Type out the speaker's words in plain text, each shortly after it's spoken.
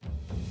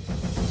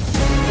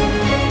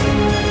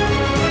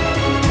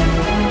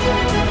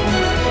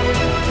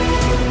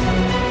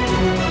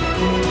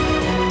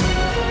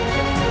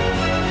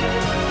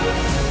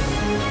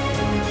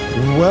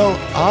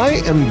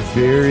am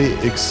very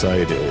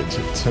excited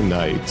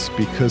tonight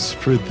because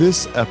for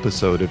this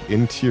episode of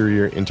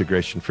Interior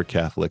Integration for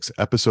Catholics,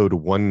 episode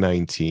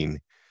 119,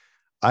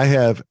 I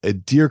have a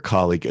dear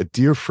colleague, a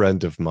dear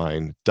friend of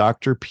mine,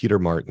 Dr. Peter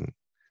Martin.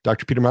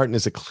 Dr. Peter Martin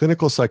is a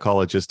clinical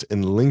psychologist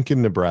in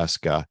Lincoln,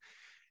 Nebraska.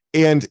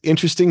 And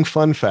interesting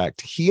fun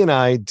fact, he and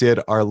I did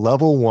our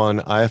level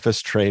 1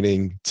 IFS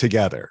training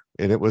together,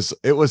 and it was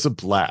a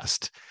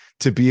blast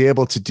to be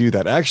able to do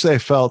that. Actually, I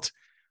felt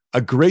a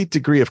great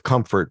degree of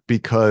comfort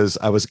because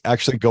I was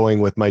actually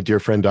going with my dear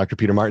friend, Dr.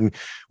 Peter Martin.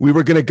 We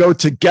were going to go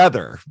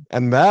together.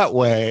 And that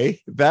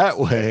way,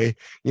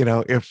 you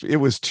know, if it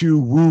was too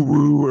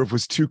woo-woo or if it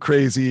was too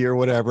crazy or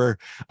whatever,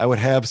 I would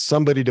have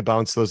somebody to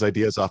bounce those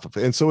ideas off of.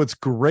 And so it's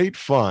great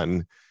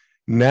fun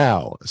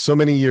now, so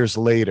many years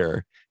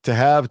later, to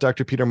have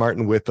Dr. Peter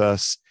Martin with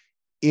us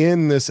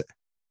in this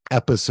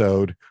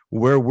episode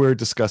where we're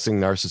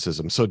discussing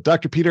narcissism. So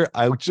Dr. Peter,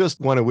 I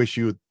just want to wish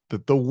you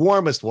the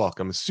warmest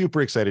welcome.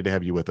 Super excited to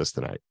have you with us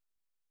tonight.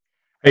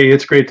 Hey,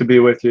 it's great to be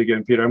with you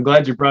again, Peter. I'm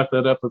glad you brought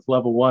that up with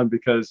level 1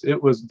 because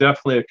it was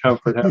definitely a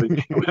comfort having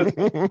you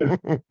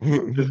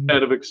with just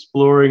kind of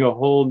exploring a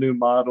whole new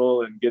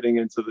model and getting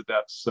into the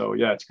depths. So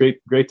yeah, it's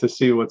great to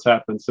see what's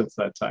happened since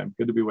that time.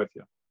 Good to be with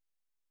you.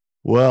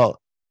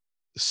 Well,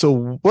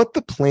 so what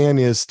the plan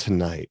is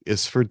tonight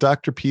is for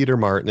Dr. Peter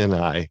Martin and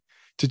I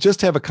to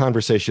just have a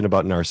conversation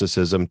about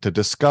narcissism, to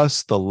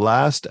discuss the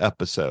last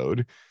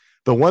episode,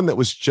 the one that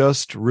was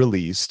just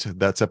released.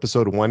 That's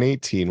episode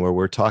 118, where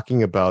we're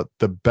talking about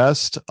the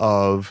best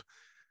of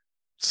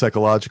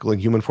psychological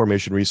and human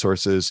formation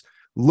resources,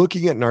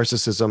 looking at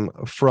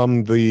narcissism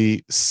from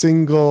the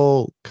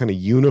single kind of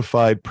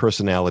unified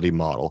personality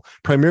model,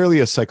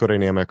 primarily a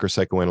psychodynamic or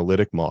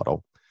psychoanalytic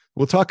model.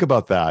 We'll talk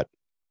about that.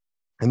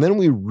 And then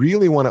we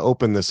really want to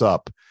open this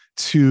up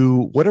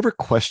to whatever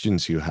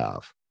questions you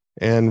have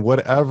and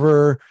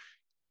whatever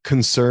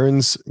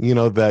concerns, you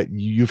know, that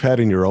you've had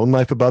in your own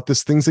life about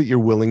this, things that you're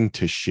willing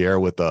to share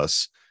with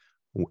us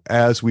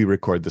as we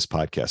record this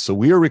podcast. So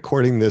we are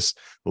recording this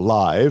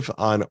live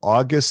on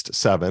August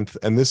 7th,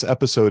 and this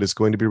episode is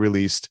going to be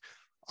released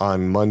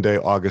on Monday,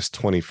 August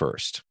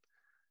 21st.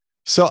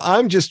 So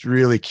I'm just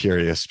really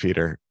curious,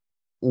 Peter,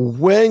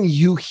 when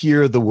you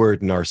hear the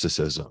word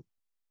narcissism,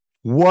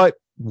 what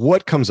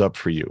comes up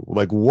for you?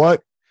 Like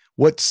what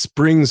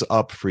springs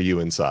up for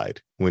you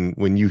inside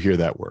when you hear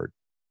that word?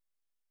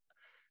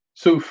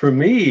 So for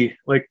me,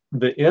 like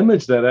the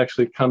image that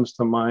actually comes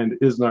to mind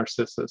is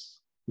Narcissus,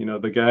 you know,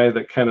 the guy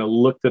that kind of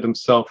looked at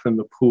himself in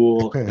the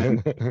pool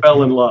and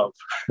fell in love.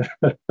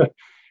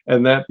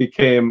 And that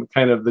became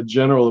kind of the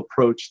general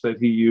approach that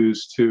he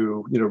used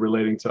to, you know,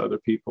 relating to other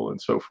people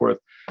and so forth.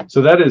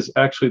 So that is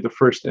actually the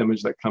first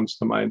image that comes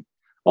to mind.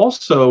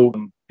 Also,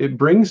 it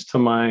brings to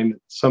mind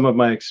some of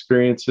my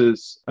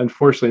experiences.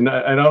 Unfortunately,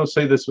 I don't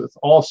say this with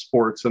all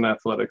sports and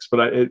athletics,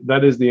 but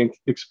that is the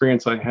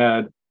experience I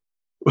had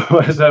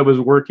as I was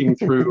working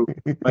through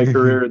my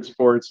career in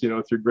sports, you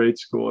know, through grade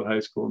school and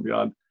high school and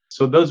beyond.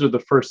 So those are the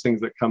first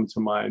things that come to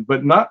mind,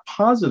 but not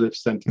positive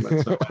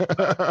sentiments.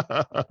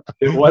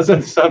 It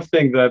wasn't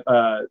something that,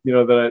 you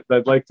know, that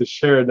I'd like to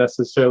share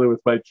necessarily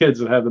with my kids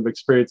and have them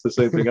experience the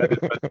same thing I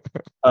did.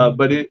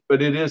 But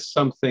it is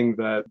something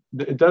that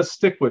it does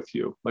stick with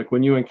you. Like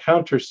when you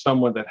encounter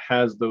someone that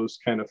has those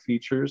kind of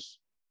features,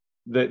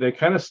 they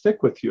kind of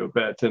stick with you a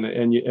bit,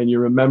 and you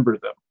remember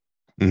them.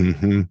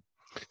 Mm-hmm.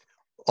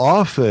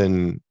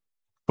 Often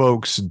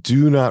folks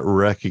do not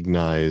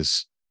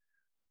recognize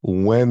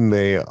when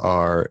they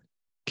are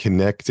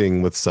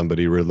connecting with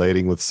somebody,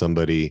 relating with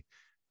somebody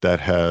that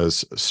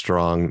has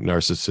strong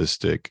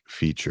narcissistic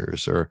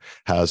features or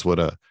has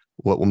what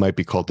might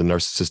be called the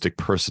narcissistic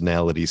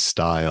personality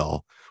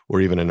style or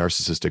even a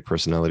narcissistic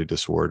personality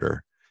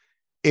disorder.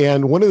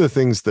 And one of the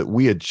things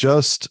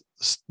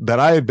that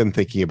I had been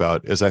thinking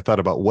about as I thought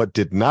about what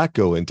did not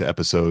go into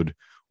episode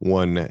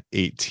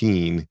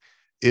 118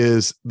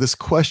 is this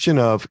question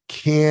of,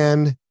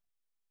 can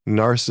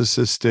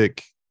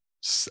narcissistic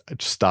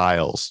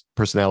styles,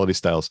 personality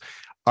styles,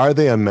 are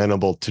they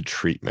amenable to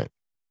treatment?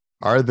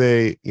 Are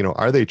they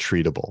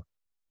treatable?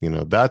 You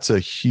know, that's a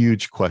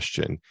huge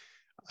question.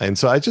 And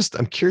so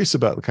I'm curious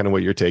about kind of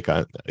what your take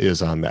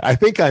is on that. I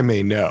think I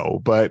may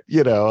know, but,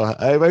 you know,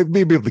 I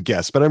may be able to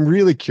guess, but I'm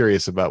really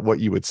curious about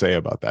what you would say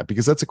about that,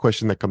 because that's a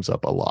question that comes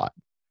up a lot.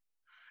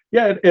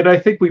 Yeah, and I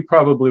think we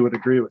probably would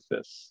agree with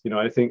this. You know,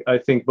 I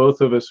think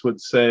both of us would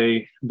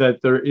say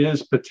that there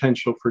is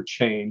potential for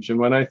change. And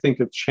when I think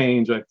of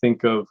change, I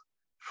think of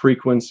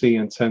frequency,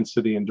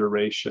 intensity, and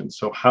duration.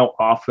 So how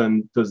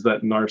often does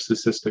that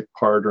narcissistic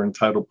part or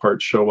entitled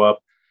part show up?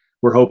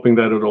 We're hoping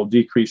that it'll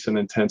decrease in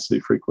intensity,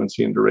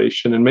 frequency, and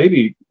duration, and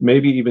maybe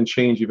even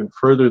change even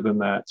further than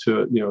that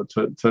to, you know,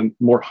 to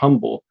more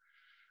humble.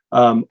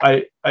 To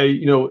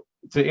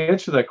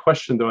answer that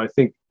question, though, I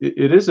think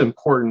it is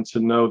important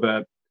to know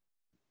that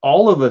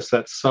all of us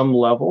at some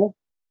level,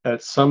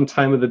 at some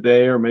time of the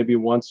day, or maybe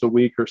once a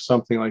week or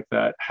something like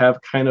that, have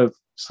kind of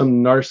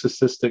some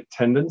narcissistic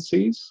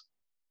tendencies.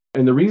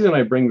 And the reason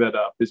I bring that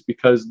up is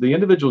because the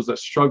individuals that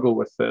struggle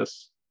with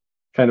this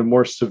kind of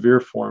more severe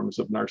forms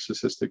of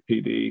narcissistic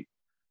PD.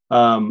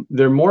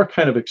 They're more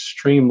kind of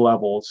extreme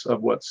levels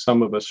of what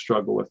some of us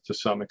struggle with to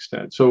some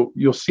extent. So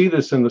you'll see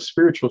this in the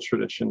spiritual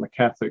tradition, the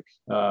Catholic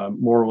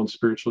moral and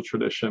spiritual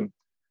tradition.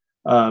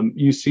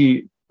 You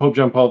see Pope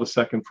John Paul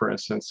II, for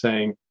instance,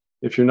 saying,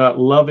 if you're not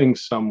loving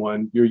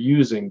someone, you're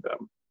using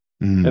them.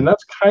 And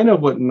that's kind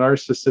of what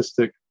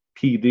narcissistic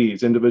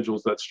PDs,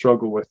 individuals that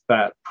struggle with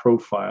that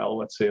profile,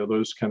 let's say, or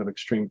those kind of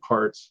extreme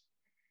parts,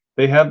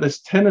 they have this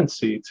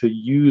tendency to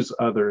use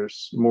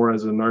others more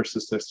as a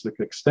narcissistic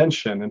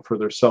extension and for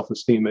their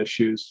self-esteem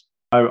issues.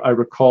 I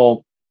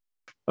recall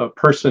a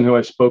person who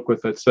I spoke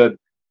with that said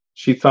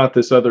she thought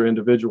this other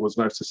individual was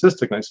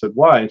narcissistic. And I said,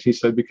 why? And she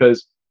said,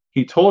 because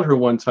he told her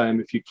one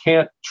time, if you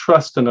can't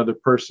trust another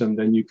person,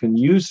 then you can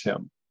use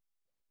him,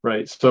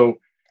 right? So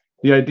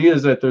the idea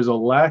is that there's a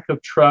lack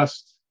of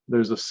trust,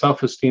 there's a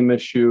self-esteem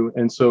issue.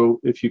 And so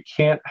if you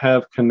can't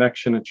have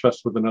connection and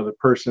trust with another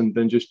person,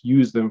 then just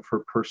use them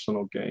for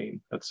personal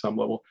gain at some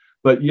level.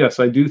 But yes,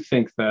 I do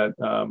think that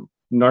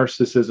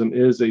narcissism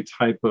is a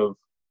type of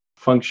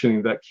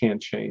functioning that can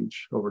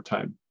change over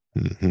time.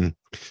 Mm-hmm.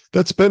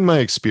 That's been my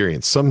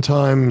experience.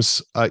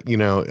 Sometimes,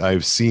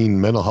 I've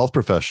seen mental health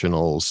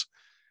professionals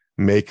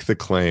make the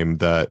claim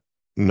that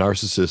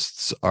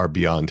narcissists are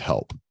beyond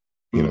help.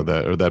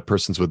 That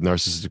persons with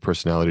narcissistic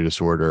personality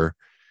disorder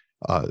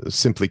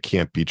simply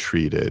can't be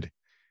treated.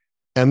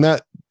 And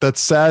that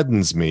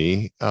saddens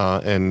me.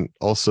 And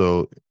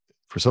also,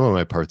 for some of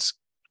my parts,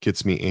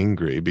 gets me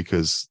angry,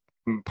 because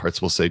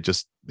parts will say,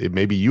 just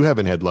maybe you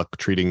haven't had luck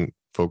treating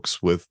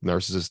folks with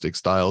narcissistic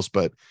styles,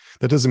 but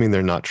that doesn't mean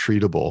they're not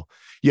treatable.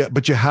 Yeah,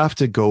 but you have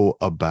to go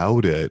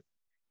about it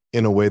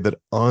in a way that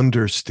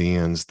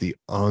understands the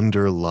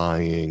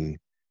underlying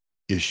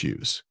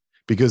issues,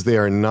 because they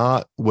are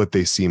not what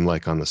they seem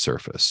like on the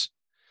surface.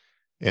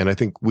 And I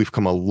think we've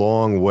come a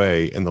long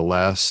way in the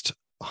last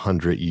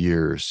 100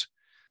 years,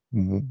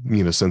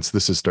 since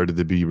this has started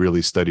to be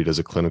really studied as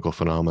a clinical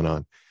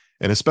phenomenon.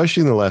 And especially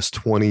in the last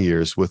 20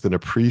 years, with an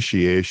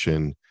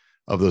appreciation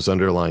of those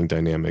underlying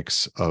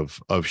dynamics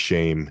of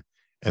shame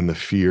and the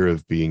fear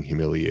of being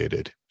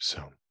humiliated.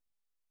 So.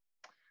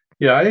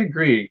 Yeah, I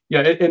agree.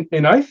 Yeah,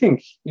 and I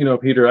think,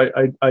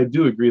 Peter, I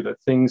do agree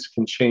that things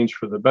can change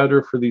for the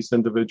better for these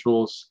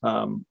individuals.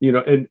 And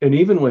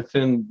even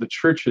within the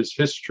church's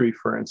history,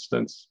 for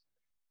instance,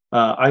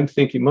 I'm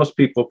thinking most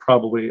people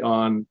probably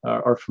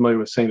are familiar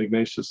with St.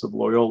 Ignatius of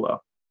Loyola.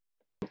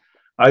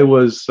 I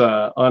was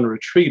on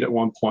retreat at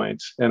one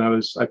point, and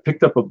I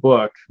picked up a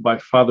book by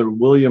Father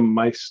William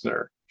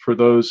Meissner. For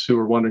those who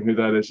are wondering who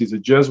that is, he's a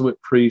Jesuit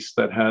priest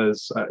that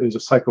is a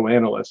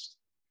psychoanalyst.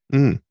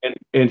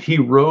 And he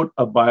wrote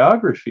a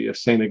biography of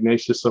St.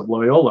 Ignatius of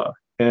Loyola.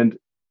 And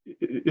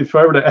if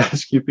I were to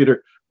ask you,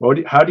 Peter,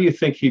 how do you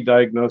think he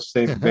diagnosed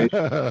St.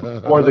 Ignatius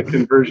before the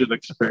conversion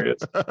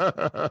experience?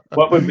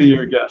 What would be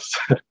your guess?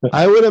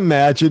 I would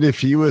imagine if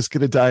he was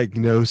going to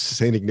diagnose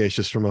St.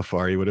 Ignatius from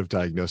afar, he would have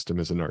diagnosed him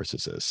as a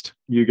narcissist.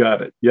 You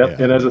got it. Yep.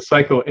 Yeah. And as a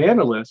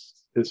psychoanalyst,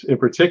 is in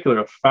particular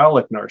a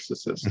phallic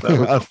narcissist.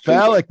 A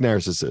phallic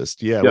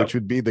narcissist, yeah, yep. Which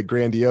would be the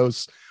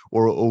grandiose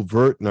or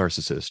overt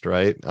narcissist,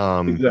 right?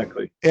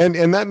 Exactly.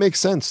 And that makes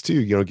sense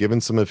too,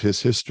 given some of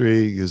his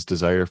history, his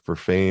desire for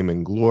fame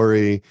and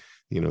glory,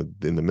 in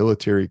the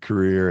military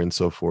career and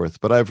so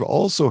forth. But I've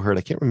also heard,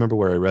 I can't remember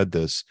where I read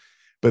this,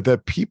 but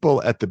that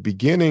people at the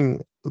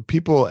beginning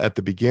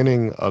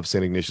of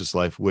St. Ignatius'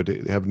 life would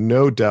have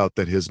no doubt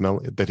that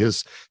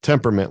his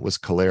temperament was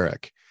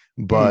choleric.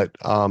 But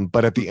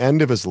at the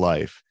end of his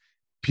life,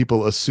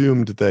 people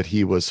assumed that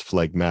he was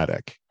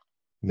phlegmatic.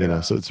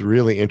 So it's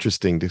really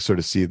interesting to sort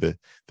of see the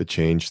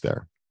change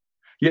there.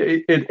 Yeah,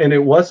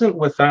 it wasn't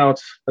without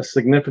a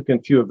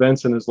significant few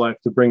events in his life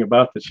to bring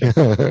about the change.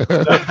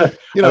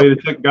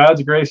 It took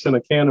God's grace and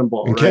a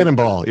cannonball. And right?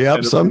 Cannonball,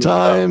 yep.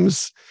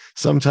 Sometimes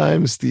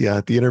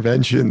the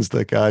interventions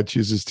that God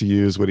chooses to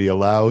use, what he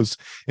allows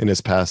in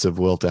his passive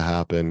will to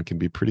happen, can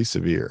be pretty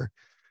severe.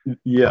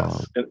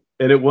 Yes,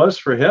 and it was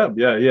for him.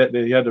 Yeah, he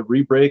had to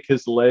re-break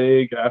his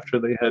leg after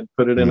they had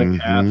put it in a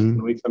cast.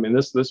 I mean,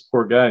 this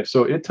poor guy.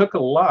 So it took a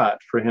lot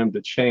for him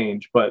to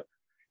change. But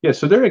yeah,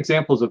 so there are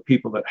examples of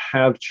people that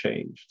have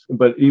changed.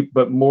 But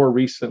more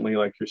recently,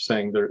 like you're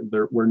saying,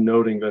 we're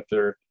noting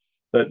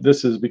that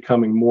this is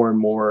becoming more and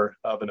more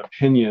of an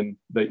opinion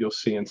that you'll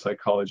see in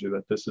psychology,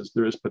 that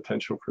there is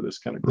potential for this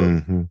kind of growth.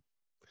 Mm-hmm.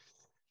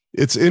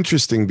 It's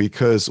interesting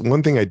because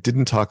one thing I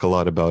didn't talk a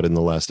lot about in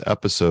the last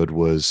episode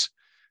was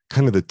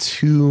kind of the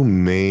two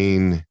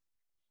main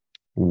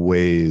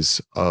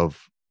ways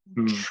of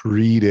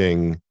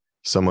treating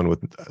someone with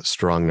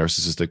strong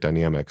narcissistic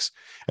dynamics.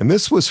 And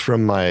this was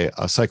from my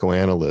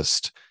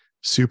psychoanalyst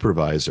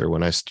supervisor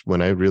when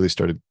I really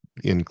started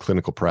in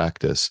clinical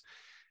practice.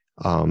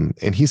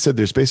 And he said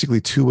there's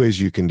basically two ways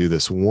you can do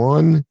this.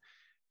 One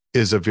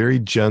is a very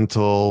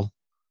gentle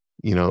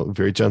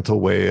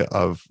way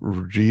of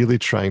really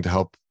trying to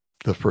help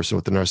the person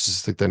with the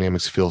narcissistic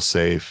dynamics feel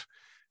safe,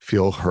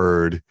 feel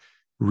heard,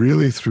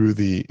 really through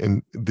the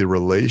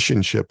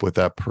relationship with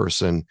that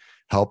person,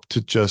 help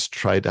to just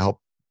try to help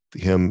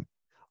him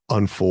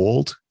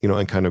unfold,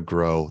 and kind of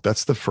grow.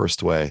 That's the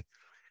first way.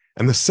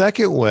 And the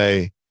second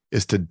way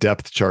is to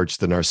depth charge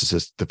the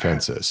narcissistic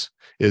defenses,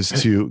 is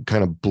to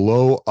kind of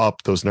blow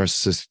up those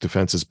narcissistic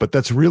defenses. But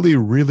that's really,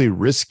 really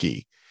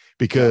risky,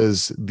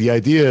 because the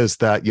idea is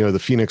that, the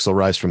phoenix will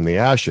rise from the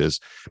ashes,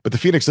 but the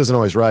phoenix doesn't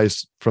always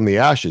rise from the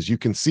ashes. You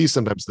can see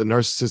sometimes the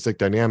narcissistic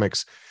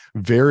dynamics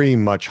very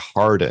much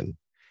harden.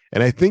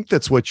 And I think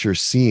that's what you're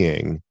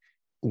seeing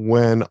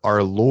when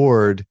our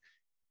Lord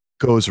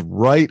goes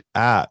right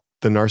at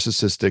the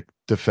narcissistic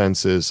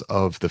defenses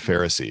of the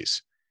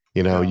Pharisees.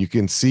 You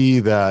can see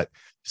that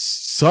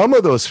some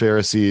of those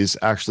Pharisees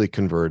actually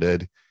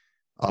converted,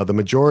 the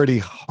majority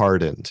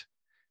hardened.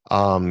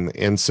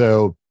 And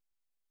so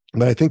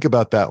when I think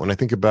about that, when I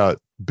think about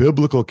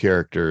biblical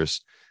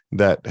characters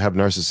that have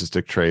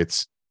narcissistic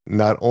traits,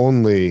 not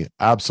only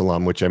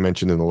Absalom, which I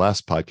mentioned in the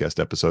last podcast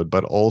episode,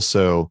 but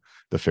also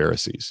the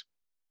Pharisees.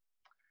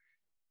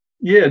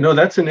 Yeah, no,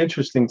 that's an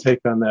interesting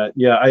take on that.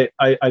 Yeah,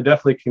 I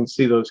definitely can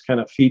see those kind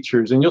of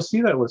features. And you'll see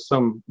that with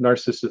some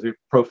narcissistic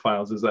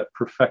profiles, is that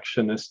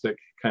perfectionistic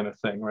kind of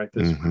thing, right?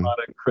 This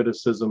chronic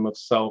criticism of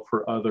self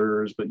or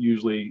others, but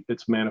usually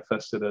it's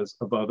manifested as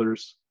of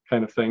others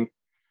kind of thing.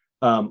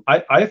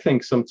 I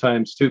think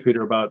sometimes too,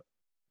 Peter, about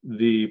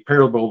the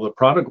parable of the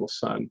prodigal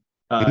son,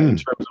 in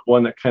terms of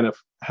one that kind of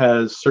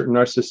has certain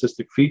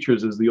narcissistic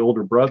features, is the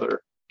older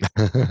brother.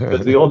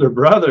 Because the older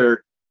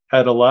brother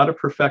had a lot of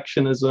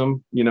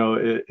perfectionism.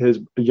 His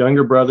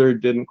younger brother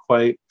didn't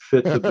quite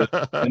fit the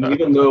bill.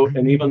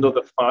 And even though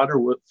the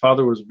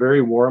father was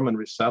very warm and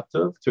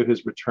receptive to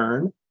his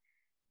return,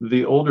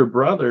 the older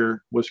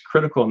brother was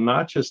critical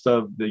not just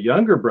of the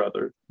younger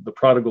brother, the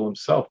prodigal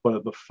himself, but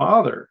of the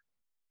father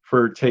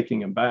for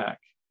taking him back.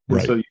 And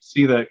Right. so you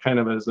see that kind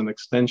of as an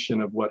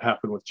extension of what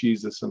happened with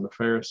Jesus and the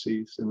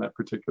Pharisees in that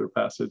particular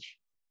passage.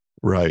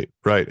 Right.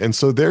 And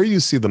so there you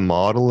see the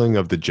modeling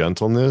of the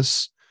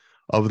gentleness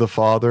of the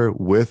father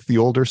with the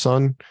older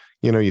son.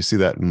 You see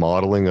that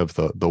modeling of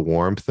the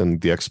warmth and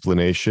the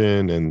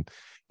explanation and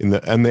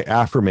the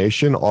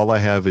affirmation. All I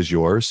have is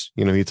yours.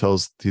 He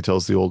tells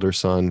the older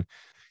son,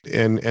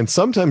 and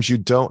sometimes you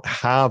don't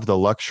have the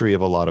luxury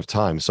of a lot of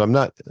time.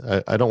 So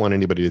I don't want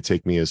anybody to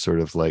take me as sort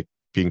of like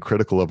being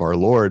critical of our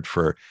Lord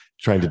for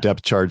trying to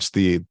depth charge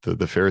the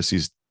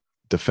Pharisees'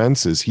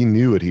 defenses. He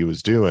knew what he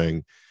was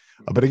doing.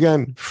 But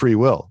again, free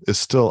will is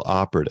still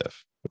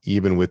operative,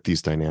 even with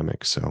these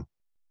dynamics. So,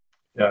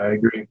 yeah, I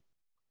agree.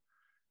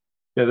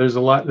 Yeah, there's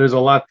a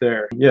lot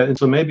there. Yeah, and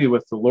so maybe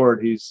with the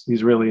Lord,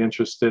 he's really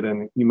interested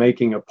in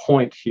making a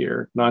point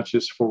here, not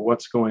just for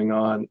what's going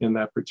on in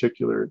that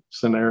particular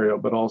scenario,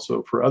 but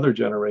also for other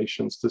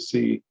generations to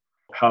see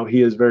how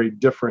he is very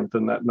different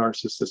than that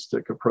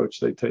narcissistic approach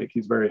they take.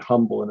 He's very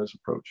humble in his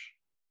approach.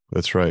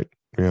 that's right.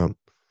 Yeah.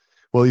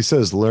 Well, he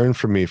says, "Learn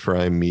from me, for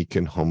I am meek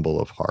and humble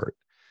of heart."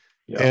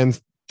 Yeah.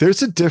 And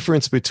there's a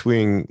difference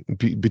between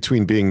being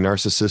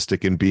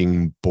narcissistic and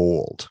being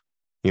bold.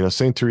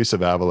 Saint Teresa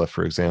of Avila,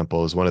 for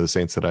example, is one of the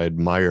saints that I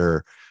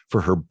admire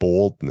for her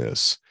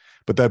boldness,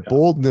 but that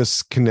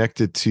boldness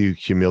connected to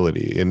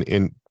humility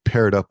and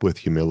paired up with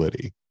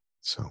humility.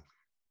 So,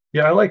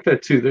 yeah, I like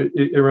that too.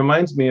 It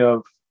reminds me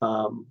of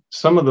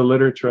some of the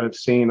literature I've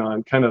seen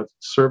on kind of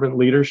servant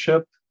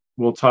leadership.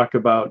 We'll talk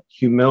about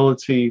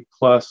humility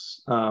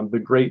plus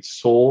the great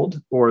souled,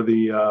 or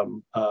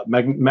the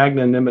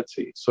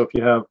magnanimity. So if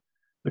you have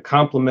the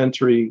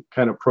complementary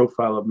kind of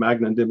profile of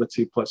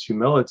magnanimity plus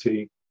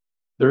humility,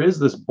 there is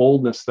this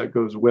boldness that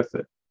goes with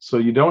it. So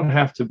you don't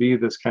have to be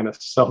this kind of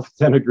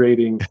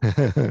self-denigrating,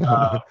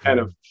 kind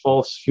of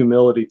false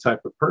humility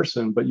type of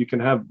person, but you can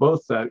have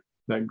both that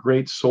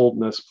great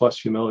souledness plus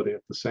humility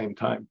at the same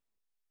time.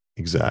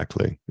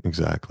 Exactly.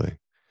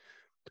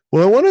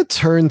 Well, I want to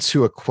turn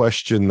to a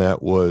question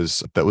that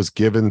was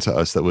given to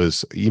us, that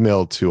was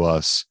emailed to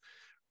us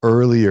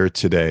earlier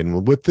today.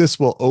 And with this,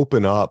 we'll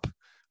open up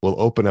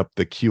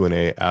the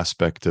Q&A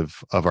aspect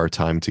of our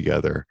time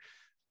together.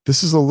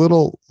 This is a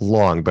little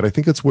long, but I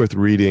think it's worth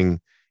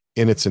reading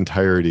in its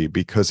entirety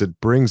because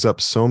it brings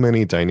up so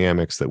many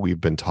dynamics that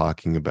we've been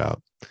talking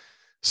about.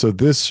 So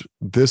this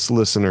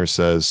listener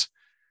says,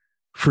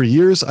 "For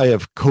years, I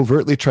have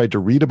covertly tried to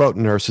read about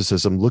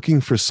narcissism,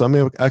 looking for some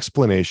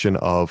explanation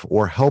of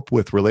or help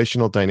with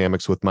relational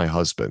dynamics with my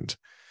husband.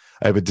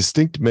 I have a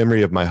distinct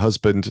memory of my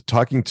husband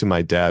talking to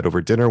my dad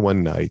over dinner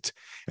one night,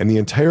 and the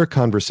entire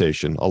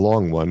conversation, a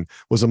long one,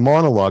 was a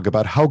monologue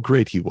about how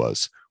great he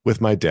was,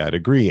 with my dad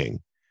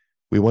agreeing.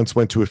 We once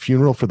went to a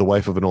funeral for the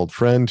wife of an old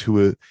friend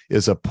who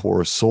is a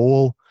poor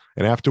soul,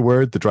 and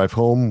afterward, the drive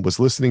home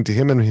was listening to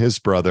him and his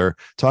brother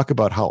talk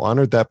about how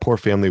honored that poor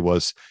family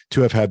was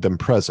to have had them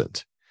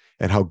present,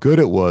 and how good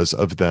it was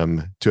of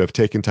them to have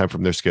taken time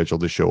from their schedule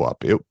to show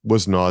up. It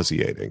was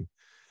nauseating.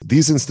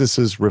 These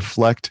instances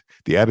reflect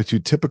the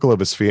attitude typical of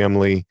his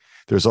family.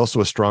 There's also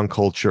a strong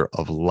culture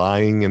of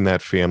lying in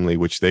that family,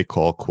 which they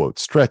call, quote,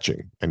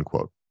 stretching, end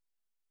quote.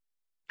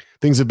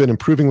 Things have been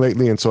improving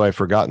lately, and so I've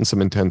forgotten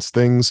some intense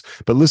things,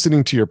 but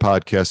listening to your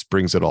podcast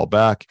brings it all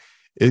back.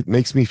 It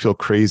makes me feel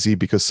crazy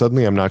because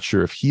suddenly I'm not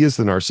sure if he is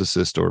the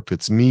narcissist or if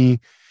it's me.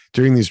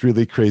 During these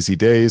really crazy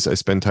days, I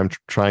spend time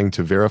trying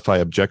to verify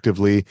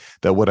objectively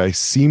that what I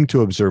seemed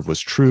to observe was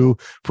true.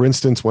 For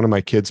instance, one of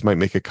my kids might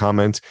make a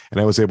comment, and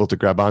I was able to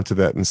grab onto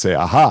that and say,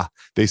 aha,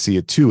 they see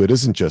it too. It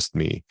isn't just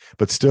me.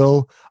 But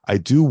still, I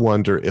do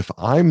wonder if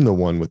I'm the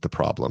one with the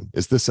problem.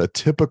 Is this a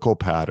typical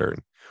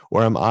pattern?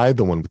 Or am I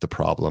the one with the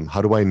problem?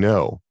 How do I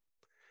know?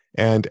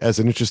 And as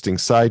an interesting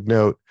side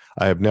note,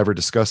 I have never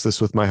discussed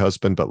this with my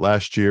husband, but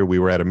last year we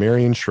were at a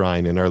Marian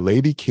shrine and Our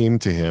Lady came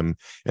to him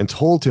and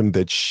told him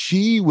that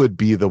she would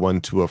be the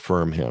one to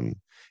affirm him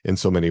in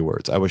so many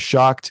words. I was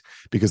shocked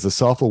because the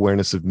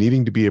self-awareness of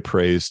needing to be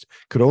appraised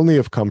could only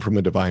have come from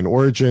a divine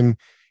origin.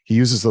 He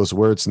uses those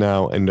words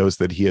now and knows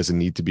that he has a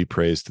need to be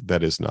praised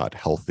that is not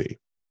healthy.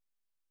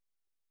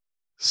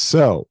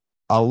 So,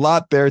 a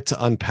lot there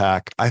to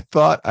unpack. I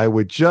thought I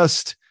would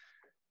just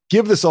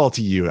give this all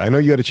to you. I know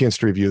you had a chance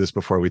to review this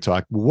before we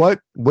talked. What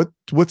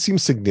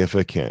seems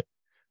significant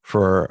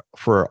for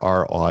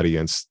our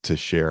audience to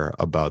share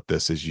about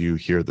this as you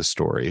hear the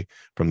story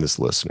from this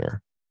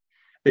listener?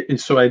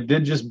 So I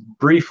did just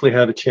briefly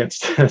have a chance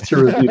to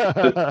review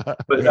this,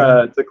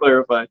 but to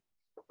clarify.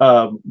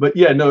 But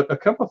yeah, no, a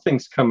couple of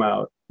things come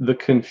out. The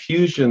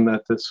confusion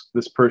that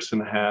this person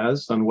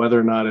has on whether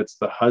or not it's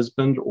the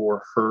husband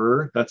or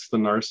her, that's the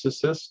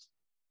narcissist.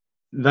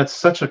 That's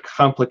such a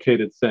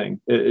complicated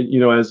thing.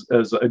 As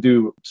I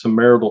do some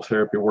marital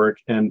therapy work,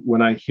 and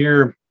when I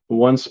hear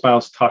one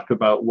spouse talk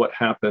about what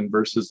happened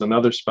versus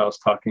another spouse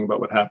talking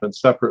about what happened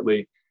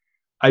separately,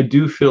 I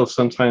do feel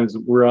sometimes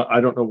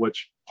I don't know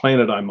which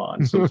planet I'm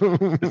on. So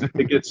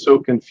it gets so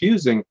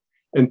confusing.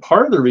 And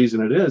part of the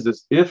reason it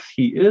is if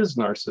he is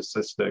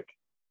narcissistic,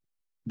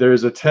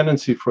 there's a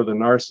tendency for the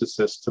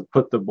narcissist to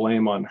put the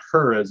blame on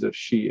her as if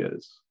she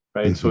is.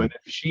 Right. Mm-hmm. So if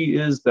she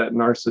is that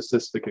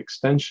narcissistic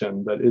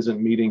extension that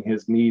isn't meeting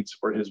his needs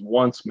or his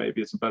wants,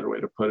 maybe it's a better way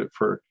to put it,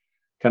 for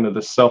kind of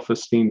the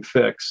self-esteem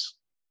fix,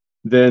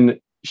 then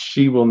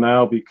she will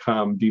now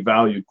become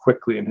devalued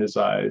quickly in his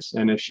eyes.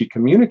 And if she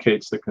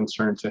communicates the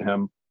concern to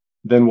him,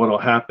 then what will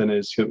happen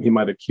is he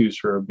might accuse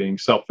her of being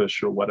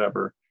selfish or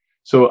whatever.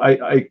 So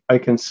I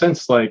can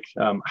sense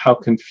how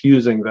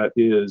confusing that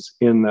is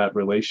in that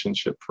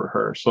relationship for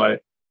her. So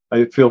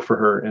I feel for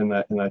her in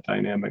that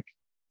dynamic.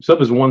 So that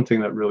was one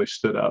thing that really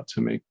stood out to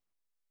me.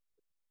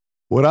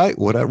 What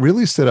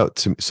really stood out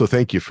to me, so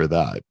thank you for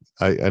that.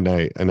 I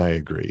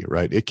agree,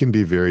 right? It can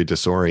be very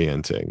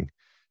disorienting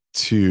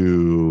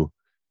to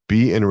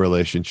be in a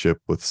relationship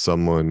with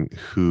someone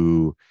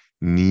who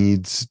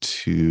needs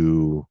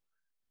to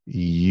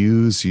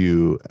use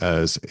you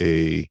as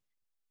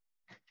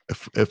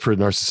for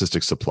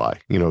narcissistic supply,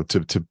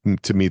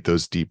 to meet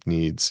those deep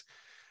needs.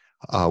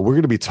 We're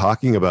going to be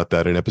talking about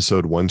that in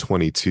episode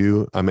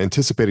 122. I'm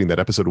anticipating that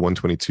episode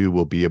 122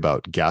 will be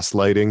about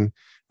gaslighting. I'm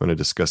going to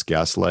discuss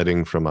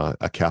gaslighting from a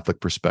Catholic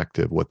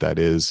perspective, what that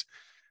is.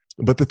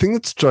 But the thing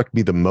that struck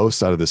me the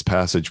most out of this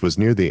passage was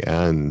near the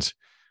end,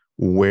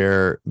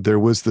 where there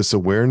was this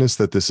awareness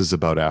that this is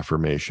about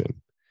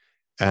affirmation,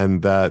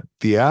 and that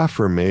the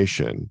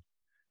affirmation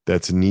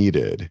that's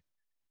needed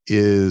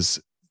is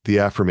the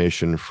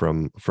affirmation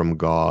from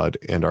God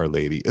and Our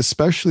Lady,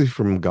 especially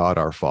from God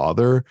our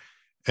Father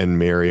and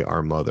Mary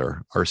our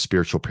Mother, our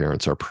spiritual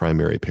parents, our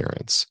primary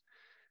parents.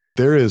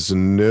 There is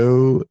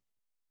no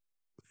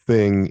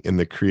thing in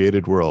the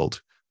created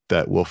world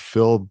that will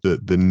fill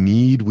the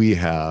need we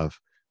have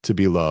to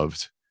be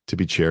loved, to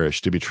be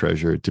cherished, to be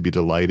treasured, to be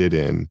delighted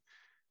in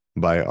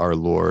by our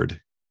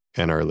Lord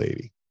and Our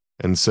Lady.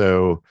 And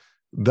so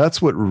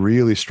that's what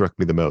really struck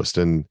me the most.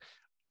 And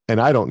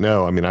I don't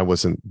know, I mean, I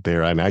wasn't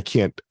there, and I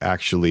can't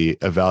actually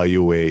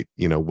evaluate,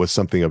 was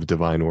something of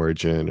divine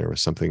origin or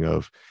was something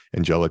of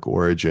angelic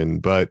origin,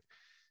 but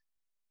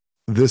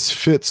this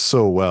fits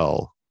so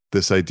well,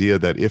 this idea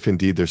that if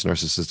indeed there's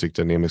narcissistic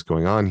dynamics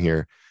going on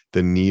here,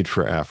 the need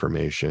for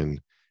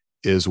affirmation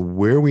is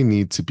where we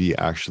need to be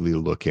actually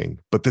looking.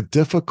 But the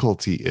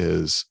difficulty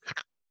is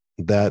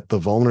that the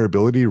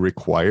vulnerability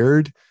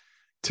required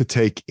to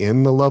take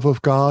in the love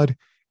of God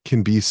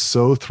can be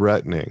so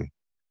threatening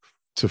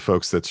to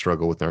folks that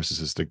struggle with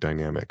narcissistic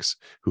dynamics,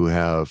 who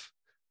have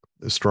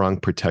a strong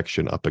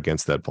protection up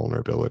against that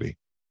vulnerability.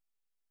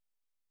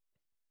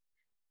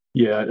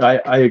 Yeah,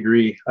 I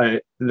agree.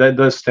 That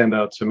does stand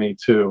out to me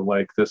too.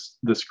 Like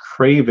this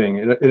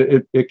craving,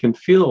 it can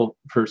feel,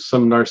 for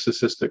some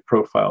narcissistic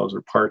profiles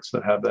or parts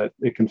that have that,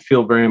 it can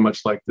feel very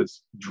much like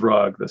this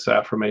drug, this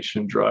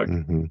affirmation drug.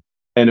 Mm-hmm.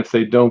 And if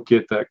they don't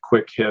get that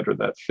quick hit or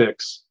that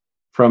fix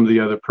from the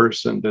other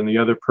person, then the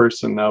other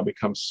person now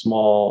becomes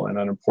small and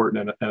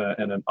unimportant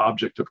and an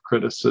object of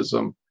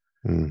criticism.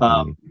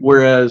 Mm-hmm.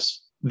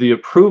 Whereas the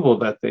approval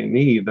that they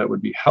need, that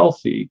would be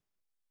healthy,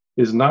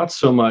 is not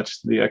so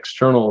much the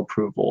external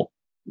approval,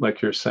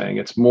 like you're saying.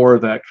 It's more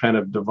that kind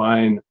of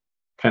divine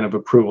kind of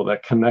approval,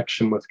 that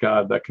connection with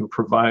God that can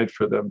provide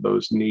for them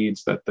those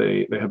needs that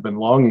they have been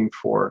longing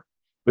for,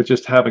 but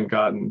just haven't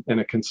gotten in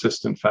a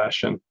consistent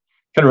fashion.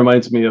 Kind of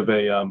reminds me of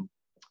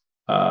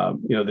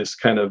this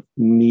kind of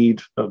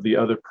need of the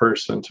other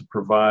person to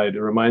provide.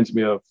 It reminds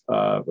me of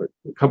a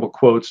couple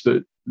quotes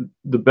that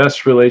the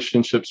best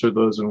relationships are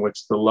those in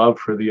which the love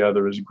for the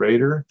other is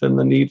greater than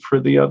the need for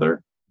the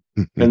other.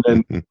 And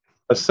then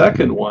a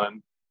second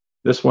one,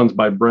 this one's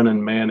by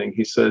Brennan Manning.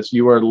 He says,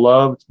 you are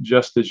loved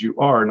just as you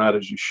are, not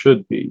as you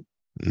should be,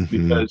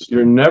 because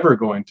you're never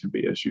going to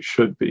be as you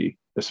should be,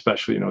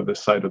 especially,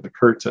 this side of the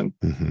curtain.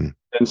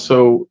 And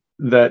so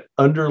that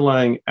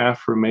underlying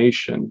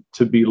affirmation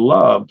to be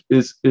loved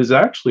is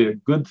actually a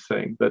good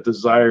thing, that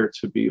desire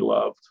to be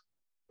loved,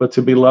 but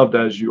to be loved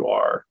as you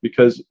are.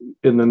 Because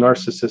in the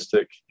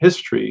narcissistic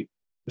history,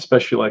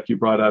 especially like you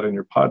brought out in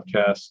your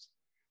podcast,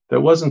 that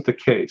wasn't the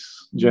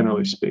case,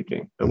 generally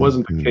speaking. It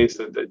wasn't the case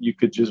that you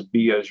could just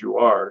be as you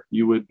are.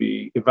 You would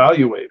be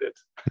evaluated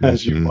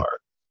as you are,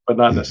 but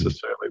not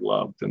necessarily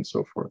loved, and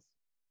so forth.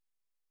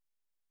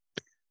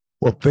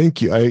 Well,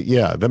 thank you.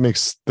 That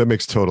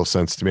makes total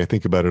sense to me. I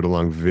think about it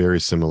along very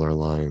similar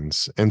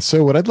lines. And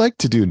so what I'd like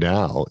to do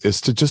now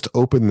is to just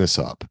open this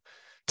up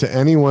to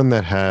anyone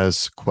that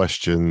has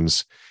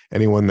questions,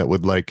 anyone that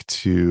would like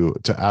to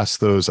ask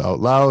those out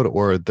loud,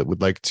 or that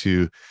would like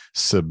to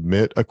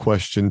submit a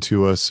question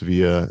to us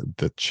via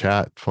the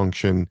chat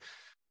function.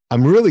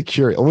 I'm really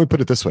curious. Let me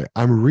put it this way.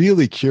 I'm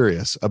really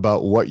curious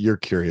about what you're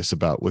curious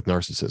about with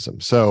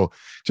narcissism. So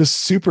just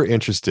super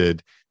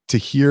interested to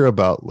hear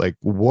about like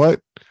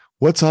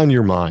what's on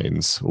your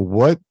minds,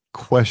 what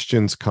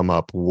questions come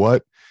up,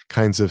 what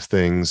kinds of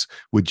things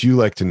would you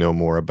like to know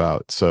more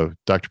about? So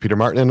Dr. Peter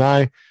Martin and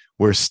I,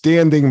 we're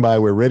standing by.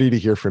 We're ready to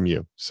hear from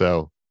you.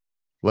 So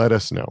let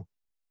us know.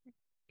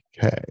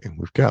 Okay,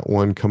 we've got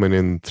one coming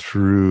in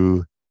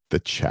through the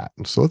chat.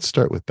 So let's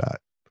start with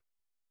that.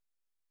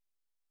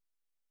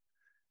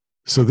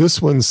 So this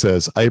one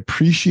says, I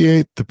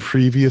appreciate the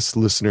previous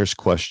listener's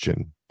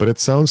question, but it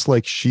sounds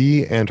like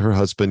she and her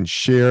husband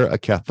share a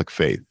Catholic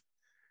faith.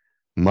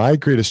 My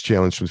greatest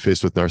challenge when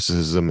faced with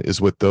narcissism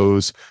is with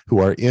those who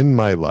are in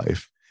my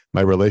life,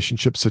 my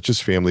relationships such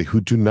as family,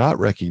 who do not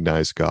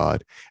recognize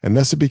God, and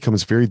thus it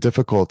becomes very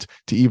difficult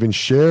to even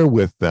share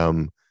with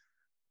them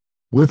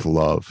with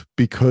love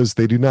because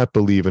they do not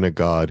believe in a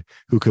God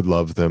who could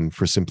love them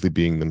for simply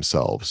being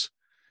themselves.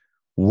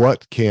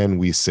 What can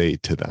we say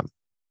to them?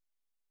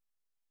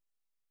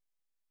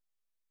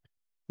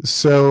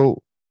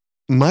 So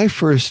my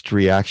first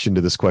reaction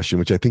to this question,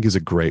 which I think is a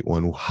great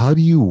one, how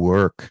do you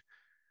work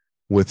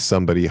with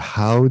somebody?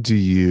 How do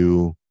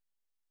you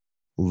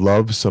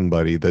love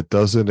somebody that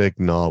doesn't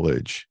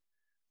acknowledge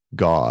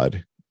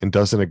God and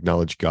doesn't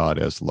acknowledge God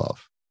as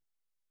love?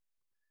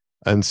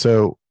 And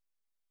so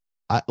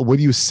what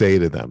do you say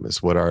to them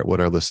is what our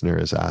listener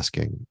is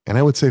asking. And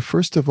I would say,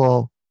 first of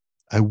all,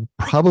 I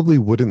probably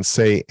wouldn't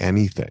say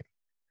anything.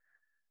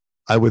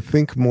 I would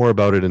think more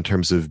about it in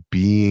terms of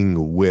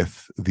being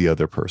with the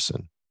other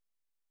person.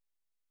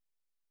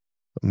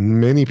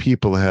 Many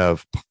people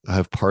have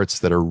parts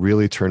that are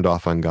really turned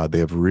off on God. They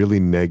have really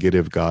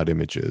negative God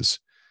images.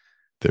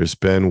 There's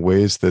been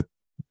ways that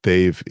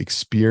they've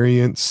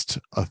experienced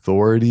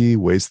authority,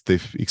 ways that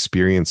they've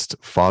experienced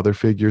father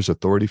figures,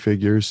 authority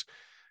figures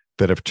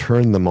that have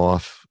turned them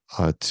off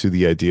to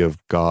the idea of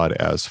God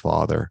as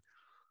Father.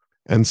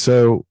 And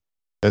so,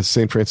 as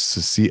St.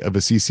 Francis of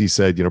Assisi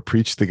said,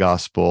 preach the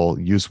gospel,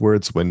 use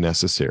words when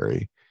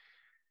necessary.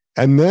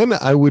 And then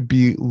I would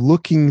be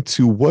looking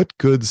to what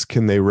goods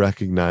can they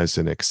recognize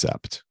and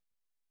accept.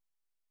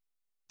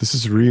 This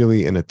is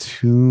really an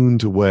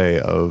attuned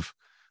way of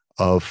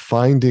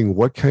finding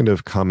what kind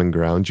of common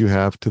ground you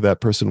have to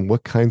that person.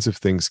 What kinds of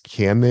things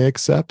can they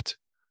accept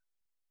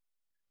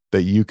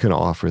that you can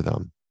offer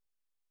them?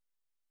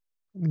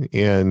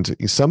 And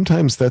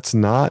sometimes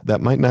that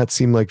might not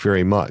seem like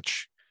very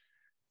much.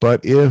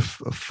 But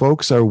if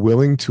folks are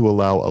willing to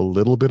allow a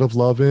little bit of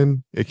love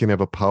in, it can have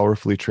a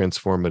powerfully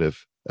transformative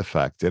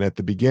effect. And at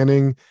the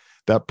beginning,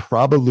 that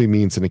probably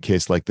means in a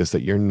case like this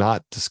that you're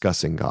not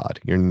discussing God,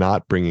 you're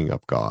not bringing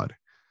up God,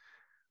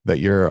 that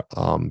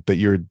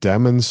you're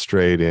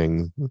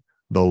demonstrating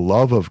the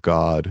love of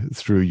God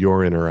through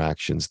your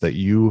interactions, that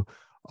you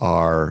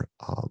are,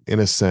 in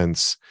a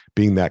sense,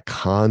 being that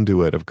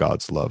conduit of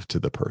God's love to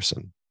the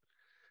person.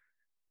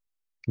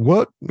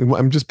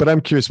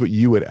 I'm curious what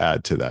you would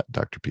add to that,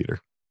 Dr. Peter.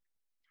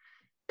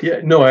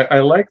 Yeah, no, I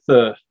like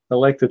the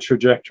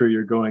trajectory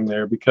you're going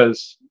there,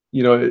 because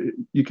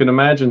you can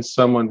imagine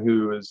someone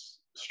who is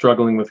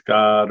struggling with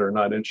God or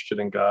not interested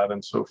in God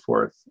and so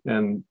forth,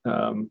 and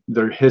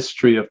their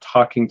history of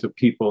talking to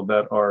people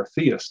that are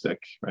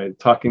theistic, right?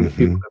 Talking to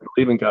people that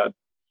believe in God.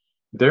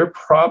 They're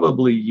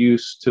probably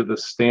used to the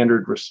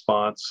standard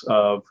response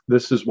of,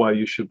 this is why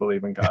you should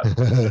believe in God.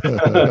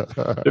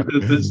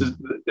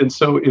 And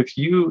so if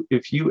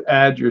you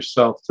add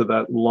yourself to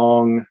that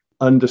long,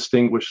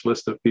 undistinguished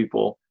list of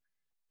people,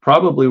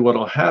 probably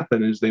what'll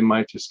happen is they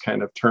might just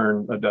kind of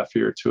turn a deaf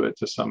ear to it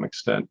to some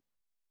extent.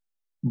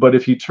 But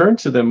if you turn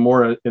to them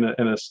more in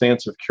a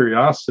stance of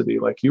curiosity,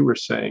 like you were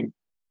saying,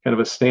 kind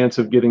of a stance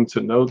of getting to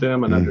know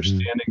them and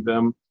understanding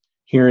them,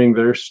 hearing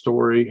their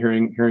story,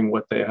 hearing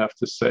what they have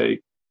to say,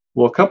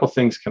 well, a couple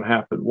things can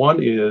happen.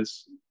 One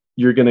is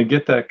you're going to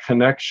get that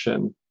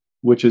connection,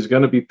 which is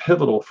going to be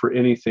pivotal for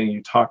anything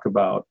you talk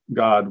about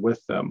God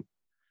with them.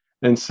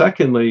 And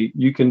secondly,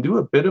 you can do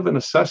a bit of an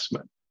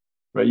assessment,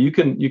 right? You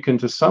can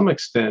to some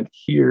extent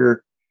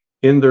hear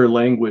in their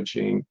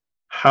languaging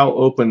how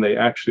open they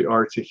actually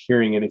are to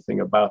hearing anything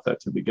about that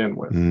to begin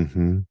with.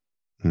 Mm-hmm.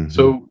 Mm-hmm.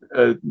 So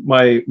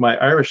my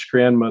Irish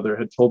grandmother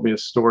had told me a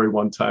story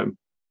one time.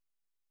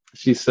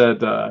 She said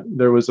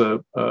there was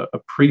a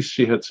priest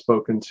she had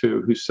spoken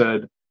to who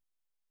said,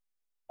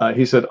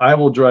 he said, I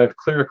will drive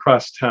clear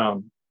across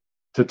town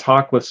to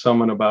talk with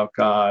someone about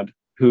God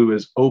who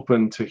is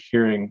open to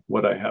hearing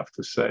what I have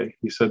to say.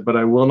 He said, but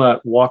I will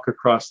not walk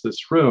across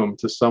this room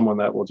to someone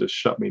that will just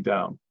shut me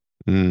down.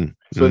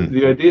 So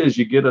the idea is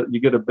you get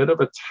a bit of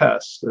a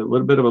test, a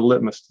little bit of a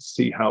litmus to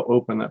see how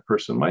open that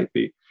person might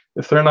be.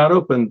 If they're not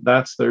open,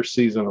 that's their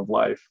season of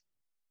life.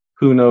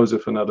 Who knows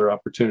if another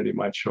opportunity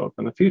might show up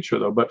in the future,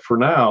 though. But for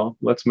now,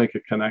 let's make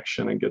a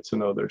connection and get to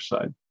know their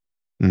side.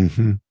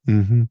 Mm-hmm.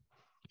 Mm-hmm.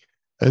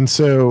 And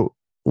so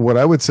what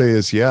I would say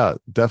is, yeah,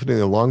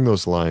 definitely along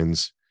those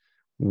lines,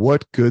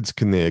 what goods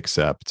can they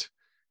accept?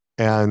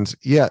 And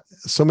yeah,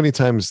 so many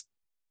times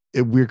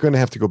we're going to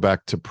have to go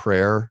back to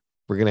prayer.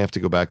 We're going to have to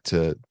go back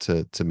to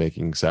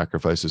making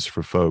sacrifices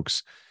for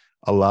folks,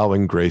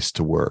 allowing grace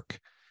to work.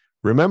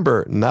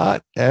 Remember,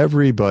 not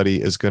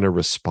everybody is going to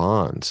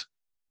respond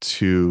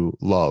to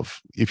love.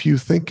 If you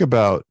think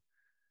about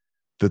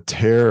the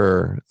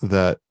terror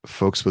that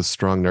folks with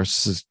strong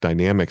narcissistic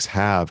dynamics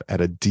have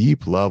at a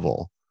deep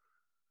level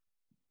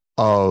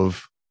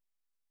of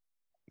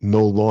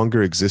no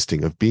longer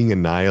existing, of being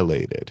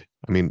annihilated.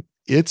 I mean,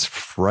 it's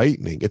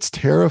frightening. It's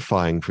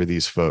terrifying for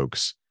these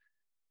folks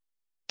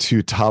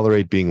to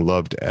tolerate being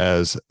loved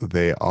as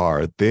they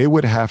are. They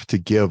would have to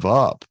give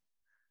up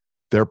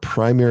their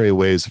primary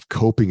ways of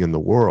coping in the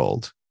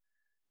world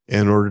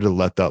in order to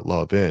let that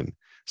love in.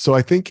 So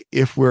I think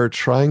if we're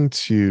trying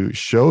to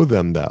show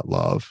them that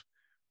love,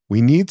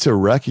 we need to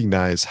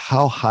recognize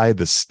how high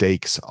the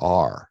stakes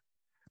are.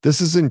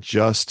 This isn't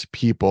just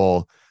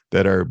people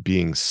that are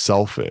being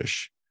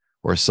selfish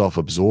or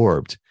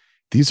self-absorbed.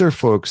 These are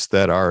folks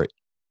that are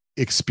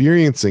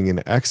experiencing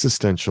an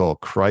existential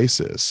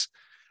crisis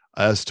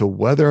as to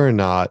whether or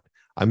not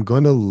I'm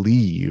going to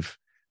leave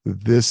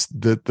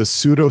the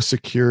pseudo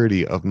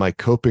security of my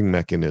coping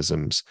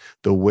mechanisms,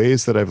 the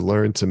ways that I've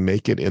learned to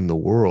make it in the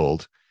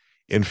world,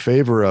 in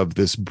favor of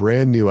this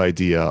brand new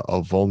idea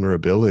of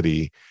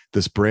vulnerability,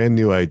 this brand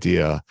new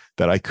idea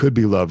that I could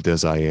be loved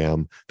as I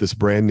am, this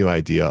brand new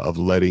idea of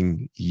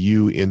letting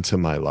you into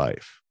my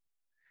life.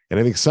 And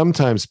I think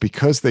sometimes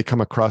because they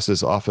come across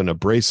as often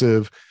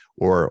abrasive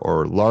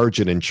or large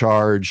and in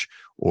charge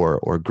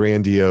or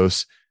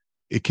grandiose,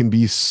 it can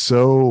be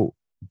so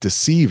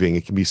deceiving,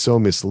 it can be so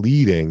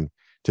misleading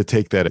to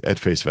take that at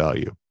face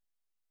value.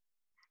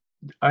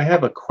 I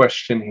have a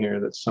question here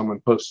that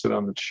someone posted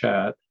on the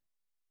chat.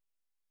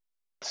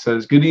 It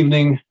says, good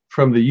evening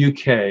from the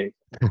UK.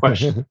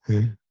 Question.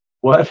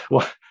 What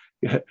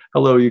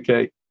hello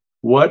UK.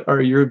 What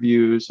are your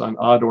views on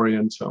ad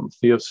orientem,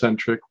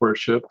 theocentric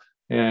worship,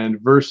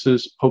 and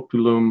versus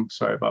populum,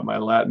 sorry about my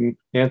Latin,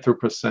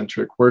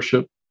 anthropocentric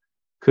worship?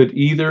 Could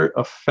either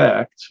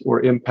affect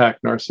or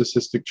impact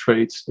narcissistic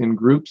traits in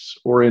groups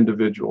or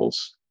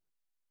individuals,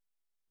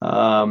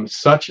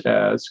 such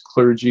as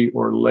clergy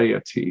or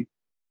laity?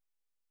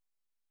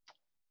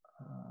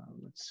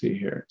 Let's see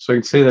here. So I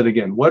can say that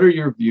again. What are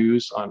your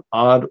views on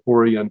ad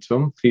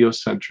orientem,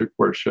 theocentric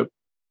worship,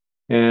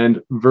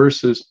 and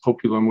versus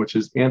populum, which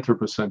is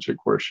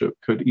anthropocentric worship?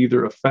 Could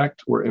either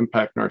affect or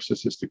impact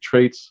narcissistic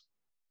traits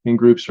in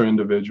groups or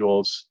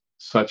individuals,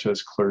 such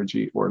as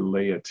clergy or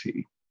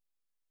laity?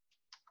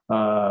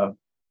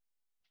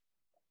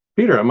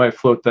 Peter, I might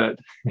float that.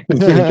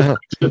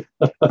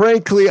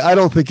 Frankly, I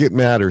don't think it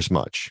matters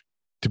much,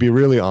 to be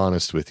really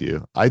honest with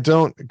you. I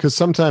don't, because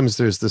sometimes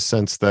there's this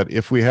sense that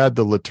if we had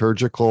the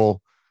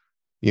liturgical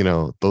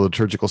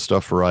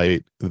stuff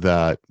right,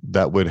 that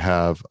would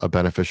have a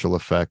beneficial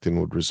effect and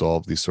would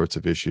resolve these sorts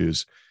of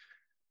issues.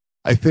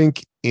 I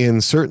think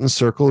in certain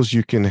circles,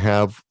 you can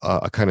have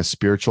a kind of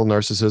spiritual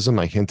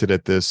narcissism. I hinted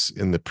at this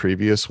in the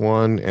previous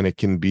one, and it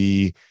can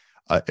be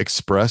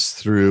expressed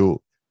through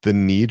the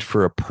need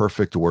for a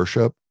perfect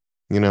worship,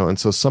 and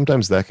so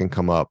sometimes that can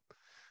come up.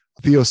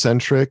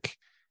 Theocentric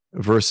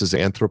versus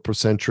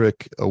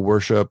anthropocentric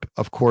worship.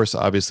 Of course,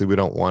 obviously, we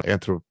don't want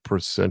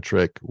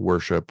anthropocentric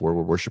worship where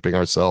we're worshiping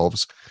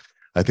ourselves.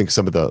 I think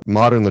some of the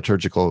modern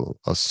liturgical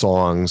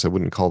songs, I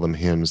wouldn't call them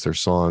hymns, they're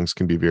songs,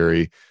 can be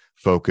very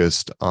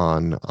focused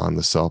on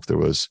the self. There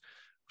was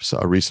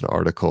a recent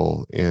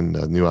article in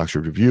the New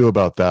Oxford Review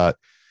about that.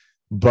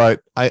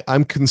 But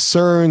I'm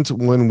concerned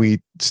when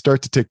we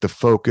start to take the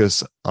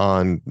focus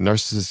on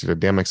narcissistic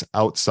dynamics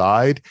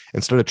outside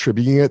and start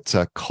attributing it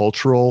to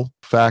cultural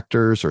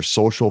factors or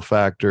social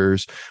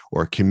factors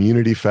or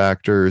community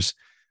factors.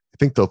 I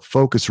think the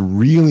focus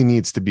really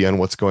needs to be on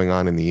what's going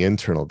on in the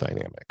internal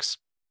dynamics,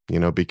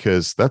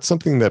 because that's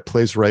something that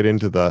plays right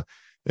into the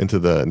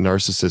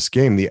narcissist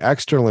game. The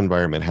external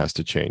environment has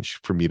to change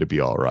for me to be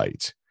all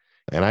right.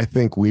 And I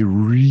think we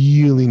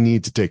really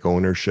need to take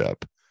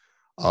ownership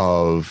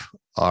of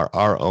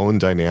our own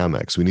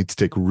dynamics. We need to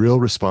take real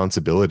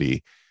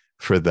responsibility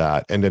for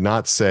that, and to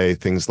not say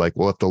things like,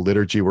 well, if the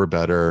liturgy were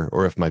better,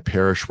 or if my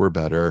parish were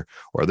better,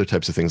 or other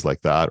types of things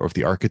like that, or if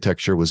the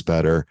architecture was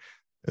better,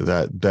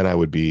 that then I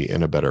would be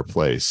in a better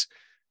place.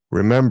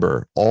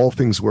 Remember, all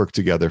things work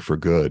together for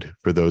good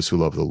for those who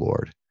love the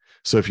Lord.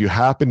 So if you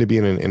happen to be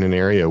in an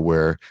area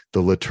where the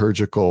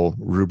liturgical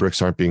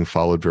rubrics aren't being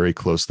followed very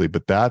closely,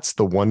 but that's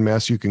the one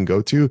mass you can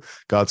go to,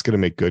 God's going to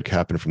make good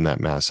happen from that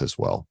mass as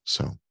well.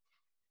 So.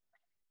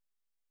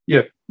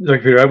 Yeah,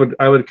 Dr. Peter,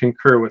 I would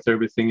concur with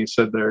everything you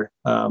said there.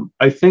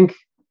 I think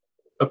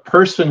a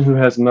person who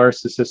has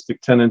narcissistic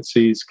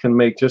tendencies can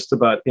make just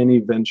about any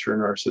venture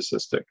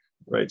narcissistic,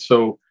 right?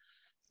 So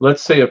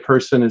let's say a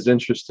person is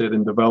interested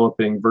in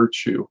developing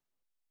virtue,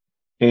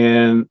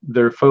 and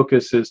their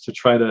focus is to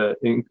try to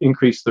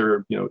increase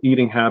their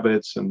eating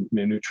habits and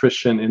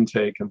nutrition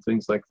intake and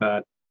things like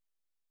that.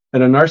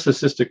 And a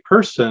narcissistic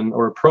person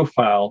or a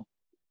profile,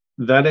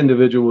 that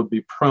individual would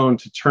be prone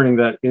to turning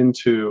that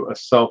into a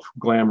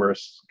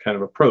self-glamorous kind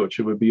of approach.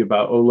 It would be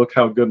about, oh, look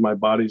how good my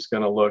body's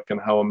going to look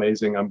and how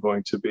amazing I'm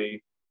going to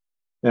be,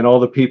 and all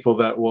the people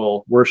that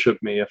will worship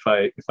me if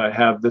I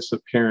have this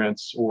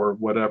appearance or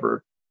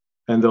whatever.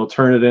 And they'll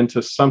turn it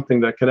into something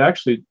that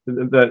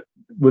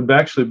would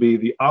actually be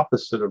the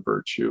opposite of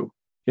virtue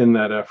in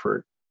that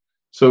effort.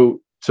 So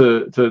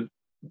to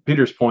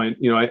Peter's point,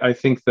 I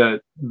think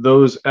that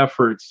those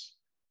efforts,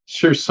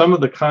 sure, some of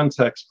the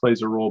context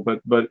plays a role,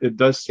 but it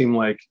does seem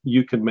like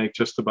you can make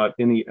just about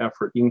any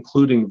effort,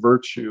 including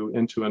virtue,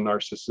 into a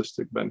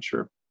narcissistic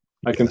venture.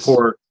 I can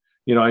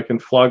I can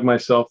flog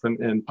myself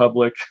in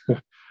public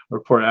or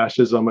pour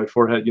ashes on my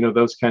forehead,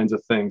 those kinds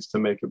of things to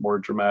make it more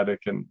dramatic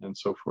and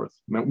so forth.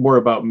 More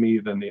about me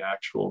than the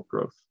actual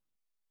growth.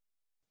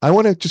 I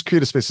want to just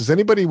create a space. Does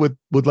anybody would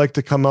like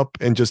to come up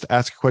and just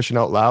ask a question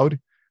out loud?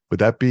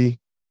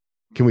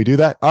 Can we do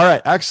that? All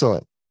right,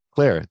 excellent.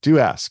 Claire, do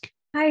ask.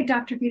 Hi,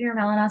 Dr. Peter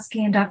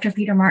Malinowski and Dr.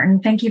 Peter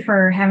Martin. Thank you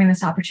for having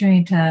this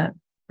opportunity to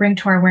bring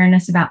to our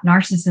awareness about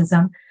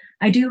narcissism.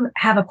 I do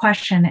have a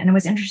question, and I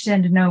was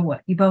interested to know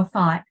what you both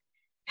thought.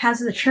 Has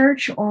the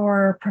church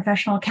or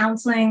professional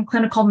counseling,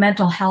 clinical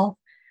mental health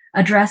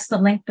addressed the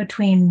link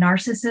between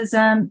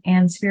narcissism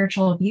and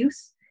spiritual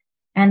abuse?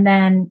 And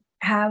then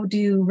how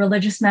do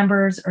religious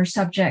members or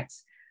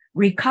subjects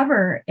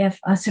recover if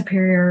a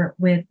superior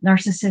with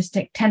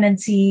narcissistic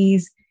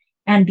tendencies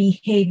and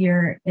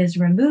behavior is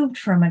removed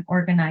from an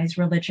organized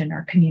religion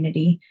or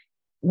community?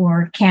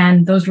 Or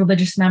can those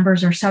religious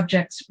members or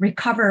subjects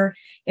recover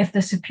if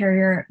the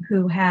superior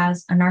who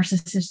has a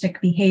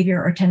narcissistic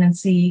behavior or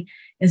tendency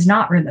is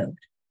not removed?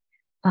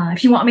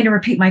 If you want me to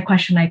repeat my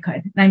question, I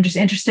could. I'm just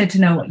interested to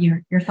know what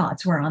your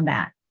thoughts were on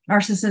that.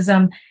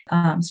 Narcissism,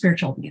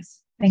 spiritual abuse.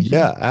 Thank you.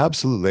 Yeah,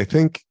 absolutely. I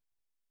think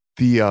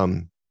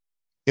the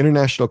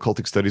International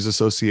Cultic Studies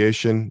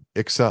Association,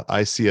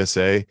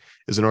 ICSA,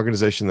 is an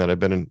organization that I've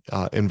been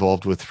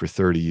involved with for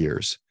 30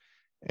 years.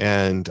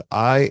 And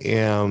I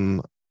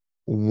am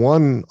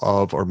one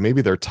of, or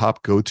maybe their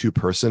top go-to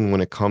person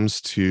when it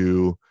comes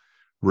to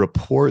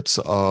reports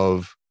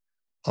of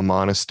a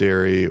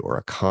monastery or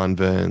a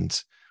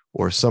convent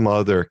or some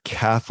other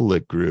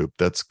Catholic group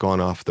that's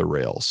gone off the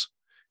rails.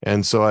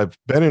 And so I've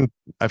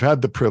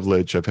had the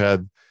privilege, I've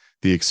had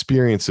the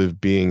experience of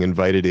being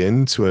invited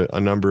into a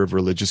number of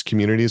religious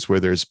communities where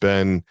there's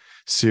been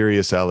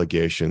serious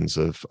allegations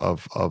of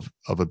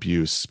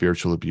abuse,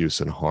 spiritual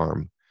abuse and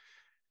harm.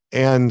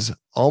 And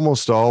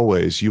almost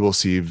always you will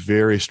see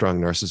very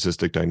strong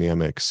narcissistic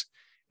dynamics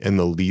in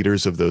the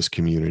leaders of those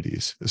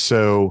communities.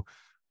 So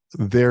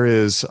there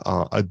is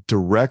a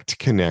direct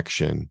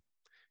connection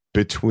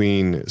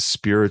between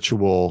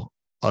spiritual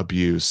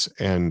abuse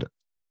and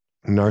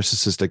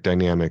narcissistic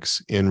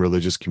dynamics in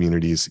religious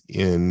communities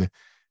in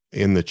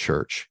the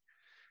church.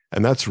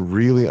 And that's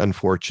really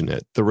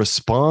unfortunate. The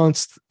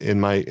response,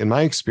 in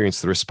my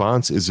experience, the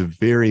response is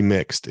very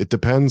mixed. It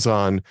depends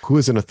on who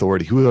is in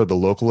authority, who are the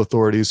local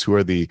authorities, who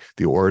are the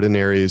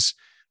ordinaries,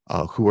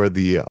 who are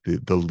the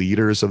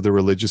leaders of the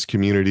religious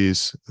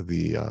communities,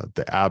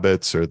 the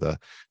abbots or the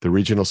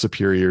regional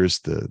superiors,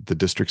 the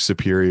district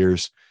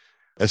superiors,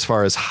 as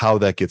far as how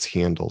that gets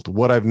handled.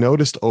 What I've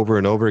noticed over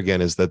and over again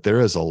is that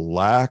there is a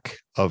lack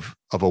of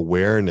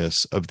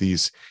awareness of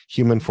these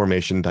human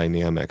formation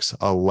dynamics,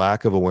 a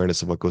lack of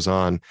awareness of what goes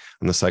on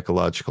in the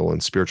psychological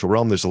and spiritual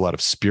realm. There's a lot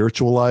of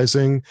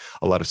spiritualizing,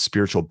 a lot of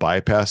spiritual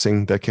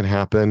bypassing that can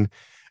happen.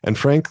 And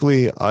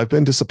frankly, I've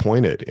been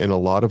disappointed in a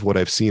lot of what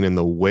I've seen in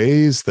the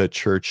ways that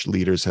church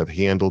leaders have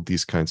handled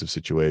these kinds of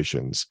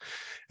situations.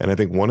 And I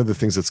think one of the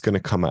things that's going to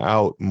come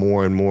out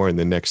more and more in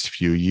the next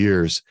few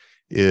years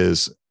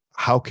is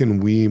how can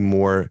we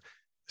more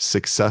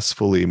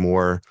successfully,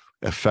 more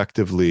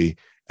effectively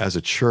as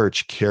a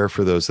church care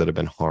for those that have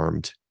been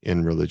harmed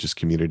in religious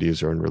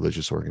communities or in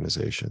religious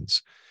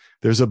organizations.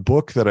 There's a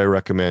book that I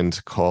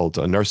recommend called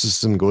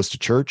Narcissism Goes to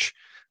Church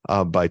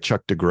by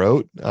Chuck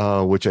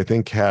DeGroat, which I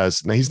think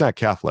has, now he's not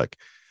Catholic,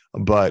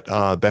 but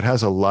that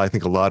has a lot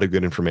of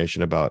good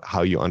information about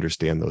how you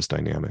understand those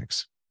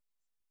dynamics.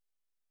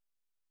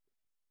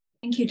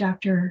 Thank you,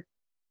 Dr.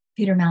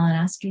 Peter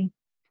Malinowski.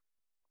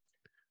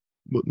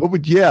 what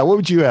would you add?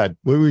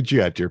 What would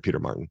you add, dear Peter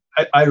Martin?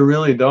 I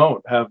really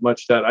don't have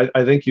much that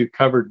I think you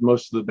covered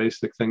most of the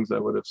basic things I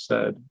would have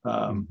said.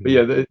 But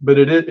yeah, but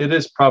it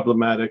is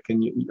problematic,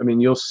 and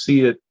you'll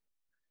see it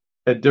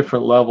at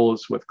different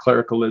levels with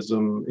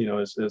clericalism,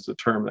 as a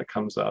term that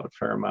comes out a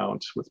fair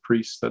amount with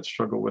priests that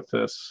struggle with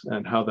this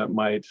and how that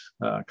might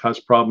cause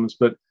problems.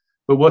 But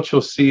what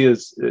you'll see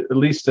is, at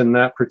least in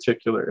that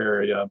particular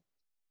area,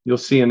 you'll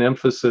see an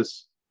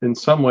emphasis in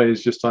some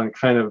ways just on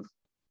kind of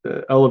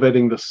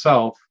elevating the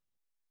self,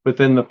 but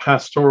then the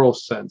pastoral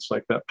sense,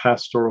 like that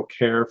pastoral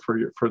care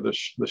for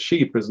the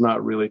sheep, is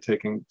not really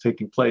taking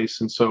place.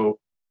 And so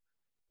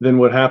then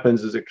what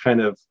happens is it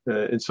kind of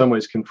in some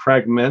ways can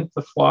fragment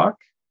the flock,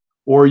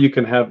 or you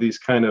can have these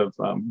kind of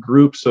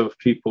groups of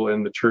people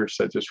in the church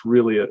that just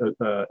really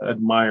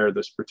admire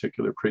this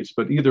particular priest.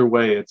 But either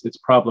way, it's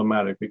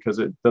problematic because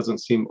it doesn't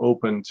seem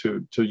open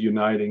to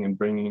uniting and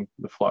bringing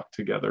the flock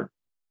together.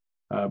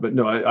 But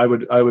no, I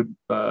would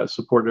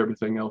support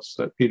everything else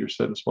that Peter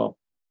said as well.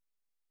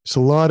 There's a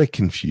lot of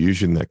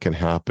confusion that can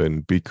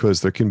happen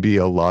because there can be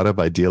a lot of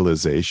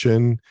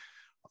idealization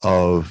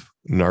of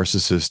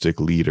narcissistic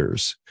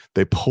leaders.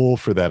 They pull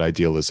for that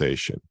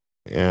idealization,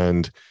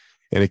 and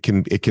it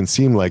can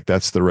seem like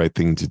that's the right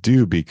thing to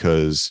do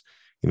because,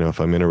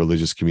 if I'm in a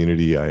religious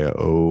community, I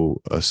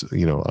owe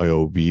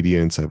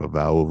obedience, I have a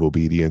vow of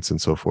obedience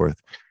and so forth.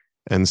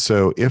 And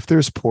so if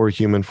there's poor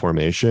human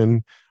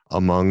formation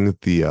among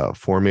the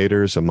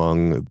formators,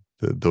 among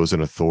those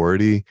in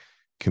authority,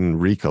 can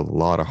wreak a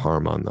lot of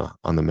harm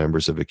on the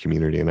members of a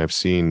community. And I've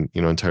seen,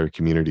 entire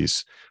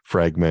communities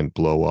fragment,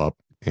 blow up,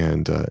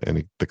 and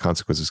the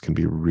consequences can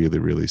be really,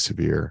 really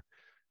severe.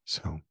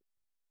 So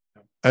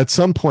at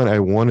some point, I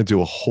want to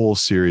do a whole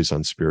series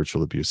on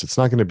spiritual abuse. It's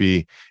not going to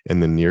be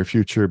in the near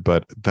future,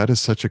 but that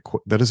is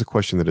a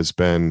question that has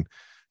been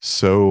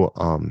so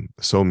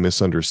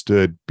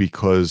misunderstood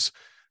because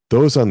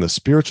those on the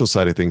spiritual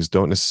side of things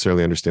don't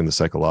necessarily understand the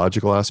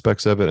psychological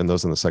aspects of it, and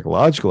those on the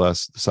psychological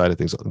side of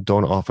things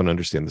don't often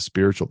understand the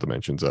spiritual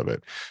dimensions of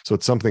it. So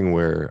it's something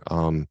where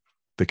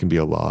there can be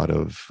a lot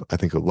of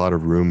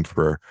room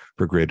for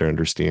greater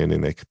understanding.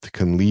 That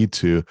can lead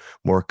to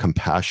more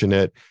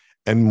compassionate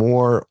and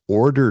more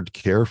ordered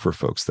care for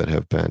folks that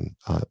have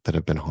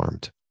been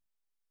harmed.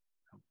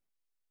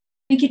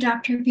 Thank you,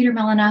 Dr. Peter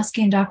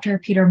Malinowski and Dr.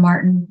 Peter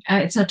Martin.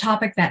 It's a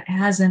topic that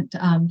hasn't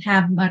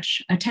had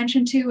much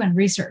attention to and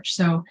research,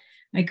 so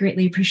I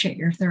greatly appreciate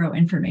your thorough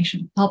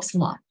information. Helps a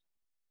lot.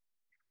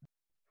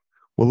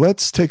 Well,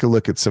 let's take a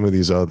look at some of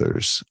these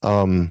others.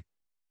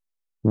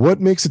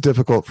 What makes it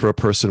difficult for a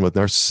person with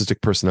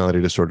narcissistic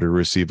personality disorder to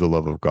receive the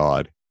love of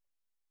God?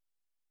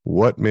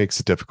 What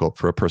makes it difficult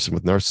for a person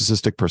with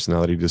narcissistic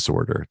personality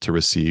disorder to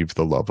receive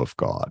the love of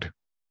God?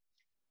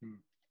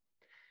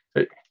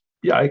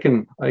 Yeah, I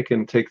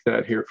can take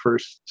that here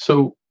first.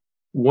 So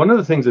one of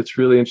the things that's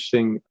really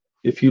interesting,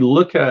 if you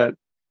look at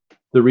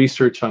the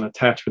research on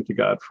attachment to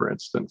God, for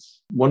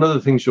instance, one of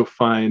the things you'll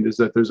find is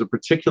that there's a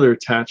particular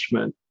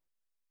attachment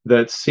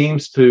that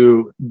seems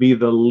to be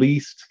the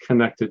least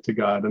connected to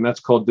God, and that's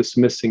called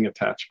dismissing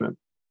attachment.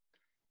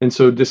 And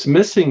so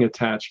dismissing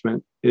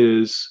attachment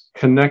is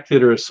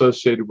connected or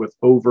associated with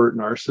overt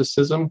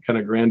narcissism, kind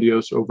of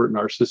grandiose overt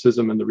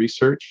narcissism in the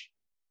research.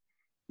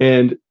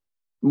 And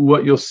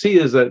what you'll see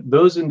is that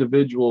those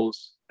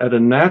individuals at a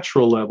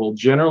natural level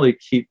generally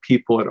keep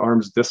people at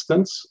arm's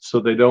distance, so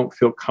they don't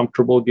feel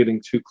comfortable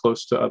getting too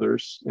close to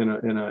others in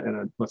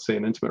a let's say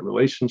an intimate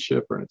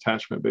relationship or an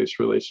attachment-based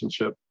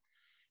relationship.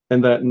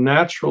 And that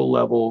natural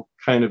level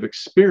kind of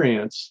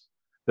experience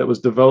that was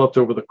developed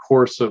over the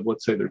course of,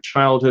 let's say, their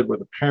childhood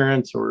with a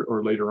parent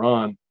or later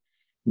on,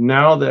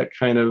 now that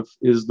kind of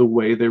is the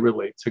way they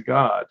relate to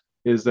God,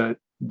 is that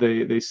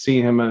they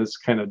see him as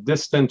kind of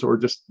distant or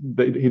just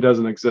he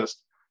doesn't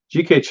exist.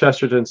 G.K.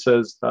 Chesterton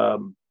says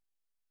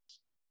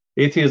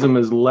atheism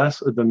is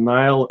less a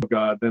denial of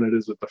God than it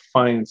is a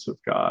defiance of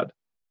God.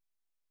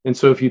 And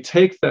so if you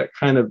take that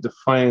kind of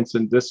defiance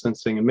and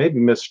distancing and maybe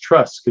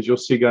mistrust, because you'll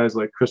see guys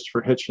like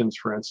Christopher Hitchens,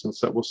 for instance,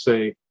 that will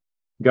say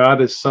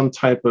God is some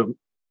type of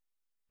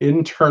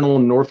internal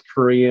North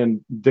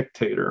Korean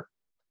dictator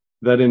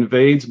that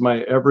invades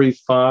my every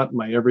thought,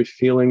 my every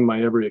feeling,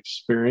 my every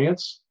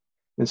experience.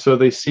 And so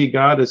they see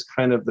God as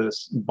kind of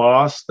this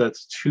boss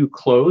that's too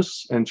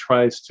close and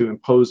tries to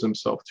impose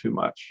himself too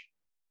much.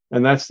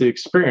 And that's the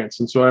experience.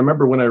 And so I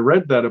remember when I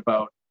read that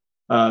about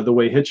the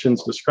way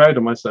Hitchens described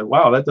him, I said,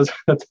 wow, that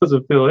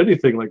doesn't feel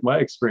anything like my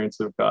experience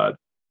of God.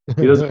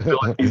 He doesn't feel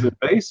like he's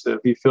invasive.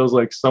 He feels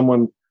like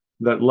someone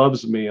that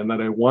loves me and that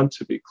I want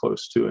to be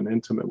close to and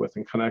intimate with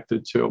and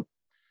connected to.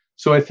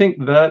 So I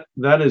think that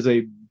is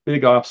a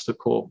big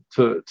obstacle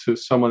to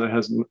someone that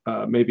has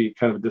maybe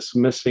kind of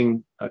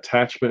dismissing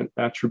attachment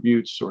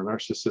attributes or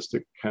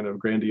narcissistic kind of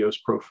grandiose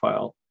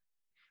profile.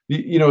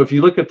 If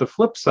you look at the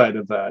flip side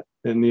of that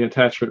in the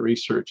attachment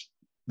research,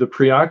 the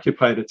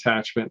preoccupied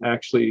attachment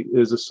actually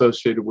is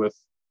associated with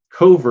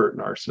covert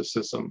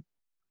narcissism.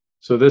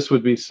 So this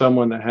would be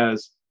someone that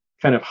has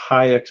kind of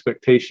high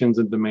expectations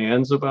and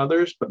demands of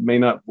others, but may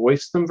not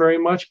voice them very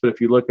much. But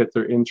if you look at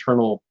their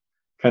internal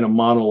kind of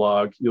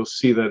monologue, you'll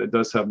see that it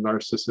does have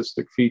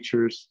narcissistic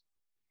features.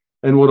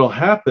 And what'll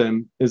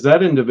happen is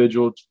that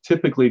individual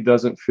typically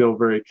doesn't feel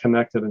very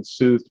connected and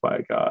soothed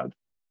by God.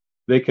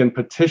 They can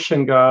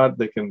petition God,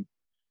 they can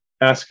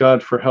ask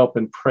God for help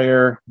in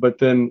prayer, but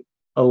then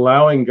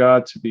allowing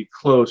God to be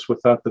close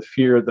without the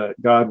fear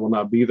that God will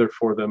not be there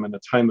for them in a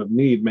time of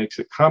need makes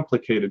it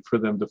complicated for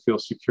them to feel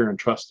secure and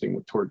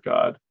trusting toward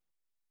God.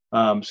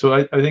 So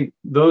I think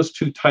those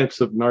two types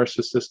of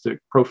narcissistic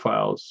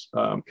profiles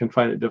can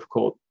find it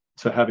difficult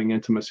to having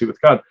intimacy with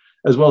God,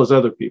 as well as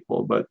other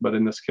people. But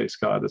in this case,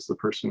 God is the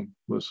person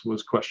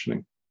was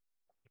questioning.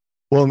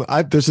 Well,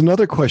 there's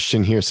another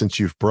question here, since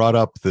you've brought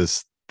up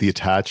the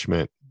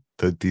attachment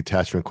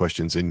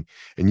questions, and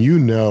you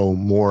know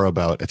more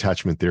about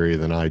attachment theory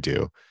than I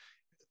do.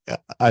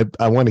 I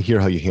want to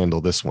hear how you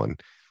handle this one.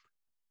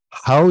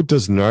 How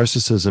does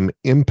narcissism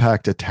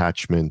impact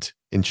attachment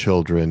in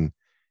children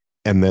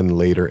and then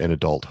later in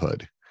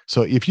adulthood?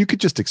 So if you could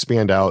just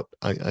expand out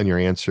on your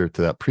answer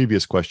to that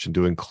previous question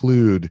to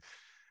include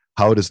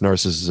how does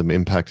narcissism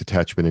impact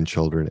attachment in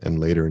children and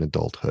later in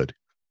adulthood?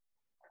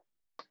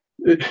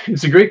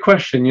 It's a great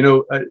question,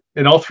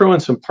 and I'll throw in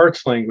some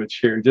parts language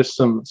here, just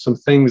some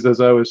things as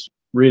I was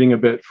reading a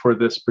bit for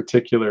this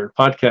particular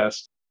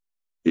podcast.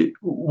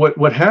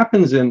 What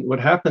happens in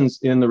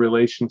the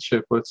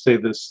relationship, let's say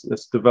this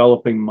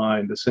developing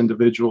mind, this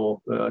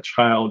individual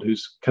child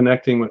who's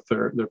connecting with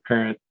their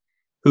parent,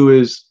 who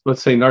is,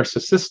 let's say,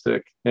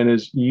 narcissistic, and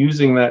is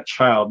using that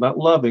child, not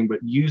loving, but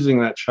using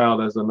that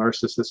child as a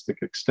narcissistic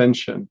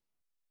extension.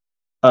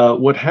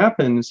 What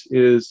happens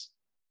is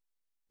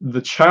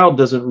the child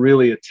doesn't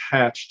really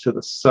attach to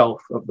the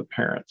self of the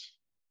parent.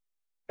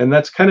 And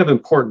that's kind of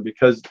important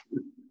because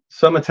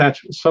some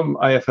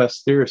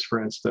IFS theorists,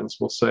 for instance,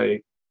 will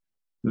say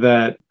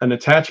that an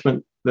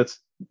attachment that's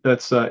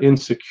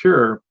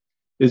insecure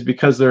is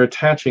because they're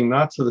attaching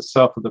not to the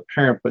self of the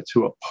parent, but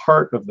to a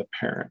part of the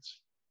parent.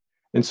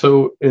 And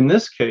so in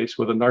this case,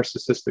 with a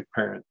narcissistic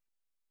parent,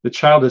 the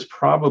child is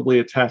probably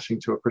attaching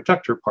to a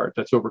protector part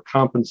that's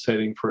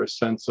overcompensating for a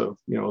sense of,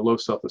 low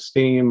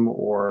self-esteem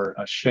or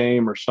a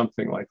shame or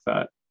something like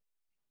that.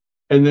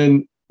 And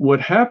then what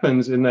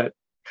happens in that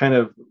kind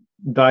of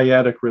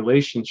dyadic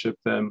relationship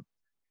then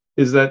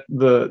is that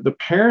the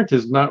parent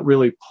is not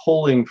really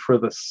pulling for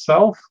the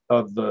self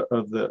of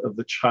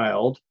the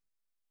child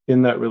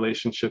in that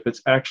relationship.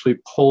 It's actually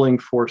pulling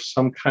for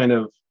some kind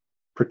of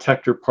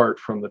protector part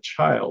from the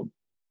child.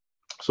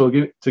 So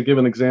to give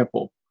an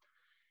example,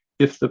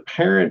 if the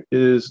parent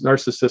is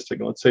narcissistic,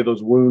 and let's say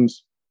those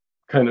wounds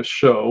kind of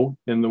show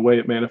in the way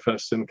it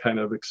manifests in kind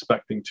of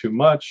expecting too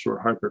much or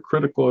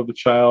hypercritical of the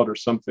child or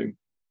something,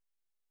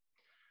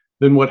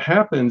 then what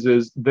happens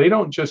is they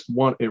don't just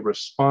want a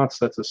response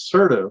that's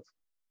assertive.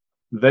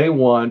 They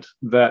want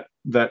that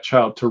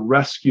child to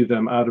rescue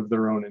them out of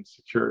their own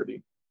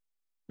insecurity.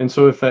 And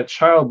so if that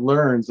child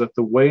learns that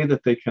the way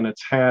that they can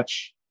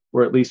attach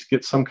or at least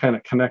get some kind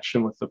of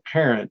connection with the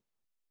parent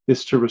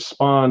is to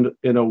respond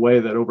in a way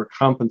that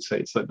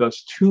overcompensates, that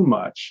does too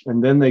much,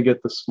 and then they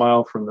get the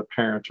smile from the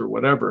parent or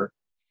whatever,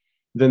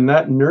 then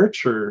that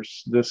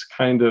nurtures this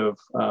kind of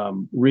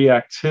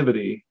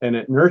reactivity, and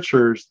it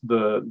nurtures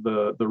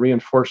the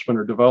reinforcement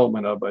or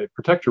development of a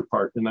protector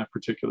part in that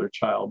particular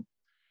child.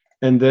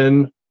 And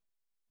then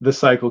the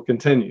cycle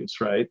continues,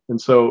 right? And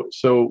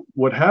so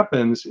what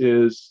happens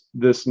is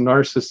this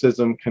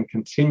narcissism can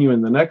continue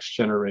in the next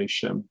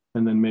generation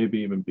and then maybe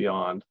even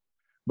beyond.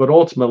 But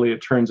ultimately, it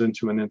turns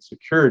into an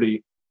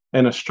insecurity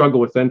and a struggle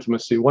with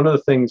intimacy. One of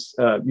the things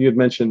you had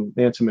mentioned,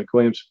 Nancy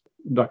McWilliams,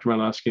 Dr.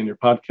 Malinowski, in your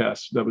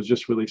podcast that was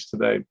just released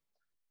today,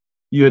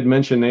 you had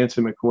mentioned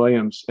Nancy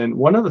McWilliams. And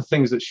one of the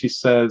things that she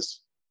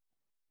says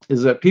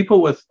is that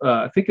people with,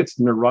 I think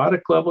it's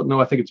neurotic level, no,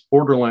 I think it's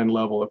borderline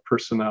level of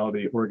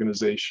personality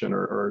organization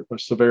or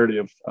severity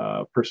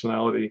of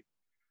personality,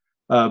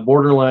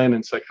 borderline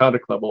and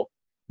psychotic level,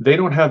 they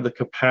don't have the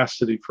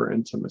capacity for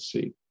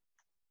intimacy.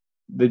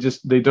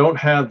 They don't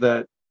have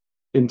that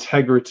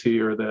integrity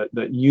or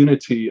that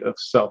unity of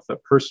self,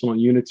 that personal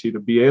unity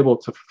to be able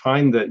to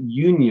find that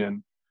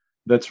union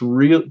that's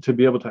real, to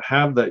be able to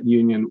have that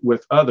union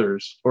with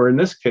others, or in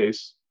this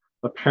case,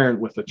 a parent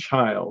with a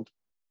child.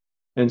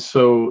 And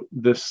so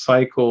this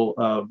cycle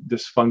of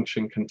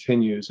dysfunction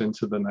continues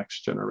into the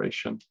next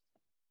generation.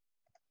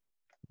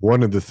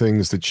 One of the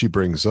things that she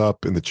brings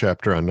up in the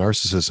chapter on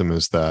narcissism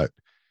is that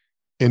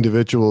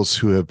individuals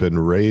who have been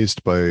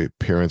raised by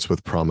parents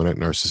with prominent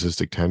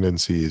narcissistic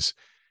tendencies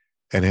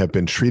and have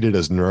been treated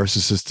as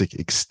narcissistic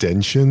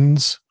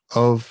extensions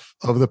of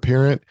the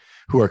parent,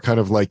 who are kind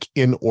of like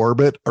in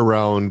orbit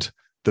around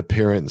the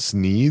parent's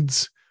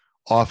needs,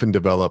 often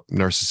develop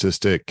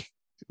narcissistic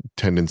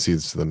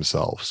tendencies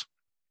themselves.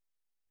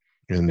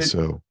 And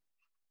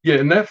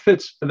and that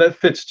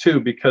fits too,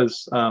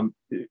 because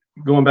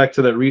going back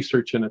to that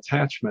research and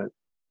attachment,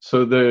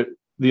 so the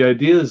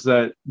idea is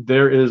that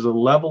there is a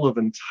level of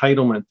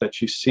entitlement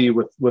that you see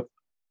with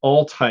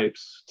all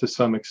types, to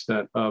some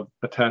extent, of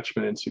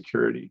attachment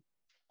insecurity.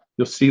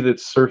 You'll see that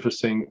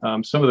surfacing.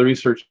 Some of the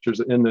researchers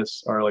in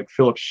this are like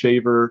Philip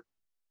Shaver,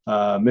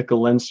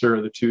 Michellenser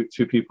are the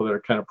two people that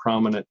are kind of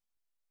prominent.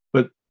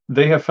 But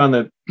they have found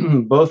that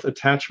both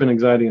attachment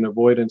anxiety and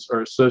avoidance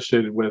are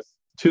associated with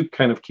two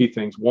kind of key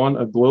things. One,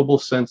 a global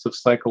sense of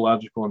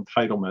psychological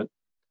entitlement,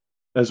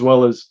 as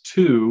well as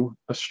two,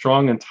 a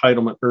strong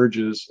entitlement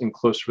urges in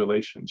close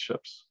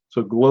relationships.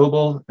 So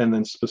global and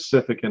then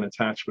specific in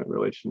attachment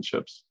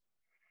relationships.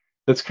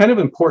 That's kind of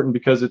important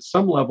because at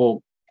some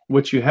level,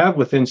 what you have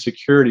with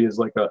insecurity is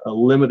like a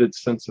limited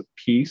sense of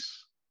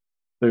peace.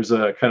 There's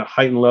a kind of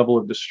heightened level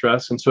of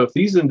distress. And so if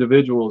these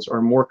individuals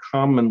are more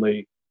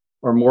commonly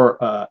or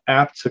more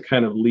apt to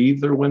kind of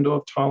leave their window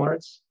of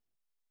tolerance,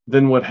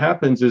 then what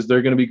happens is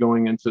they're going to be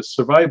going into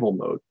survival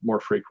mode more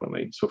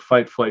frequently. So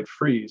fight, flight,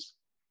 freeze.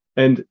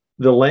 And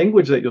the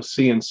language that you'll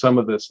see in some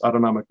of this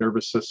autonomic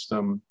nervous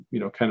system,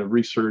 kind of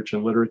research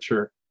and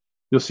literature,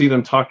 you'll see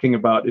them talking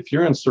about if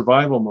you're in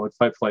survival mode,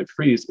 fight, flight,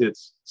 freeze,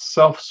 it's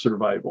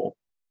self-survival.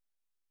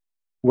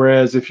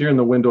 Whereas if you're in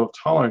the window of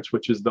tolerance,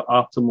 which is the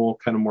optimal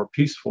kind of more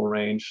peaceful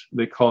range,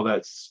 they call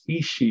that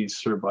species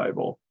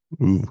survival.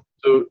 Ooh.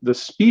 So the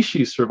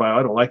species survival,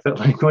 I don't like that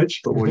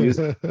language, but we'll use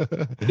it.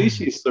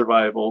 Species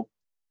survival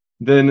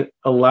then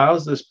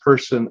allows this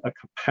person a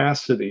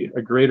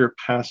greater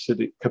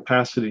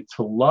capacity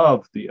to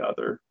love the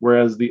other,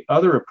 whereas the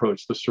other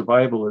approach, the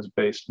survival, is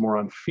based more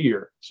on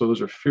fear. So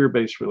those are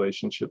fear-based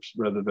relationships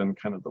rather than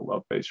kind of the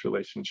love-based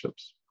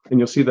relationships. And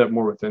you'll see that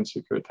more with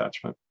insecure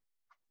attachment.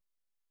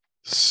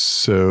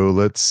 So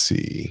let's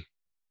see.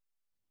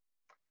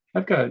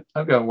 I've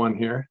got one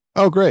here.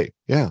 Oh, great.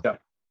 Yeah.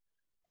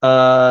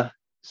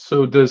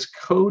 So does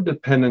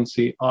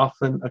codependency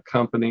often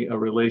accompany a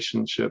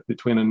relationship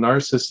between a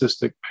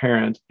narcissistic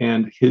parent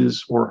and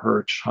his or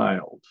her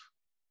child?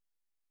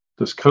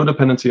 Does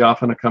codependency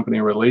often accompany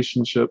a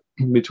relationship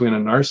between a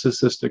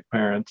narcissistic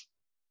parent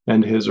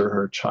and his or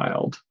her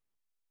child?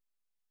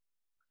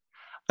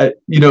 One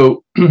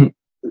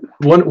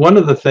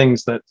of the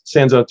things that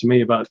stands out to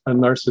me about a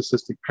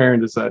narcissistic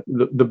parent is that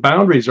the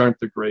boundaries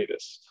aren't the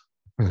greatest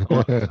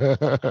with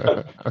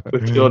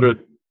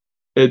children.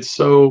 And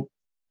so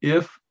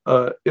if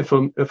a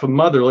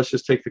mother, let's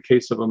just take the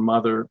case of a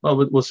mother,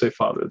 well, we'll say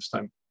father this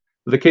time,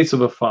 the case of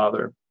a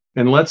father,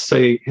 and let's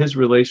say his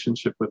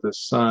relationship with his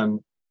son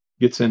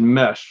gets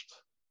enmeshed,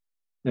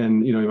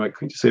 and you might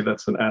say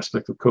that's an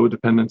aspect of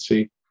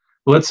codependency.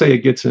 Let's say it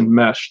gets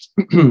enmeshed.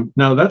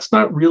 Now that's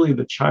not really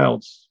the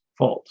child's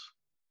fault,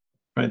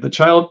 right? The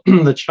child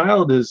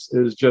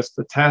is just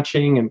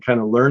attaching and kind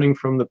of learning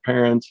from the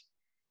parent,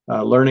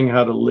 learning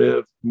how to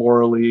live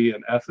morally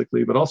and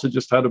ethically, but also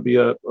just how to be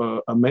a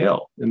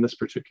male in this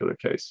particular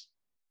case.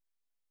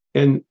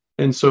 And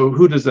so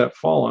who does that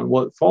fall on?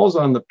 Well, it falls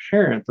on the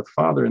parent, the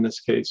father in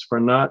this case, for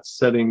not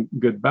setting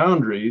good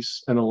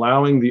boundaries and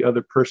allowing the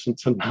other person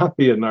to not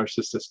be a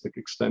narcissistic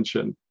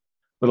extension,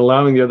 but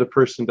allowing the other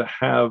person to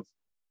have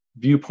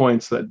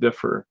viewpoints that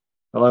differ,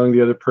 allowing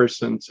the other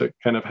person to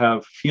kind of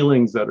have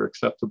feelings that are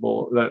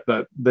acceptable,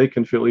 that they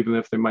can feel even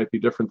if they might be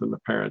different than the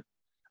parent.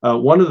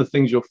 One of the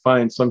things you'll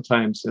find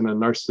sometimes in a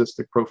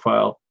narcissistic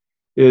profile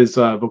is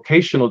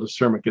vocational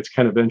discernment gets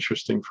kind of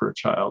interesting for a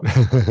child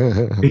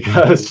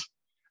because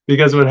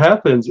what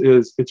happens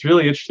is it's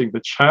really interesting.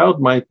 The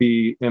child might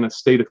be in a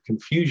state of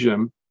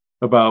confusion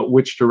about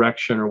which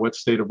direction or what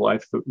state of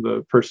life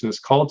the person is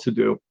called to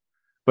do.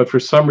 But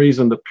for some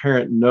reason, the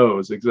parent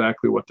knows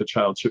exactly what the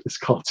child is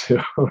called to,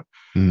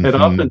 mm-hmm. and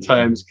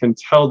oftentimes can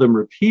tell them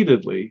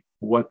repeatedly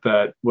what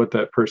that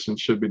person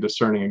should be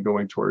discerning and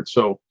going towards.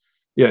 So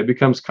yeah, it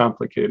becomes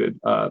complicated.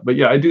 But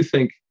yeah, I do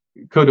think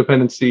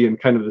codependency and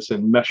kind of this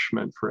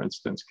enmeshment, for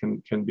instance,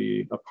 can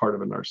be a part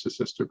of a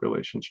narcissistic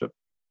relationship.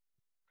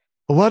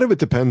 A lot of it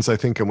depends, I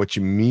think, on what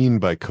you mean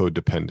by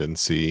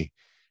codependency.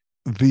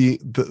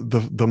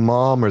 The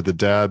mom or the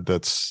dad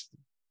that's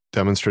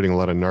demonstrating a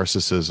lot of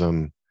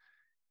narcissism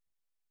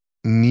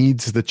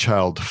needs the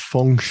child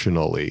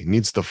functionally,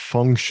 needs the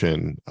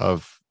function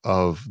of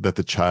that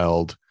the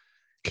child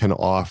can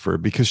offer,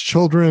 because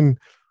children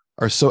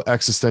are so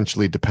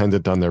existentially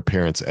dependent on their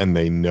parents, and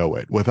they know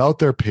it. Without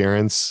their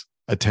parents'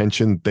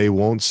 attention, they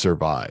won't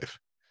survive.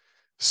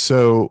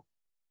 So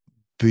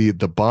the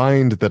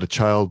bind that a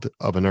child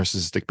of a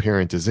narcissistic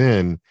parent is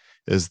in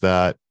is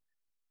that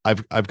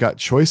I've got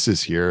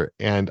choices here,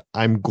 and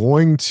I'm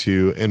going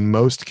to, in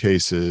most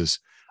cases,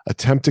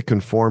 attempt to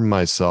conform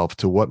myself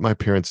to what my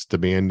parents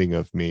demanding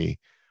of me,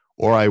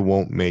 or I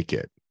won't make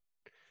it.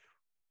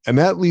 And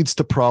that leads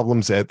to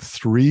problems at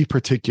 3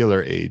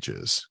 particular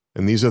ages.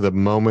 And these are the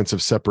moments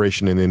of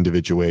separation and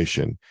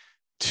individuation: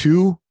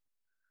 2,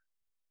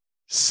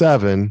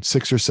 7,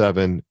 6 or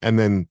 7, and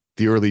then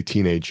the early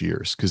teenage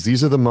years. Because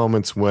these are the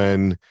moments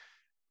when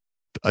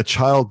a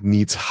child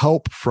needs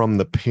help from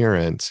the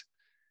parent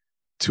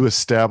to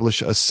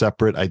establish a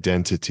separate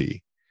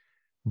identity.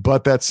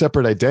 But that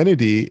separate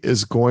identity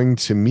is going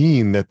to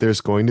mean that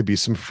there's going to be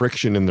some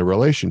friction in the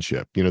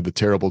relationship. The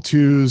terrible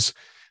twos,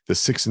 the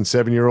 6 and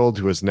 7-year-old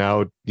who is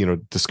now,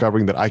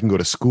 discovering that I can go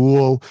to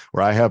school,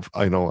 or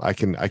I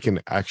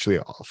can actually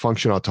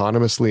function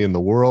autonomously in the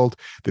world.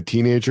 The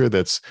teenager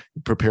that's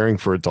preparing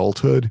for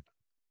adulthood.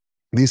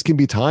 these can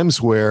be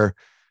times where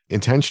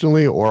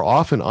intentionally or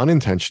often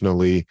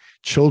unintentionally,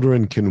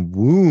 children can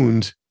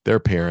wound their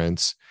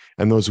parents,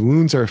 and those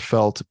wounds are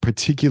felt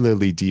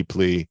particularly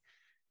deeply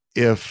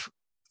if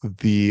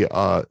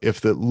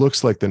if it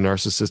looks like the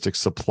narcissistic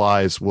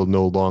supplies will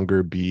no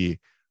longer be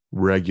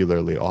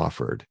regularly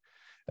offered.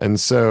 And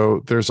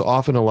so there's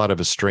often a lot of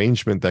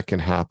estrangement that can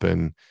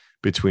happen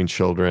between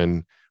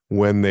children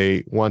when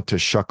they want to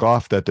shuck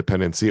off that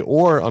dependency,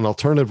 or an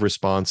alternative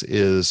response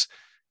is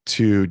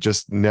to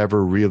just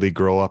never really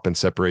grow up and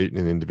separate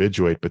and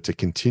individuate, but to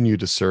continue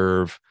to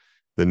serve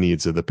the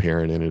needs of the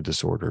parent in a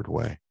disordered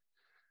way.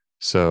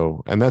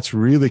 So, and that's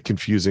really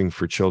confusing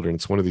for children.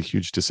 It's one of the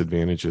huge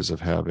disadvantages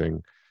of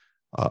having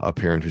a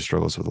parent who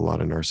struggles with a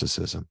lot of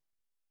narcissism.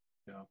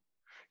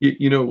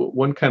 Yeah.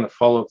 One kind of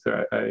follow-up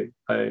there,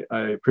 I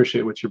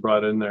appreciate what you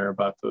brought in there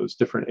about those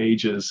different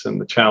ages and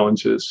the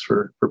challenges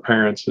for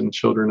parents and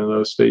children in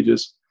those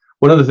stages.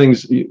 One of the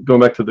things,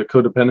 going back to the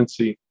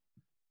codependency,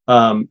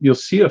 you'll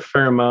see a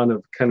fair amount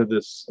of kind of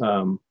this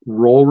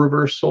role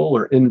reversal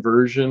or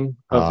inversion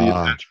of the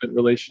attachment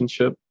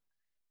relationship.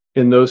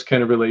 In those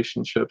kind of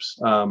relationships,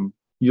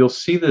 you'll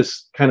see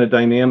this kind of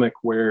dynamic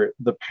where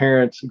the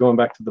parent, going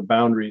back to the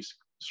boundaries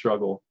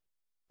struggle,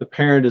 the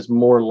parent is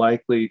more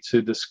likely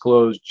to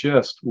disclose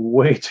just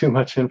way too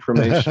much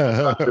information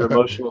about their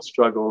emotional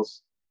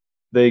struggles.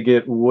 They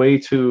get way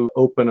too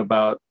open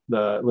about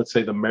let's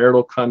say the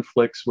marital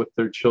conflicts with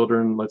their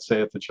children. Let's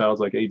say if the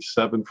child's like age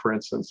 7, for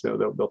instance,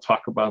 they'll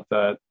talk about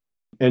that.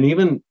 And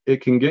even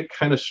it can get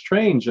kind of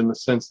strange in the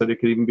sense that it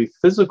could even be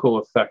physical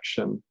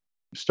affection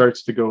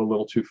starts to go a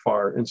little too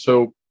far. And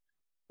so,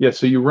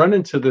 so you run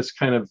into this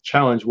kind of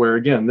challenge where,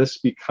 again, this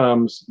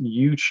becomes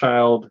you,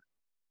 child,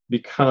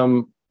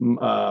 become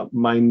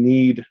my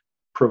need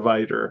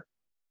provider.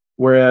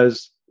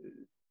 Whereas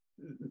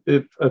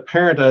if a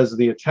parent as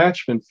the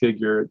attachment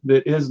figure,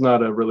 it is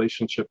not a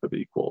relationship of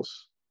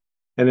equals.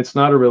 And it's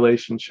not a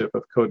relationship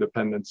of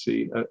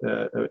codependency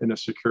in a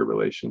secure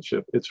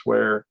relationship. It's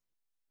where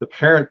the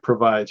parent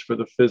provides for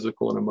the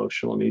physical and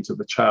emotional needs of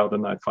the child,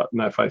 and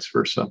not vice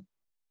versa.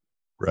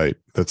 Right.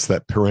 That's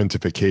that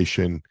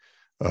parentification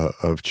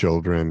of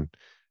children.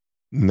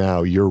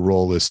 Now your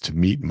role is to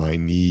meet my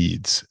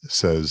needs,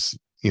 says,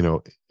 in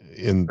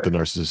the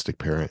narcissistic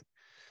parent.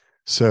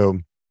 So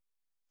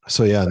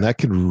yeah, and that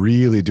could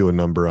really do a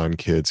number on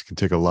kids. It can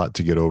take a lot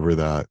to get over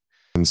that.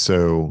 And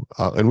so,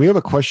 and we have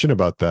a question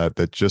about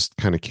that just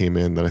kind of came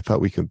in that I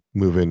thought we could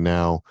move in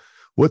now.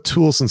 What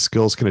tools and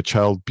skills can a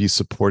child be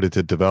supported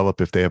to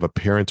develop if they have a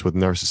parent with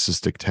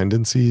narcissistic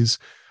tendencies?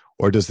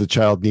 Or does the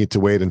child need to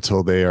wait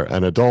until they are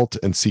an adult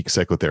and seek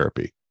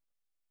psychotherapy?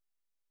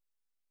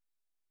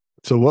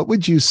 So what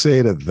would you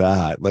say to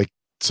that?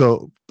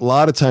 So a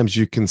lot of times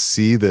you can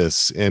see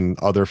this in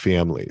other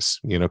families,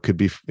 could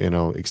be,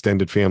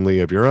 extended family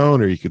of your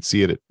own, or you could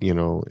see it,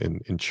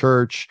 in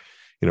church,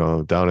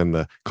 down in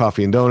the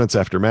coffee and donuts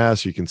after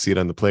mass, you can see it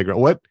on the playground.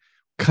 What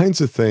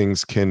kinds of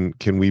things can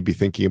we be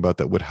thinking about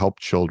that would help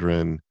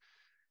children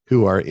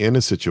who are in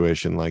a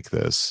situation like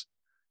this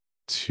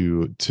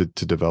to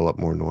develop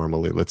more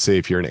normally? Let's say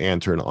if you're an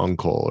aunt or an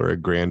uncle or a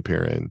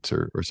grandparent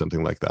or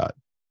something like that.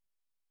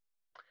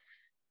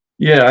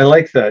 Yeah, I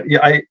like that.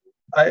 Yeah,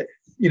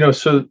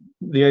 so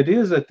the idea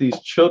is that these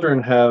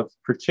children have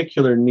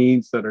particular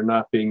needs that are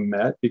not being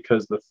met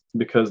because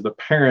the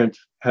parent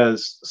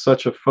has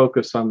such a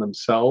focus on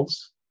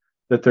themselves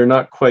that they're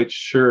not quite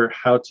sure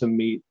how to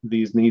meet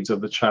these needs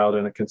of the child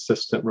in a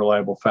consistent,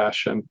 reliable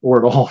fashion,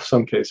 or at all in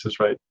some cases,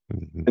 right?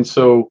 Mm-hmm. And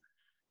so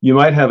you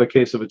might have a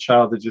case of a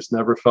child that just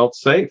never felt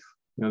safe.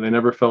 They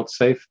never felt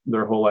safe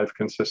their whole life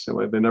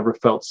consistently. They never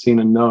felt seen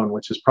and known,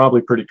 which is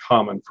probably pretty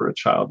common for a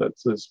child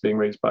that's being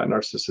raised by a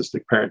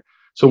narcissistic parent.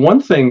 So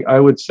one thing I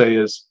would say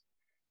is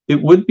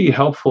it would be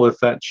helpful if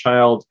that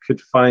child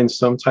could find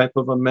some type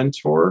of a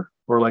mentor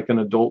or like an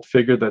adult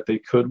figure that they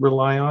could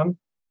rely on.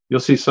 You'll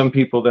see some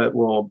people that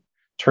will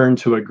turn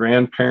to a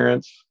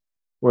grandparent,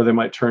 or they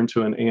might turn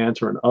to an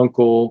aunt or an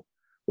uncle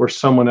or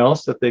someone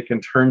else that they can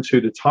turn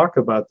to talk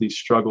about these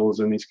struggles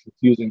and these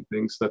confusing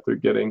things that they're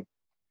getting.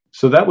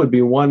 So that would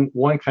be one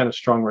kind of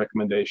strong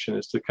recommendation,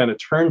 is to kind of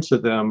turn to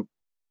them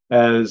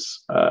as,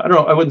 I don't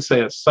know, I wouldn't say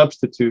a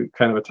substitute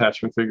kind of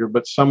attachment figure,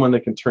 but someone they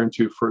can turn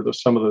to for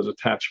some of those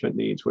attachment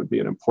needs would be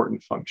an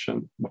important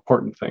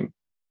thing.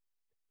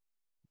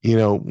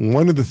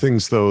 One of the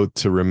things, though,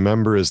 to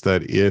remember is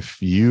that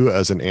if you,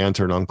 as an aunt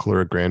or an uncle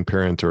or a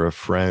grandparent or a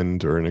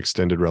friend or an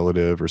extended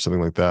relative or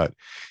something like that,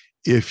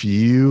 if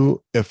the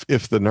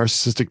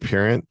narcissistic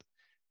parent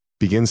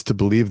begins to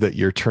believe that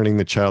you're turning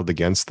the child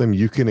against them,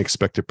 you can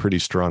expect a pretty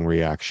strong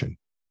reaction.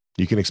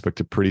 Because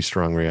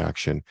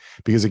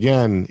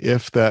again,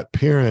 if that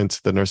parent,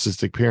 the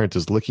narcissistic parent,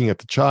 is looking at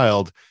the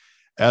child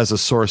as a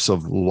source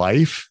of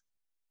life,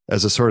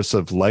 as a source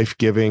of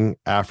life-giving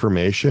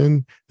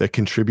affirmation that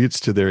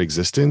contributes to their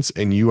existence,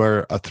 and you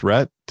are a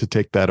threat to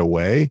take that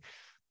away,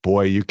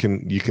 boy, you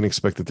can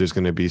expect that there's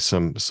going to be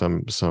some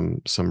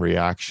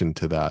reaction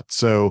to that.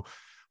 So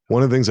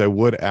one of the things I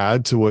would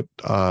add to what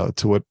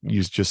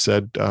you just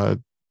said,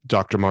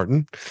 Dr.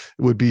 Martin,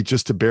 would be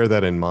just to bear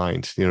that in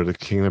mind, to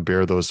kind of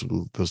bear those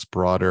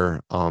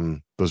broader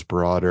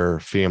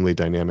family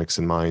dynamics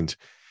in mind,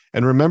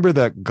 and remember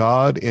that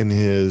God in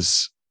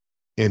his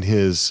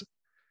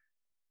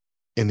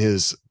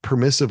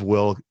permissive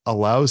will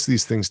allows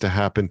these things to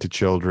happen to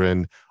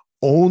children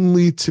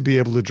only to be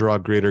able to draw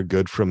greater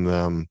good from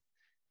them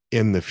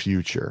in the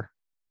future.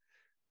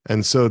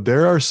 And so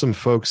there are some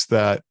folks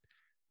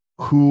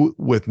who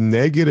with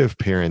negative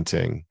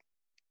parenting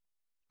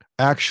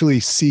actually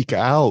seek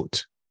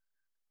out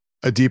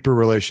a deeper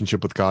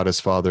relationship with God as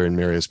Father and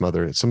Mary as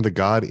Mother. Some of the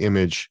God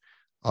image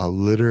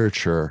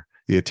literature,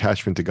 the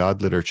attachment to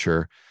God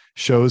literature,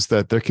 shows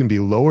that there can be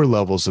lower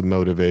levels of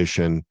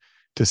motivation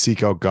to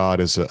seek out God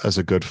as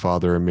a good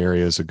father, or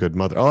Mary as a good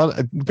mother.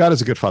 God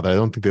is a good father. I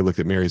don't think they looked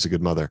at Mary as a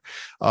good mother.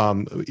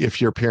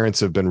 If your parents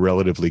have been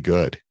relatively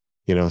good,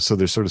 so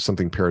there's sort of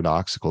something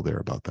paradoxical there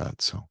about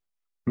that. So,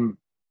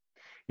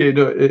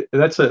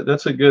 that's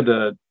a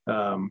good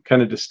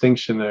kind of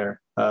distinction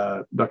there,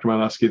 Dr.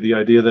 Malinowski. The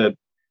idea that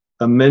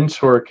a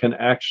mentor can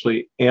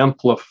actually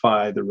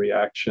amplify the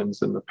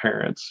reactions in the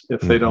parents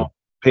if they don't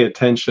pay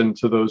attention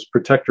to those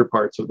protector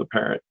parts of the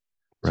parent.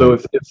 So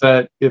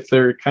if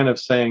they're kind of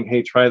saying,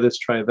 hey, try this,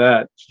 try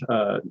that,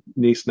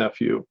 niece,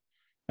 nephew,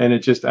 and it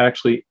just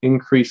actually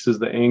increases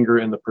the anger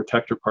in the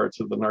protector parts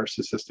of the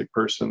narcissistic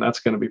person,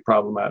 that's going to be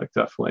problematic,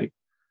 definitely.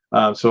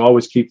 So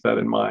always keep that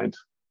in mind.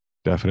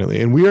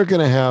 Definitely. And we are going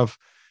to have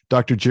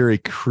Dr. Jerry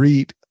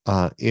Crete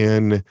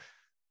in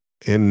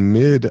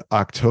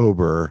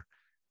mid-October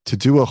to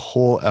do a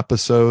whole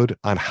episode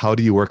on how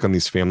do you work on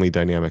these family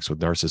dynamics with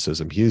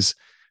narcissism.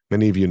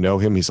 Many of you know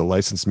him. He's a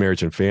licensed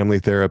marriage and family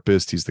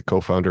therapist. He's the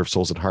co-founder of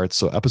Souls and Hearts.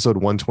 So episode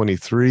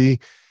 123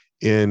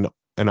 in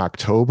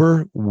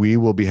October, we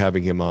will be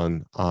having him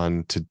on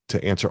to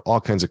answer all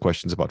kinds of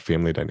questions about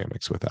family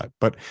dynamics with that.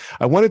 But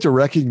I wanted to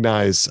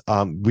recognize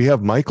we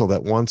have Michael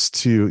that's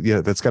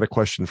got a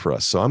question for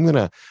us. So I'm going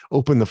to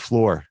open the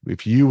floor.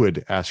 If you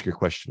would ask your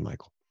question,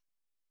 Michael.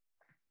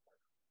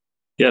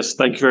 Yes,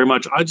 thank you very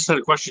much. I just had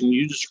a question.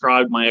 You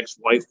described my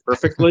ex-wife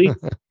perfectly.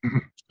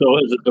 So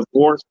as a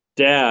divorced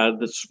dad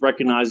that's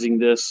recognizing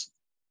this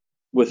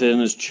within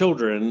his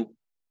children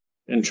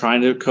and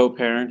trying to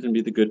co-parent and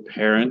be the good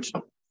parent,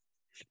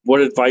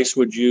 what advice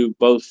would you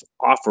both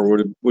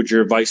offer? Would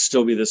your advice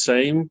still be the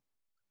same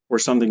or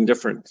something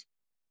different?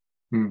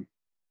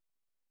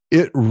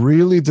 It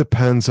really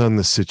depends on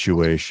the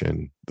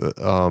situation.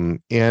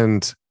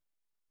 And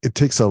it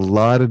takes a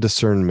lot of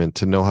discernment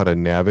to know how to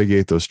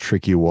navigate those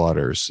tricky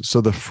waters. So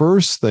the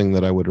first thing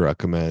that I would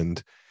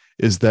recommend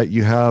is that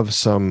you have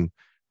some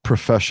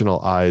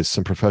professional eyes,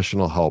 some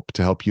professional help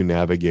to help you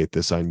navigate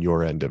this on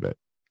your end of it.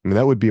 I mean,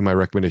 that would be my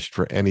recommendation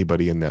for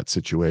anybody in that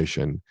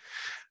situation.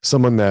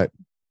 Someone that,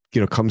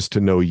 comes to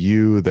know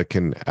you, that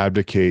can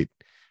advocate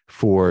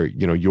for,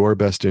 your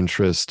best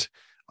interest,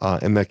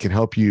 and that can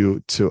help you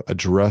to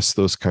address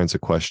those kinds of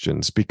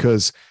questions,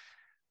 because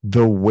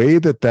the way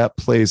that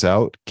plays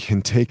out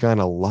can take on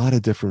a lot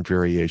of different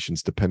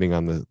variations depending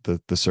on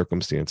the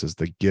circumstances,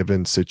 the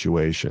given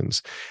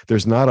situations.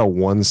 There's not a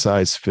one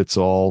size fits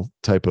all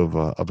type of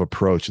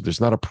approach. There's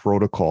not a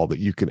protocol that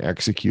you can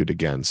execute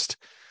against.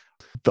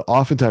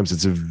 Oftentimes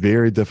it's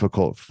very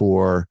difficult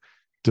for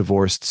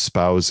divorced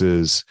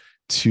spouses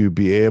to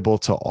be able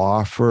to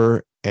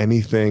offer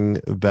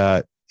anything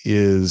that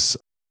is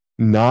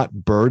not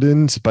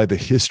burdened by the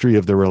history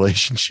of the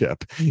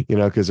relationship,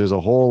 because there's a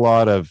whole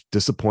lot of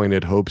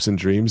disappointed hopes and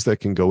dreams that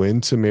can go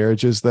into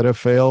marriages that have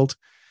failed.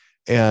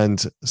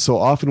 And so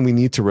often we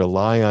need to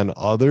rely on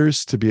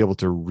others to be able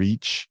to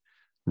reach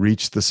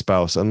the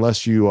spouse,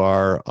 unless you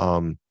are,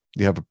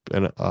 you have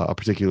a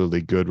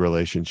particularly good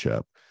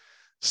relationship.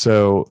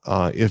 So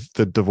if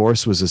the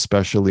divorce was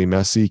especially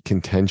messy,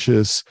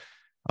 contentious,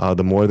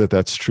 the more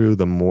that's true,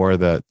 the more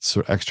that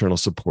external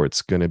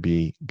support's going to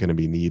be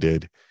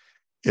needed.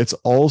 It's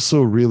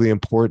also really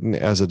important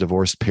as a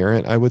divorced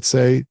parent, I would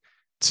say,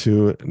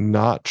 to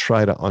not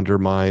try to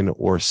undermine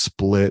or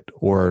split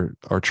or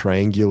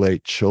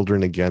triangulate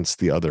children against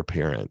the other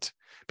parent.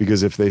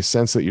 Because if they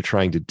sense that you're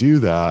trying to do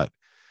that,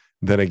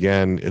 then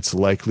again, it's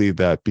likely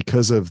that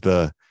because of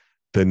the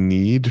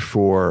need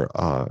for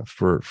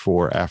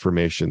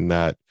affirmation,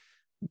 that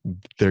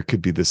there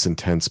could be this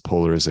intense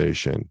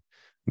polarization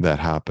that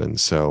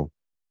happens. So,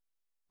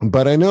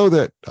 but I know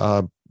that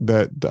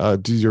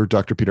your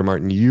Dr. Peter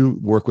Martin, you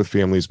work with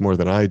families more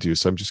than I do.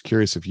 So I'm just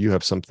curious if you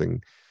have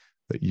something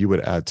that you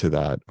would add to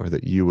that, or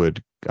that you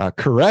would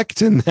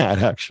correct in that,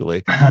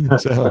 actually.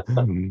 So,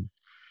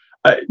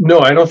 no,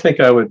 I don't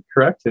think I would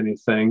correct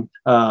anything.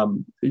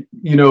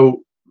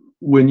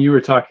 When you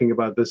were talking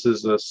about this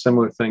is a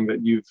similar thing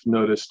that you've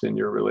noticed in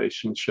your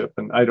relationship,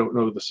 and I don't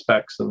know the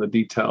specs and the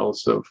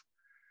details of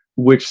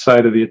which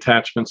side of the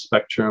attachment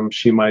spectrum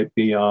she might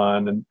be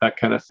on and that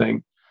kind of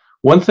thing.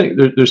 One thing,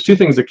 there's two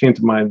things that came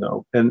to mind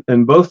though,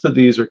 and both of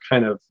these are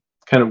kind of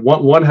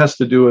one has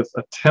to do with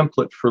a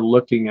template for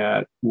looking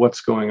at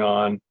what's going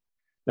on,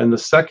 And the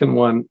second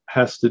one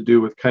has to do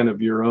with kind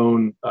of your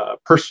own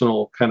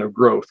personal kind of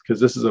growth,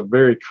 because this is a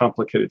very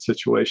complicated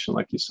situation,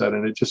 like you said,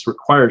 and it just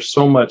requires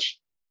so much,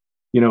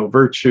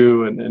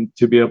 virtue and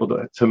to be able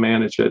to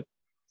manage it.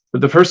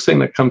 But the first thing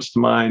that comes to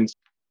mind,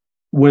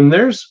 when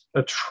there's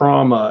a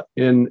trauma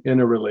in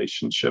a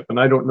relationship, and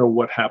I don't know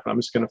what happened, I'm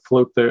just going to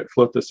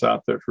float this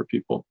out there for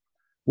people.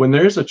 When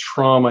there's a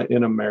trauma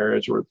in a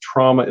marriage, or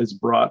trauma is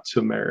brought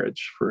to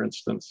marriage, for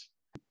instance,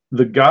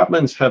 the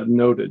Gottmans have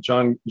noted,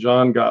 John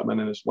Gottman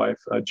and his wife,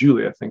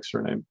 Julie, I think's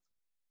her name,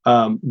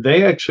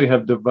 they actually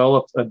have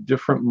developed a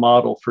different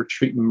model for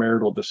treating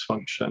marital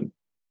dysfunction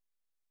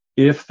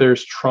if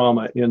there's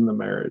trauma in the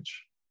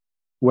marriage,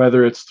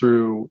 whether it's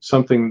through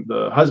something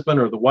the husband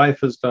or the wife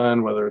has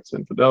done, whether it's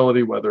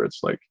infidelity, whether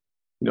it's like,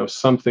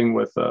 something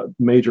with a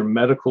major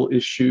medical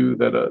issue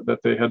that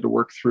they had to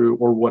work through,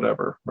 or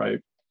whatever, right?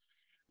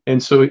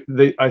 And so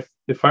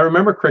if I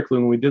remember correctly,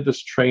 when we did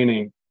this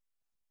training,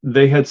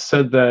 they had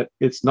said that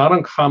it's not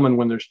uncommon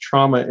when there's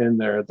trauma in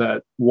there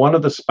that one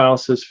of the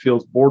spouses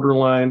feels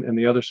borderline and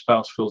the other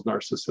spouse feels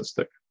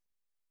narcissistic.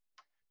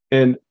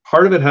 And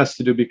part of it has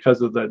to do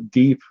because of that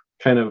deep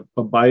kind of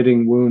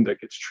abiding wound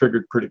that gets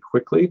triggered pretty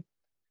quickly.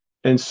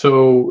 And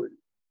so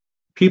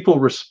people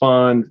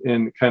respond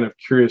in kind of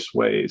curious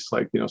ways,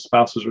 like,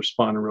 spouses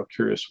respond in real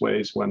curious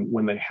ways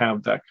when they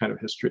have that kind of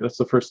history. That's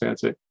the first thing I'd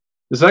say.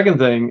 The second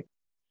thing,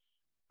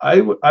 I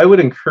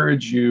would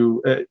encourage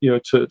you,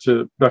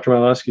 to Dr.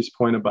 Malinowski's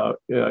point about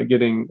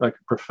getting like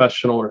a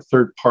professional or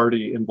third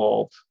party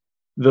involved.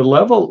 The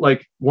level,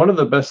 like one of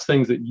the best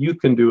things that you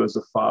can do as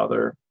a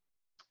father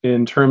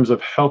in terms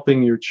of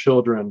helping your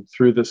children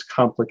through this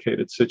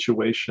complicated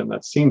situation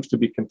that seems to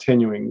be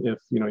continuing, if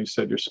you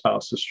said your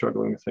spouse is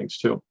struggling with things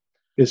too,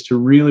 is to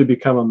really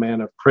become a man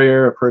of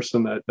prayer, a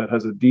person that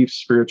has a deep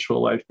spiritual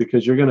life,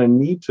 because you're going to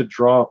need to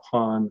draw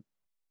upon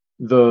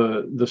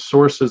the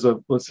sources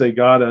of, let's say,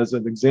 God as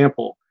an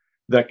example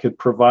that could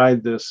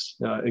provide this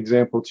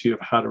example to you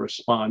of how to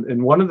respond.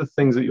 And one of the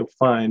things that you'll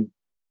find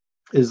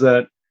is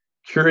that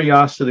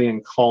curiosity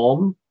and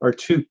calm are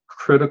two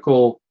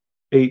critical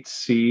 8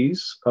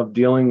 C's of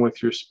dealing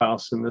with your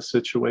spouse in this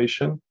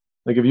situation.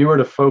 Like if you were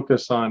to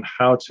focus on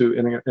how to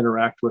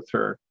interact with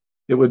her,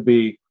 it would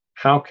be,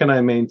 how can I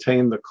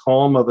maintain the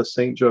calm of a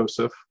St.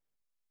 Joseph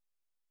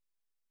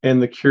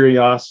and the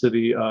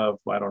curiosity of,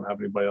 I don't have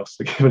anybody else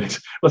to give it.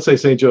 Let's say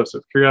St.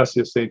 Joseph,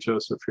 curiosity of St.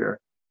 Joseph here,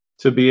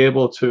 to be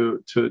able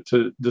to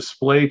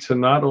display to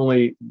not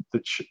only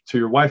to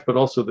your wife, but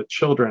also the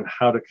children,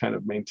 how to kind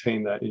of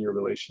maintain that in your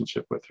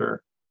relationship with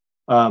her.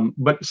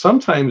 But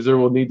sometimes there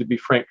will need to be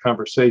frank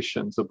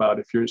conversations about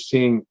if you're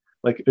seeing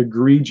like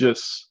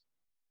egregious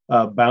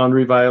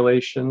boundary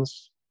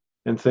violations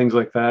and things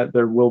like that,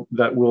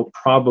 that will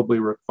probably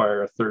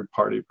require a third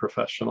party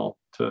professional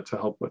to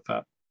help with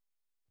that.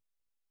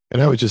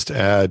 And I would just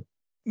add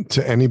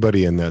to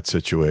anybody in that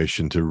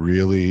situation to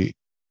really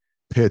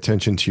pay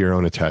attention to your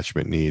own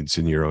attachment needs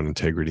and your own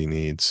integrity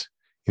needs,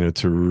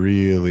 to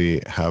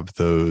really have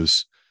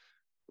those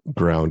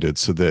grounded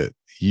so that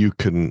you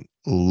can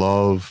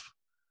love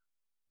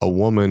a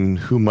woman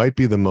who might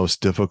be the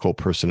most difficult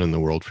person in the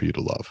world for you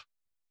to love.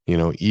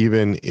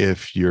 Even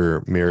if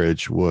your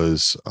marriage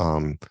was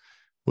if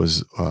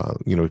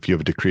you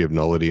have a decree of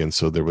nullity and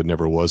so there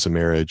never was a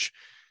marriage,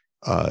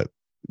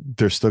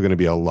 there's still going to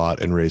be a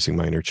lot in raising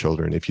minor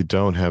children. If you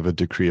don't have a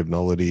decree of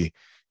nullity,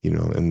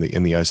 in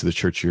the eyes of the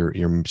church,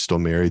 you're still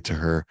married to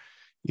her,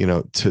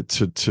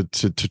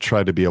 to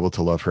try to be able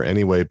to love her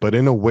anyway, but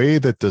in a way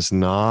that does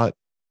not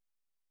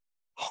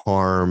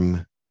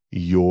harm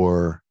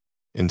your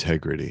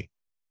integrity.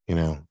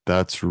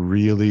 That's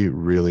really,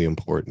 really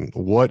important.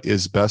 What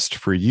is best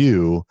for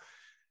you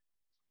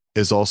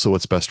is also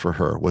what's best for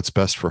her. What's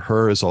best for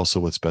her is also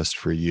what's best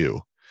for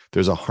you.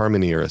 There's a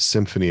harmony or a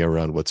symphony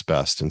around what's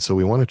best. And so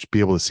we want to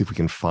be able to see if we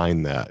can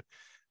find that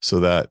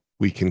so that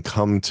we can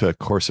come to a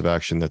course of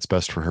action that's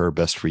best for her,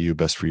 best for you,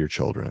 best for your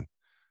children.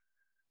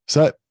 Is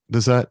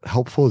that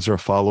helpful? Is there a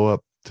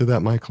follow-up to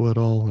that, Michael, at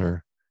all?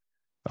 Or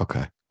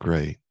okay,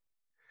 great.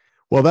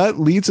 Well, that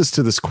leads us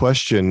to this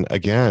question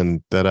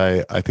again that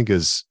I think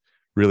is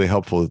really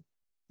helpful,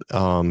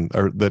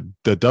 or that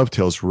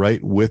dovetails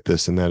right with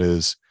this, and that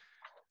is,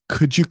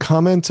 could you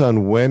comment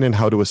on when and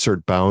how to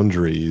assert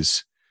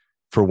boundaries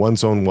for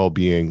one's own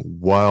well-being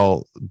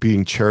while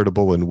being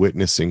charitable and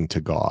witnessing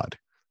to God?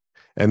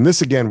 And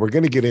this, again, we're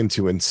going to get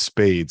into in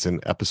spades in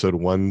episode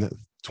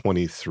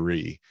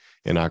 123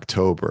 in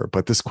October.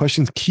 But this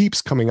question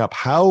keeps coming up.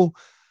 How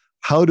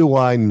do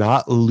I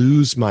not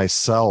lose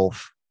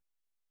myself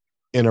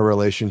in a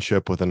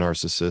relationship with a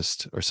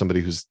narcissist or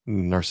somebody who's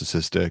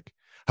narcissistic?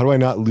 How do I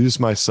not lose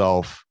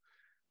myself?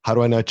 How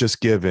do I not just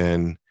give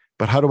in?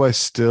 But how do I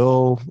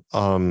still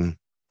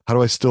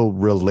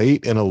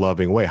relate in a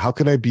loving way? How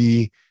can I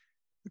be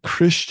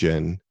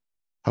Christian?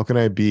 How can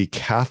I be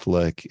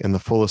Catholic in the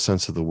fullest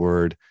sense of the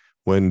word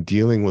when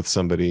dealing with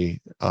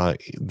somebody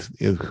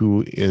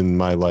who in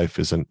my life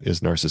is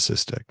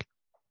narcissistic?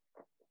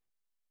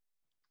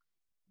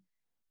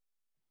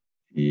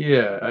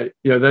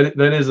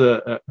 That is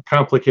a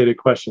complicated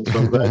question. So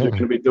I'm glad you're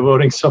going to be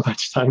devoting so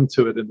much time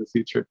to it in the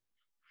future.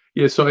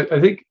 Yeah, so I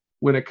think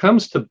when it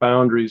comes to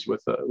boundaries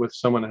with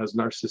someone that has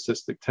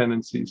narcissistic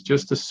tendencies,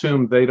 just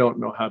assume they don't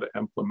know how to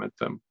implement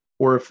them,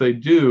 or if they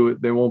do,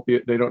 they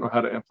don't know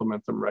how to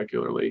implement them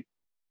regularly.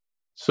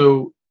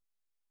 So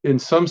in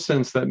some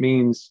sense, that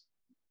means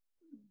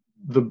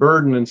the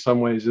burden in some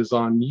ways is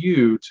on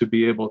you to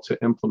be able to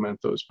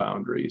implement those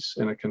boundaries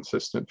in a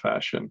consistent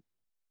fashion.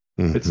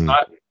 Mm-hmm.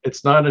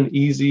 It's not an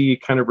easy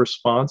kind of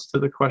response to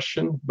the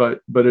question, but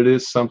it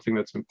is something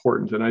that's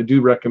important. And I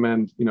do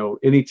recommend,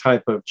 any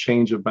type of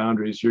change of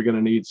boundaries, you're going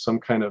to need some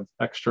kind of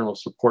external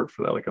support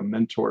for that, like a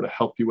mentor to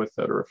help you with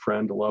that, or a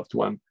friend, a loved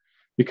one,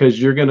 because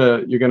you're going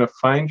to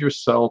find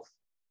yourself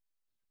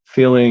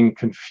feeling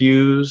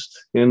confused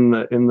in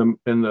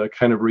the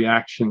kind of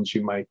reactions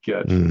you might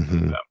get from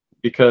them,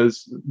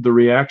 because the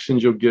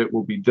reactions you'll get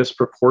will be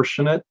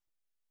disproportionately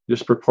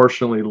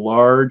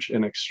large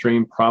and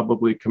extreme,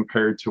 probably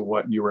compared to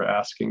what you were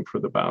asking for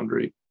the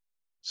boundary.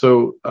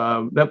 So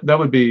that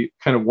would be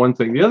kind of one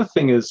thing. The other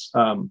thing is,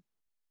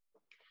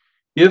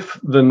 if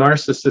the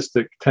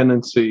narcissistic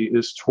tendency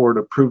is toward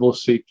approval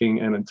seeking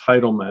and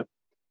entitlement,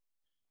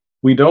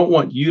 we don't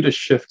want you to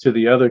shift to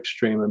the other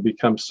extreme and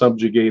become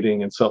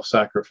subjugating and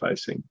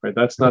self-sacrificing, right?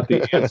 That's not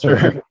the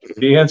answer.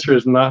 The answer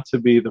is not to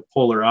be the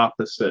polar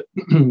opposite,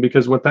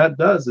 because what that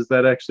does is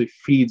that actually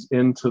feeds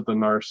into the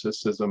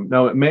narcissism.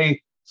 Now, it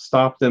may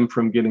stop them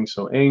from getting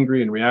so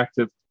angry and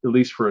reactive, at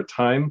least for a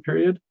time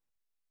period,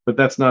 but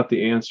that's not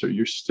the answer.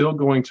 You're still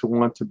going to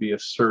want to be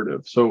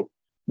assertive. So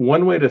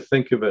one way to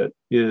think of it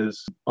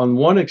is, on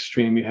one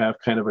extreme, you have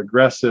kind of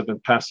aggressive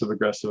and passive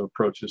aggressive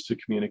approaches to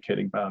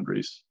communicating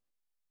boundaries.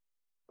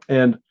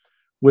 And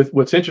with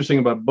what's interesting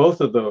about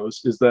both of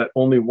those is that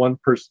only one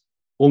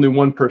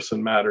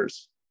person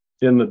matters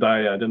in the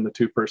dyad, in the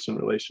two-person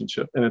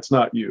relationship, and it's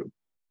not you.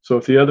 So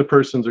if the other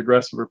person's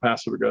aggressive or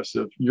passive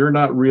aggressive, you're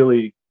not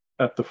really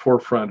at the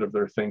forefront of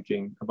their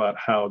thinking about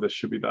how this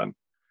should be done.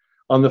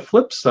 On the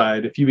flip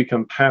side, if you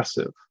become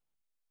passive,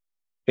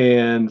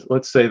 and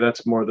let's say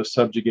that's more the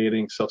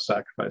subjugating,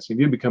 self-sacrificing,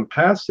 if you become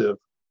passive,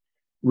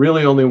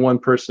 really only one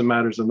person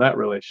matters in that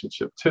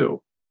relationship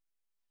too.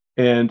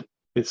 And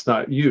it's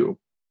not you,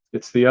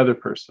 it's the other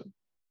person.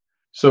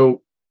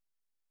 So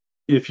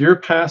if you're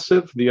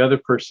passive, the other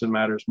person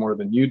matters more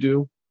than you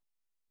do.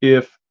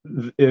 If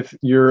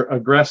you're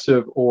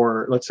aggressive,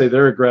 or let's say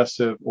they're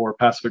aggressive or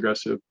passive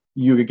aggressive,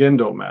 you again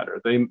don't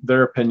matter.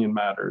 Their opinion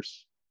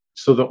matters.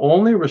 So the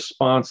only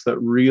response that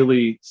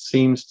really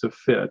seems to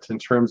fit in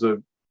terms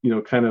of,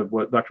 kind of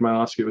what Dr.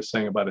 Malinowski was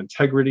saying about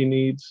integrity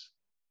needs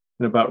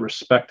and about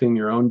respecting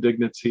your own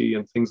dignity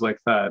and things like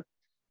that,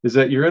 is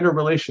that you're in a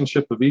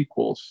relationship of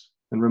equals,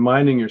 and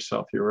reminding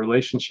yourself you're a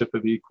relationship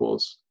of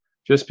equals.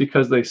 Just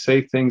because they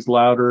say things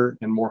louder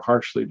and more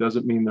harshly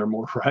doesn't mean they're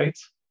more right.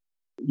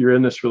 You're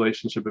in this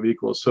relationship of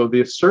equals. So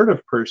the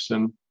assertive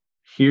person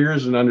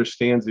hears and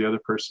understands the other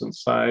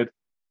person's side,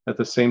 at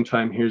the same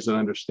time hears and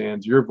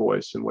understands your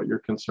voice and what your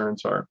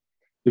concerns are.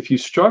 If you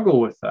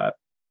struggle with that,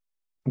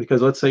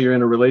 because let's say you're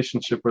in a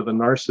relationship where the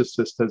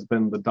narcissist has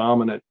been the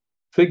dominant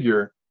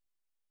figure,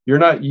 you're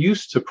not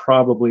used to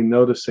probably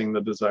noticing the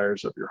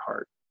desires of your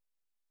heart.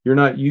 You're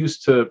not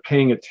used to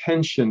paying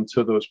attention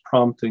to those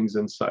promptings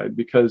inside,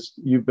 because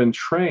you've been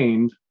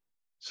trained,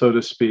 so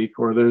to speak,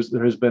 or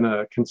there has been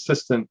a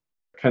consistent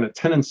kind of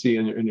tendency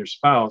in your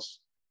spouse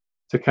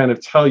to kind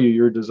of tell you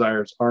your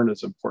desires aren't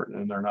as important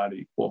and they're not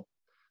equal.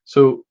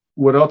 So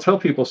what I'll tell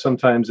people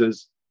sometimes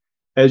is,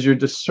 as you're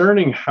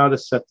discerning how to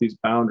set these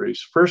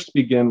boundaries, first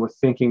begin with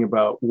thinking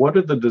about what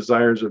are the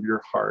desires of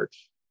your heart.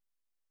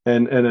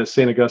 And as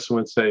St. Augustine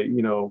would say,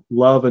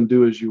 love and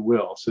do as you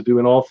will. So do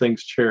in all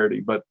things charity,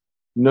 but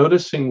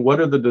noticing what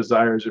are the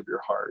desires of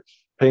your heart,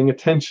 paying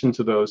attention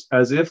to those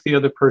as if the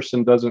other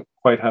person doesn't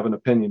quite have an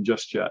opinion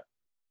just yet,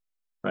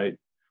 right?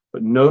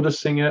 But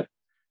noticing it,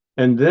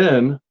 and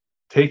then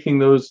taking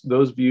those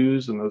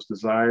views and those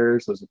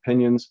desires, those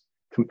opinions,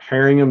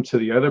 comparing them to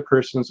the other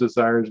person's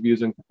desires,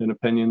 views, and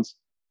opinions,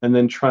 and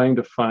then trying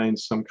to find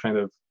some kind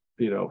of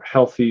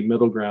healthy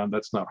middle ground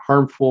that's not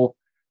harmful,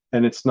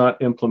 and it's not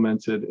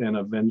implemented in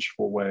a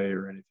vengeful way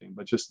or anything,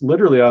 but just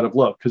literally out of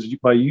love. Because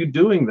by you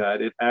doing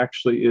that, it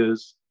actually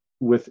is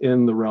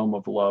within the realm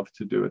of love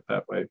to do it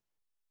that way.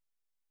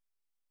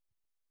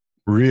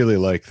 Really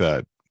like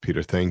that,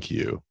 Peter. Thank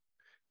you.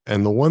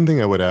 And the one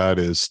thing I would add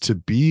is to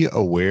be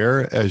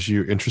aware as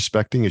you're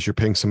introspecting, as you're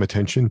paying some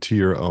attention to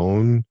your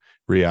own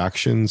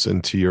reactions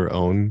and to your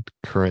own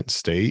current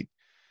state.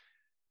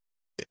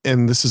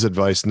 And this is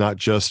advice not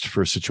just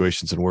for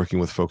situations and working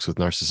with folks with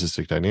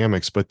narcissistic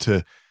dynamics, but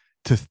to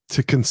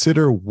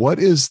consider what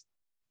is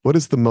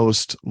the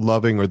most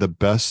loving or the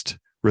best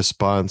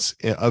response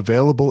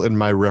available in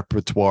my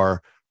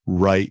repertoire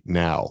right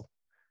now.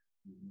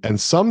 And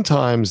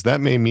sometimes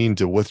that may mean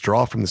to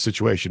withdraw from the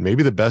situation.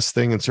 Maybe the best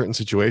thing in certain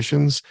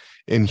situations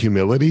in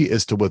humility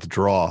is to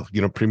withdraw.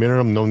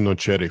 Primerum non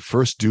nocere,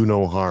 first do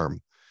no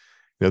harm.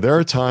 There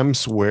are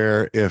times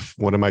where if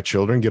one of my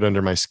children get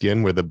under my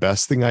skin, where the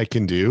best thing I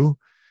can do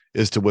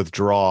is to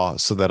withdraw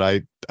so that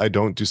I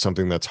don't do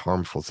something that's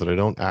harmful, so that I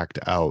don't act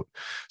out.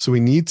 So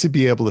we need to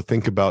be able to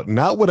think about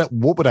not what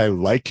would I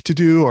like to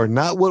do, or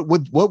not what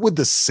would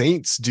the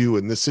saints do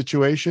in this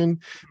situation,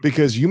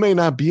 because you may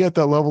not be at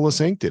that level of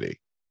sanctity,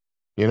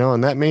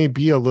 and that may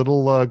be a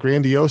little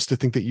grandiose to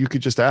think that you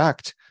could just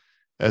act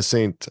as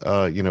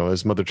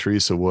as Mother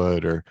Teresa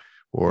would,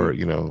 or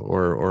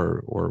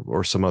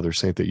some other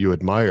saint that you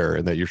admire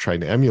and that you're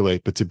trying to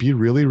emulate, but to be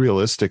really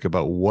realistic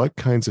about what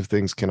kinds of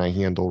things can I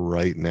handle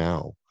right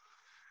now,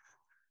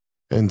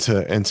 and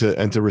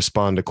to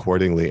respond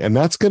accordingly. And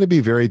that's going to be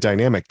very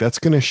dynamic. That's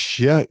going to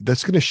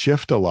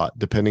shift a lot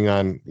depending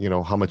on,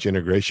 how much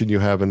integration you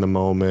have in the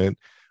moment.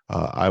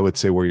 I would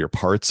say where your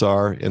parts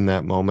are in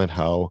that moment,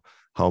 how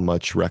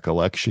much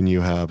recollection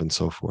you have, and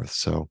so forth.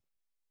 So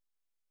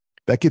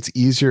that gets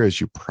easier as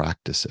you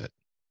practice it,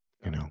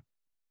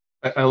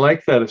 I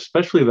like that,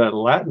 especially that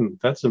Latin.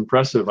 That's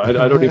impressive. I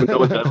don't even know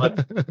what that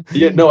Latin.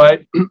 Yeah, no,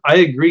 I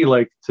agree.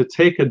 Like, to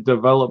take a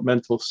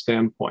developmental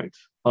standpoint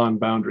on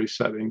boundary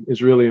setting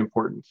is really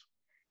important.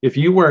 If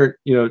you weren't,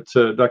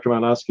 to Dr.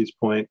 Malinowski's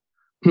point,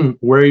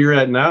 where you're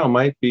at now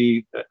might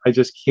be, I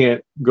just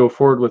can't go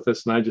forward with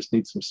this and I just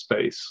need some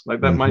space.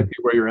 Like, that might be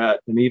where you're at.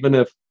 And even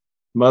if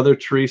Mother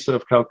Teresa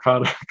of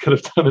Calcutta could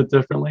have done it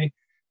differently,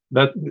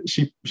 that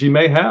she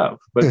may have,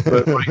 but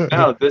right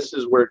now, this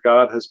is where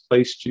God has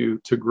placed you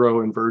to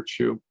grow in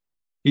virtue.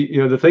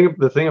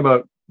 The thing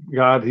about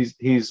God,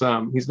 he's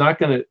not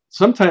going to.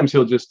 Sometimes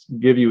he'll just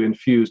give you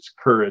infused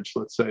courage,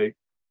 let's say,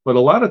 but a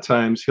lot of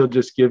times he'll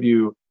just give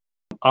you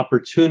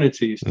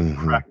opportunities to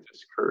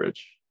practice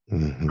courage,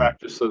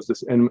 practice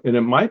those. And it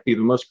might be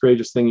the most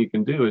courageous thing you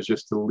can do is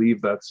just to leave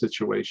that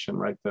situation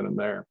right then and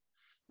there.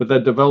 But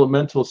that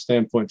developmental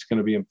standpoint is going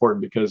to be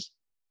important, because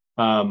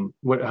I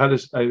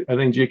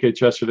think G.K.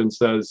 Chesterton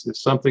says, if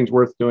something's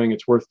worth doing,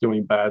 it's worth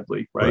doing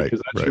badly, right?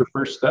 Because that's your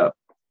first step.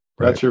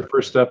 That's your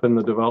first step in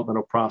the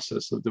developmental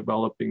process of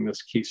developing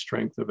this key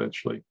strength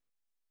eventually.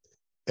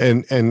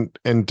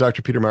 And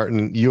Dr. Peter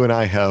Martin, you and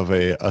I have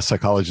a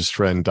psychologist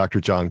friend, Dr.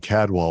 John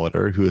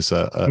Cadwallader, who is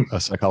a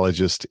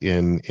psychologist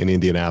in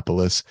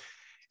Indianapolis.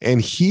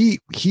 And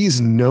he's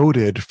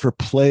noted for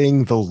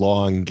playing the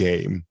long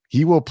game.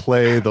 He will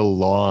play the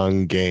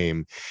long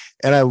game.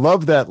 And I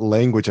love that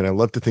language. And I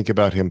love to think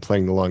about him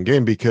playing the long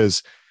game,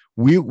 because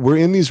we're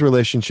in these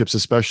relationships,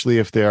 especially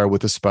if they are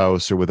with a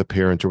spouse or with a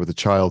parent or with a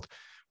child.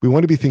 We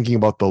want to be thinking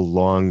about the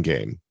long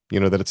game,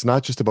 that it's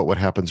not just about what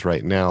happens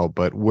right now,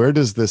 but where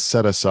does this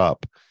set us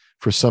up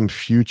for some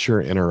future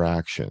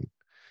interaction?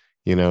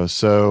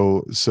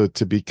 So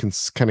to be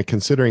kind of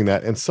considering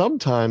that. And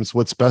sometimes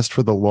what's best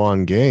for the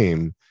long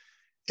game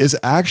is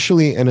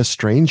actually an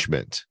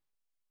estrangement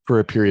for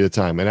a period of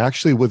time, and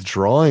actually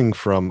withdrawing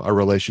from a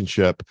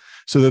relationship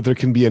so that there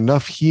can be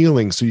enough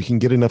healing, so you can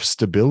get enough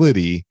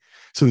stability,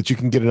 so that you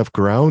can get enough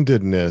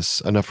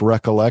groundedness, enough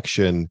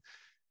recollection,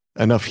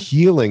 enough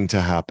healing to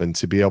happen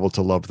to be able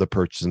to love the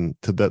person,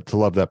 to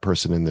love that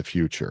person in the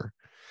future.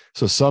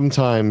 So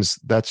sometimes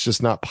that's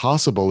just not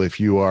possible if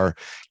you are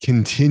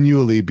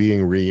continually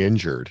being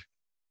re-injured,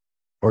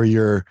 or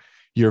you're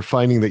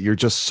finding that you're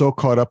just so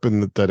caught up in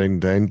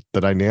the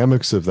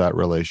dynamics of that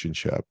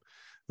relationship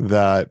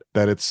that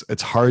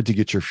it's hard to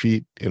get your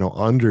feet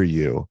under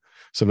you.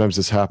 Sometimes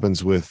this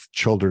happens with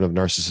children of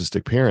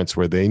narcissistic parents,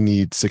 where they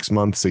need 6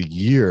 months, a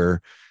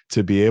year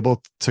to be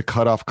able to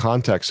cut off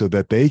contact so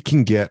that they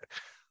can get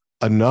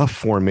enough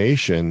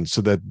formation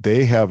so that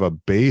they have a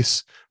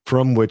base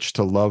from which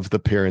to love the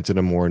parent in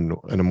a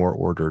more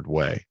ordered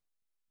way.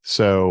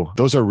 So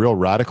those are real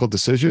radical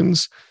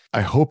decisions.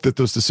 I hope that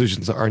those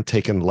decisions aren't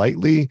taken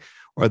lightly,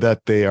 or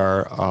that they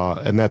are,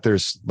 and that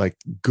there's like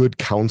good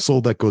counsel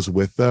that goes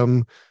with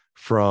them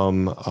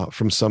from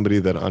somebody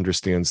that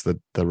understands the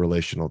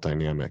relational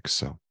dynamics.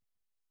 So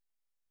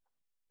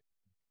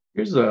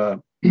here's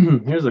a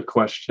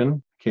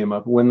question came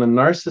up. When the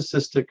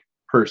narcissistic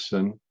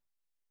person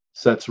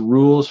sets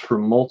rules for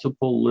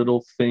multiple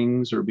little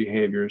things or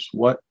behaviors,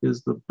 what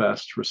is the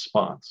best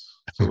response?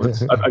 So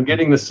I'm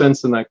getting the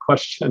sense in that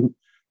question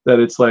that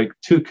it's like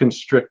too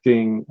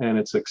constricting and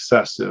it's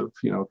excessive,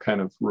 kind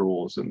of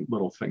rules and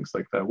little things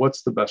like that.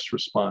 What's the best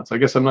response? I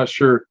guess I'm not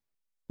sure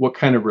what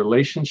kind of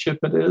relationship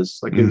it is.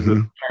 Like, is it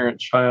a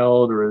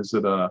parent-child, or is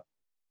it a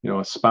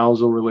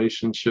spousal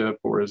relationship,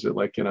 or is it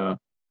like in a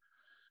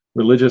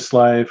religious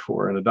life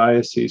or in a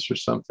diocese or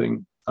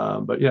something?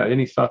 But yeah,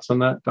 any thoughts on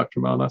that,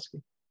 Dr.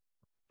 Malinowski?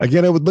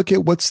 Again, I would look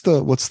at what's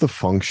the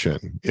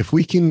function. If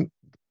we can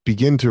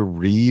begin to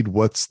read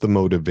what's the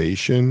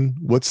motivation,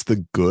 what's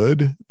the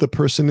good the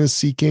person is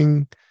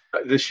seeking.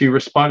 She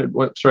responded,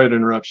 sorry to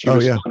interrupt. She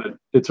responded,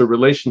 it's a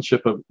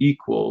relationship of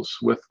equals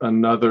with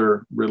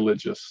another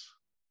religious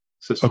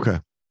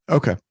system.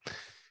 Okay.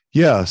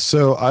 Yeah.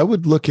 So I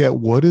would look at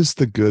what is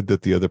the good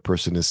that the other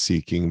person is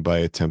seeking by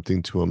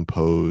attempting to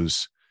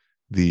impose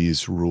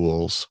these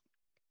rules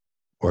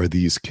or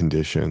these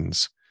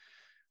conditions.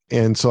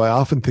 And so I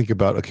often think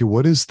about, okay,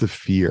 what is the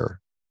fear?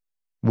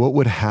 What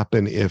would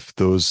happen if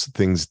those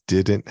things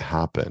didn't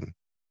happen?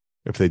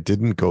 If they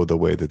didn't go the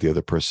way that the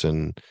other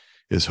person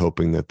is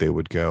hoping that they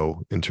would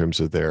go in terms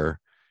of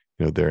their,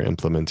 their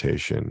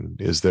implementation?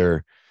 Is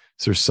there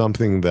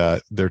something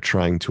that they're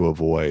trying to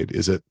avoid?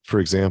 Is it,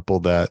 for example,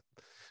 that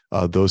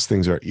those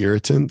things are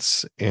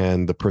irritants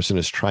and the person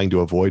is trying to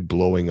avoid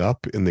blowing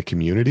up in the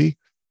community,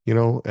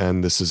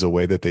 and this is a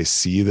way that they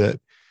see that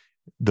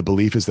the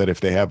belief is that if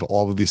they have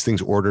all of these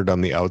things ordered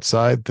on the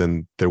outside,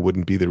 then there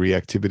wouldn't be the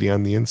reactivity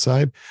on the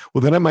inside.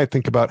 Well, then I might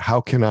think about,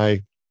 how can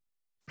I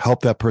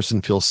help that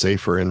person feel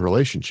safer in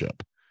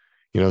relationship,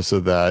 so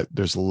that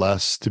there's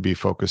less to be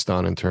focused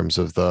on in terms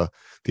of the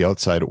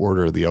outside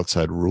order, the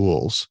outside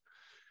rules.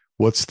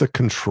 What's the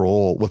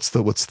control? What's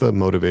the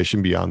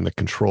motivation beyond the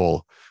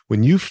control?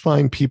 When you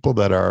find people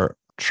that are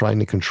trying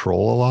to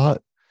control a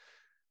lot,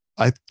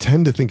 I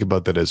tend to think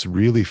about that as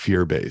really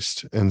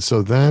fear-based. And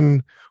so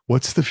then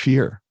what's the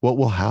fear? What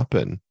will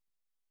happen?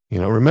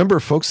 Remember,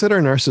 folks that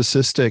are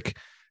narcissistic,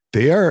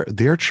 they are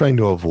trying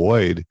to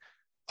avoid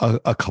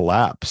a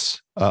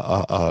collapse,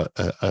 a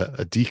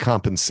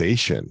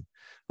decompensation,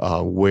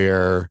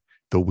 where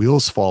the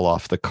wheels fall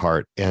off the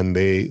cart and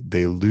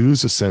they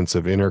lose a sense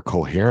of inner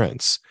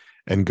coherence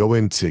and go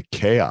into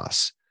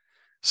chaos.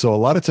 So a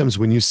lot of times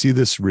when you see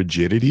this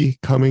rigidity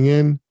coming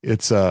in,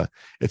 it's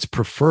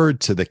preferred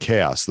to the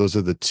chaos. Those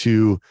are the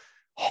two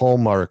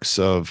hallmarks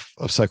of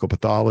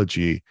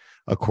psychopathology,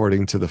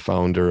 according to the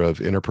founder of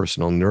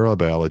interpersonal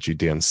neurobiology,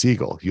 Dan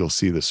Siegel. You'll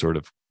see this sort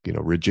of,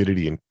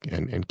 rigidity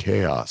and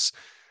chaos.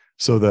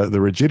 So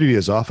the rigidity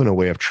is often a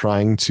way of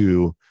trying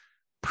to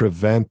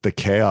prevent the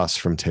chaos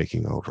from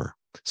taking over.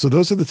 So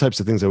those are the types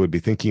of things I would be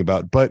thinking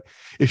about. But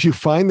if you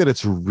find that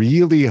it's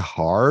really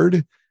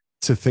hard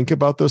to think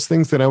about those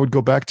things, then I would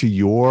go back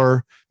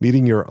to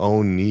meeting your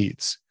own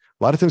needs.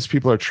 A lot of times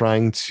people are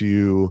trying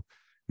to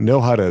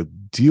know how to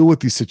deal with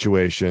these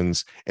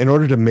situations in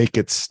order to make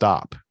it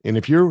stop. And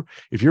if you're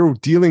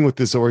dealing with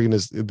this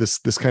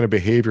kind of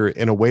behavior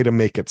in a way to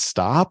make it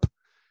stop,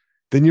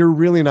 then you're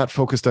really not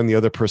focused on the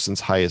other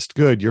person's highest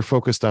good. You're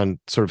focused on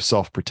sort of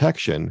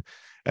self-protection.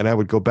 And I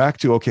would go back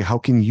to, okay, how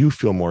can you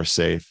feel more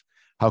safe?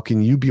 How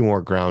can you be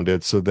more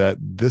grounded so that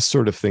this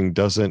sort of thing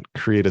doesn't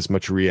create as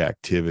much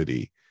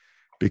reactivity?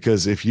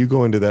 Because if you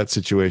go into that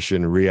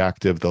situation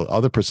reactive, the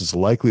other person's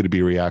likely to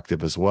be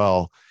reactive as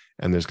well.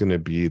 And there's going to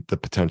be the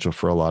potential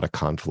for a lot of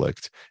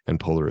conflict and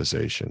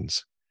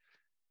polarizations.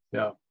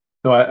 Yeah,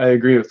 no, I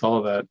agree with all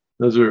of that.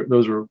 Those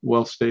are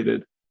well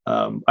stated.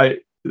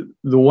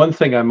 The one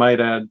thing I might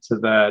add to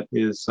that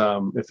is,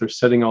 if they're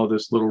setting all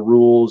these little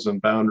rules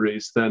and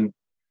boundaries, then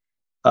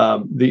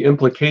the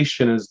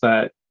implication is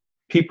that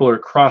people are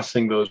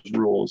crossing those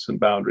rules and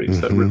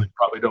boundaries that really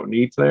probably don't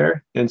need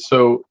there. And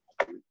so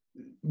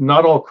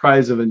not all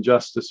cries of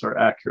injustice are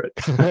accurate.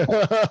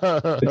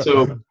 And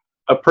so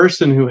a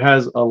person who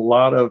has a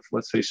lot of,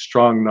 let's say,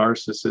 strong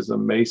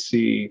narcissism may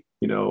see,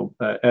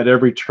 at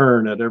every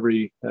turn, at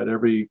every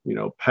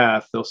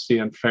path, they'll see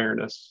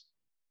unfairness.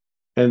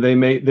 And they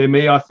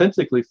may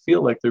authentically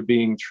feel like they're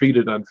being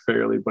treated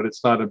unfairly, but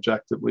it's not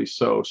objectively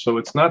so. So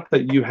it's not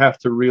that you have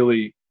to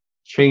really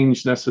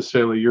change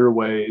necessarily your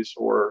ways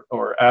or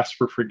ask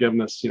for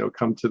forgiveness,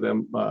 come to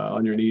them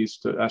on your knees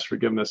to ask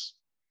forgiveness,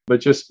 but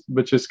just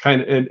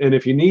kind of, and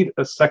if you need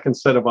a second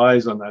set of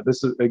eyes on that,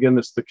 this is, again,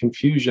 the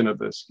confusion of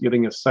this,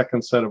 getting a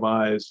second set of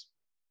eyes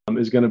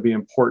is going to be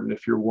important.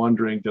 If you're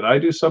wondering, did I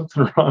do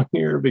something wrong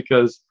here?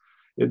 Because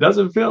it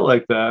doesn't feel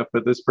like that,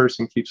 but this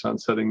person keeps on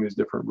setting these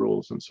different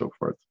rules and so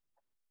forth.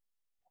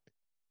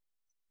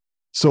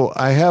 So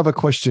I have a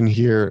question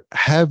here.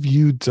 Have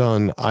you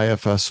done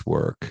IFS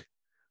work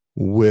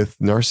with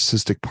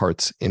narcissistic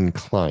parts in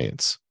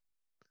clients?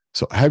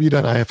 So have you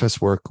done IFS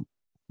work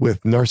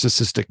with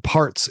narcissistic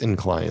parts in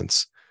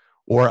clients,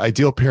 or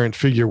ideal parent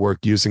figure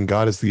work using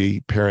God as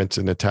the parent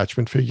and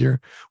attachment figure?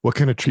 What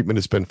kind of treatment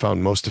has been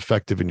found most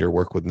effective in your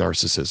work with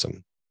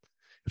narcissism?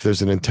 If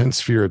there's an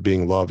intense fear of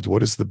being loved,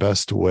 what is the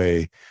best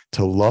way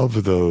to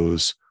love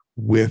those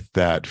with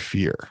that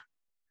fear?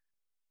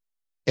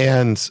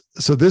 And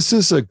so this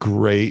is a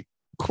great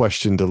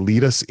question to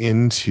lead us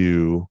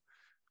into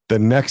the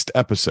next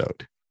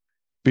episode,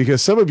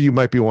 because some of you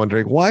might be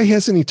wondering, why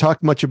hasn't he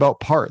talked much about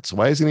parts?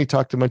 Why hasn't he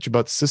talked much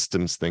about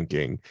systems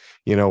thinking?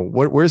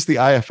 Where's the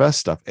IFS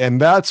stuff?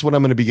 And that's what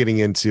I'm going to be getting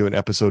into in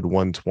episode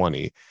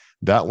 120.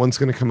 That one's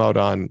going to come out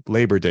on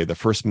Labor Day, the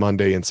first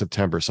Monday in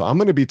September. So I'm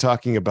going to be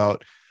talking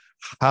about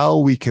how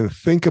we can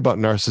think about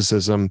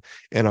narcissism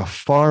in a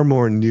far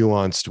more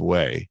nuanced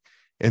way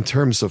in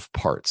terms of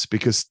parts,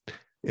 because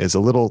as a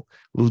little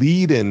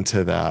lead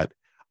into that,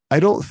 I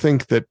don't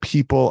think that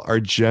people are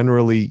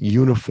generally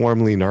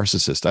uniformly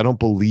narcissist. I don't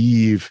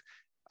believe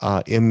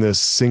in this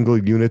single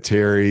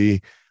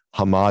unitary,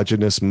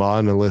 homogeneous,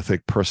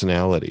 monolithic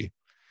personality.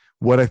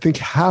 What I think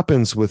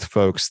happens with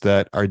folks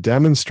that are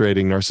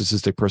demonstrating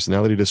narcissistic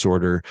personality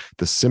disorder,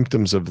 the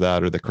symptoms of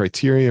that or the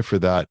criteria for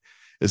that,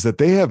 is that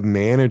they have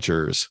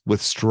managers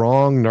with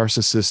strong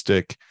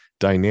narcissistic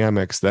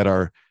dynamics that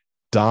are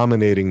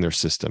dominating their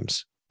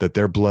systems, that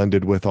they're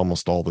blended with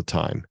almost all the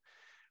time.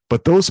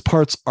 But those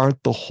parts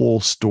aren't the whole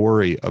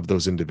story of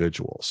those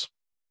individuals.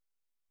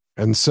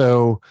 And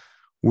so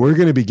We're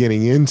going to be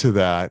getting into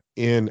that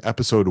in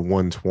episode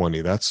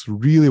 120. That's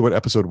really what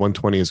episode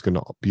 120 is going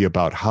to be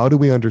about. How do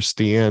we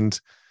understand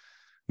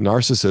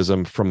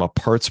narcissism from a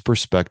parts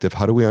perspective?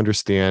 How do we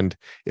understand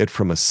it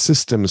from a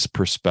systems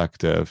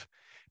perspective?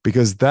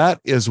 Because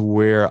that is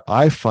where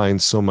I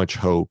find so much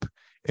hope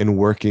in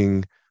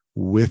working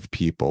with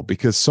people,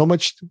 because so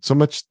much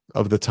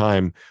of the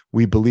time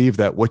we believe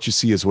that what you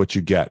see is what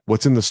you get.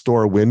 What's in the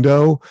store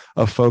window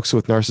of folks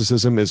with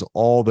narcissism is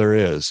all there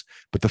is.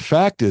 But the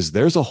fact is,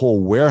 there's a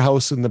whole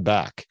warehouse in the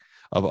back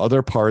of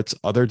other parts,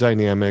 other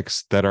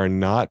dynamics that are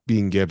not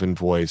being given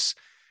voice,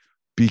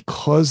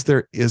 because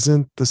there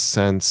isn't the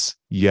sense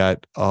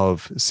yet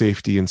of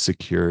safety and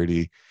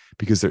security,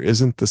 because there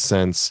isn't the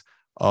sense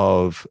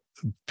of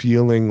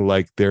feeling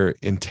like their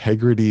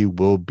integrity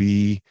will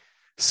be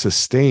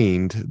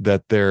sustained,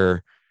 that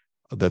their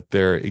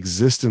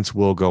existence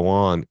will go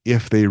on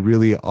if they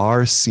really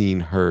are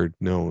seen, heard,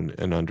 known,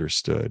 and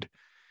understood.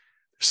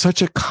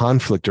 Such a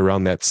conflict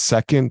around that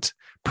second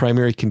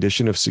primary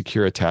condition of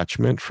secure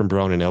attachment from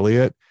Brown and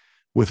Elliott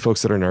with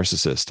folks that are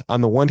narcissists.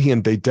 On the one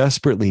hand, they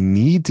desperately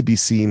need to be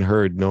seen,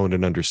 heard, known,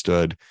 and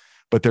understood,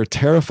 but they're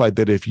terrified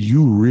that if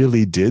you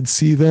really did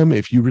see them,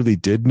 if you really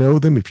did know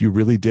them, if you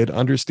really did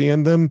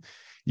understand them,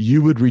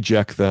 you would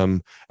reject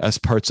them as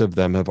parts of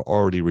them have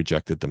already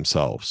rejected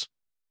themselves.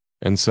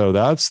 And so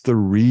that's the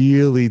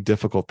really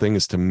difficult thing,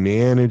 is to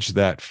manage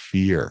that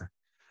fear.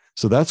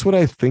 So that's what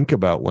I think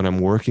about when I'm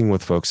working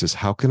with folks, is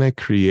how can I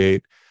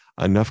create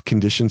enough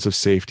conditions of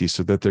safety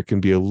so that there can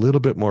be a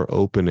little bit more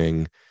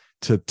opening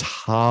to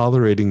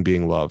tolerating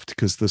being loved?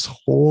 Because this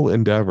whole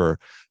endeavor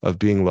of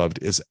being loved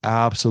is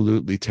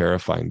absolutely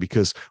terrifying,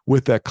 because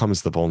with that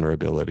comes the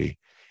vulnerability.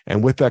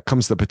 And with that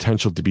comes the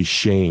potential to be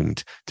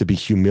shamed, to be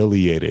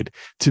humiliated,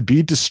 to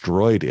be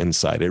destroyed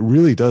inside. It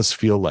really does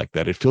feel like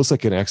that. It feels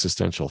like an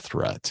existential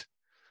threat.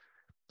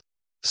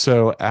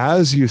 So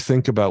as you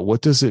think about what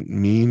does it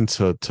mean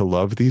to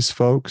love these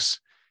folks,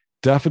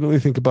 definitely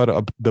think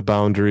about the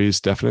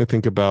boundaries. Definitely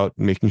think about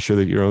making sure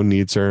that your own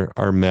needs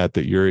are met,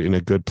 that you're in a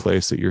good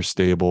place, that you're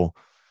stable.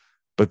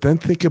 But then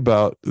think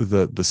about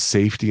the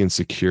safety and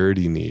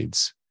security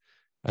needs,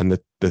 and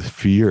the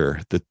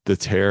fear, the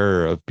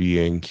terror of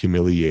being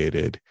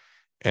humiliated.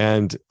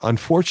 And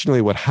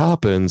unfortunately, what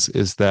happens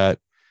is that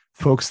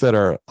folks that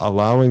are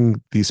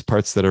allowing these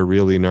parts that are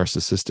really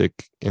narcissistic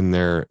in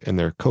their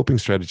coping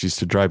strategies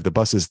to drive the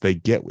buses, they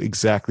get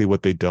exactly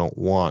what they don't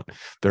want.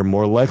 They're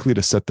more likely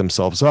to set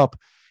themselves up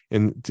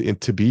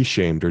to be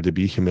shamed or to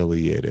be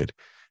humiliated.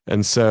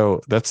 And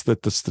so that's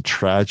the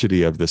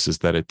tragedy of this, is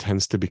that it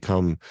tends to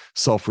become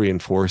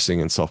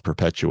self-reinforcing and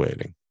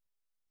self-perpetuating.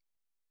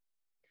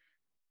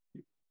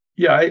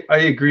 Yeah, I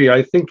agree.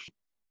 I think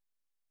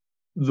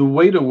the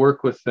way to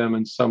work with them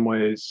in some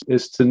ways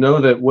is to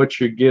know that what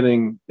you're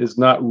getting is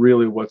not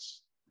really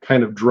what's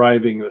kind of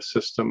driving the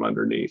system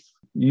underneath.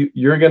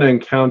 You're going to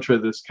encounter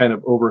this kind of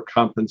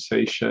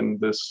overcompensation,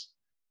 the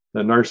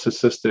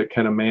narcissistic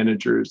kind of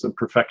managers and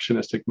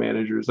perfectionistic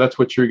managers. That's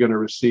what you're going to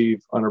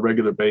receive on a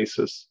regular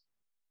basis.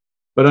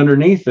 But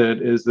underneath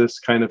it is this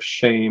kind of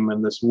shame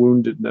and this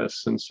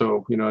woundedness. And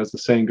so, as the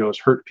saying goes,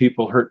 hurt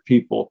people hurt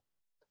people.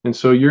 And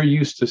so you're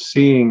used to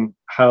seeing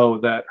how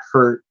that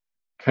hurt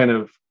kind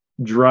of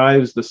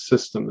drives the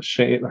system.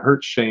 The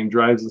hurt shame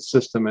drives the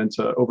system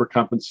into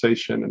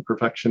overcompensation and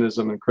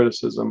perfectionism and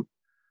criticism.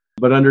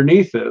 But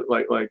underneath it,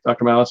 like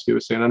Dr. Malowski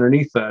was saying,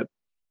 underneath that,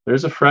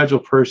 there's a fragile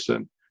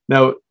person.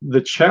 Now,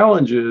 the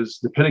challenge is,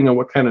 depending on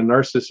what kind of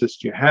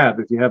narcissist you have,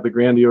 if you have the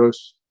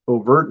grandiose,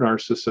 overt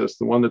narcissist,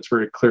 the one that's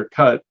very clear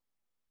cut,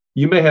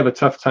 you may have a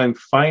tough time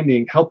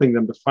helping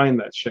them to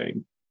find that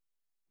shame.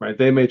 Right?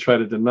 They may try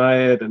to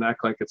deny it and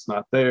act like it's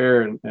not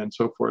there, and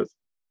so forth.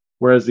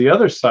 Whereas the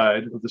other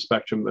side of the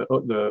spectrum,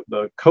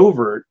 the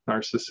covert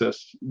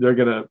narcissists,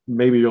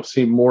 maybe you'll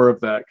see more of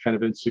that kind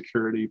of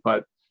insecurity.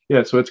 But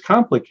yeah, so it's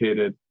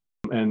complicated.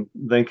 And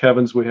thank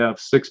heavens we have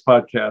 6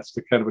 podcasts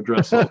to kind of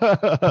address it.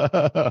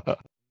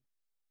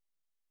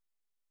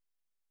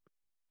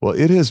 Well,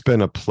 it has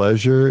been a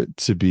pleasure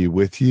to be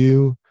with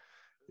you.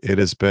 It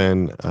has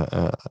been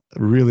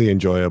really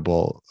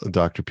enjoyable,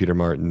 Dr. Peter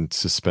Martin,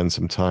 to spend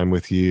some time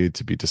with you,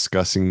 to be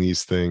discussing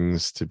these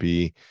things, to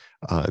be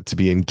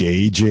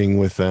engaging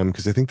with them,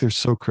 because I think they're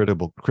so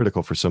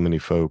critical for so many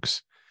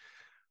folks.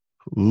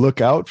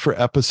 Look out for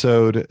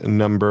episode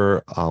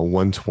number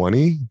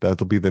 120.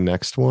 That'll be the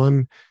next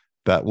one.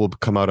 That will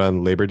come out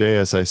on Labor Day,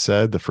 as I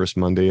said, the first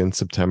Monday in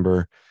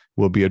September.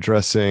 We'll be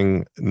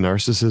addressing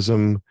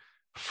narcissism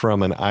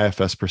from an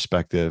IFS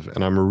perspective.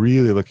 And I'm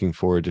really looking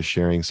forward to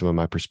sharing some of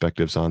my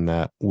perspectives on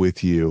that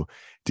with you,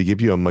 to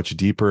give you a much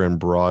deeper and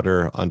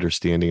broader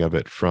understanding of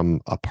it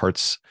from a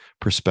parts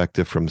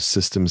perspective, from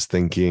systems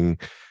thinking,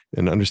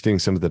 and understanding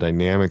some of the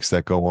dynamics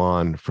that go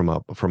on from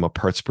a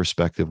parts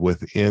perspective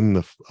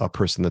within a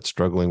person that's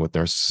struggling with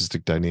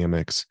narcissistic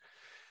dynamics.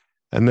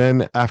 And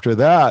then after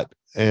that,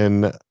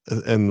 in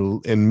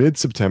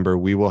mid-September,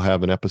 we will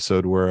have an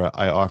episode where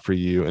I offer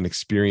you an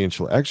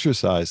experiential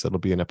exercise. That'll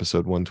be in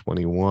episode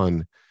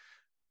 121,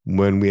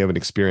 when we have an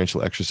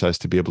experiential exercise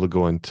to be able to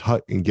go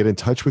and get in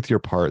touch with your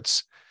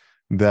parts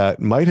that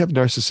might have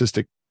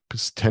narcissistic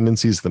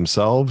tendencies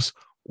themselves,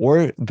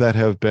 or that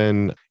have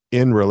been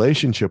in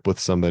relationship with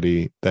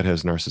somebody that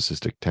has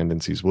narcissistic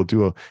tendencies. We'll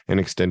do an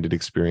extended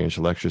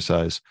experiential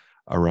exercise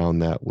around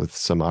that with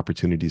some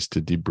opportunities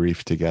to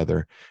debrief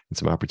together and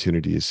some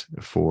opportunities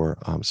for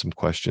some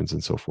questions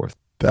and so forth.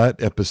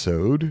 That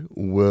episode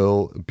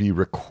will be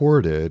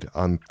recorded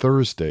on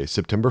Thursday,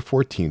 September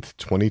 14th,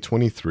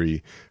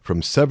 2023,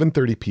 from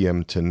 7:30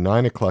 p.m. to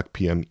 9 o'clock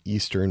p.m.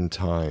 Eastern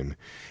Time.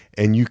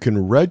 And you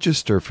can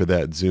register for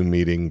that Zoom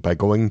meeting by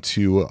going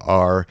to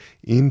our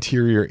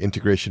Interior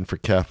Integration for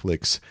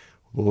Catholics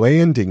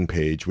landing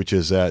page, which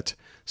is at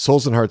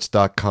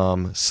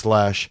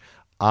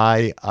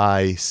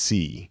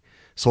soulsandhearts.com/IIC.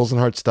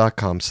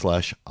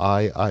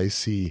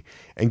 soulsandhearts.com/IIC,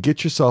 and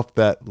get yourself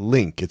that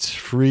link. It's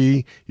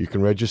free. You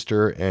can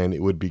register, and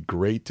it would be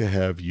great to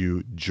have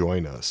you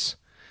join us.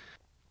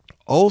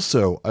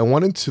 Also, I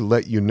wanted to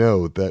let you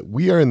know that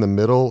we are in the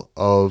middle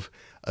of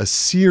a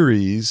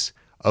series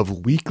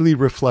of weekly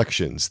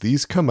reflections.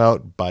 These come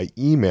out by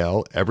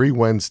email every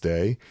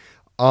Wednesday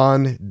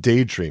on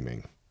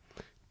daydreaming.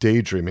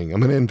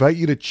 I'm going to invite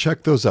you to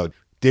check those out.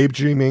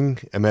 Daydreaming,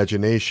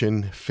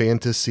 imagination,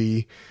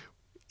 fantasy,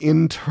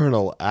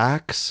 internal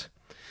acts.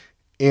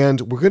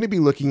 And we're going to be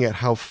looking at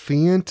how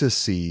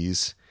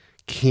fantasies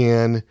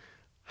can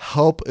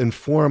help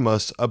inform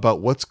us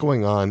about what's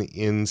going on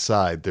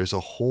inside. There's a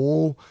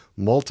whole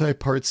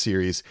multi-part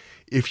series.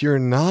 If you're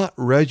not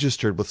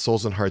registered with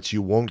Souls and Hearts,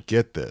 you won't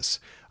get this.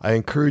 I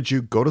encourage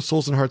you, go to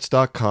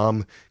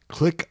soulsandhearts.com,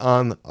 click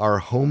on our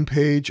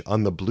homepage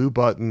on the blue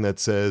button that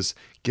says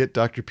Get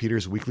Dr.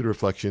 Peter's Weekly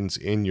Reflections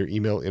in your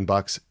email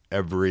inbox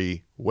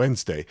every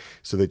Wednesday,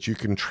 so that you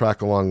can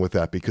track along with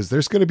that, because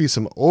there's going to be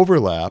some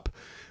overlap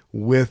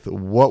with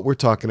what we're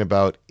talking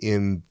about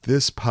in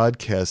this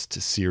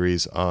podcast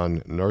series on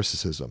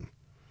narcissism.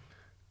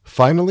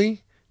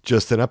 Finally,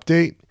 just an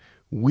update.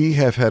 We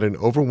have had an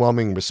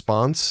overwhelming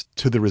response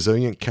to the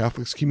Resilient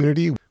Catholics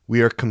community.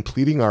 We are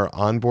completing our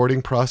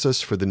onboarding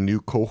process for the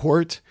new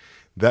cohort.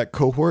 That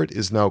cohort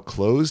is now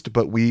closed,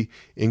 but we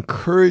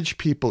encourage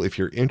people, if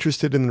you're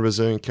interested in the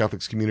Resilient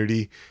Catholics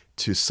community,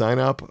 to sign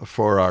up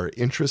for our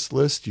interest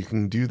list. You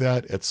can do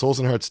that at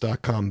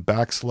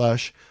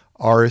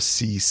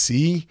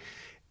soulsandhearts.com/RCC.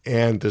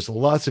 And there's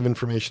lots of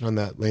information on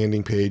that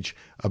landing page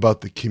about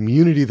the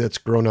community that's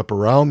grown up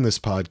around this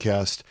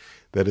podcast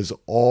that is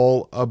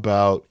all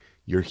about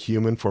your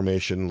human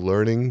formation,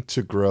 learning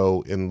to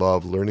grow in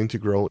love, learning to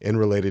grow in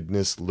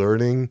relatedness,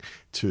 learning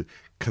to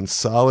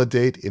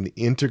consolidate and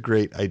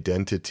integrate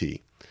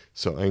identity.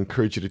 So I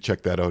encourage you to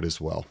check that out as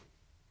well.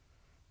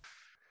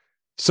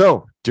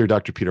 So, dear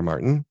Dr. Peter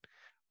Martin,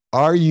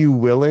 are you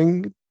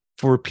willing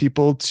for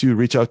people to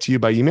reach out to you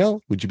by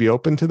email? Would you be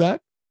open to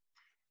that?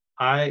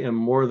 I am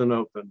more than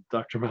open,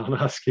 Dr.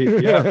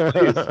 Malinowski. Yeah,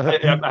 please.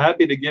 I'm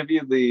happy to give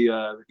you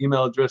the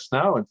email address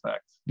now, in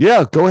fact.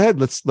 Yeah, go ahead.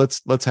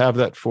 Let's have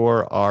that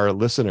for our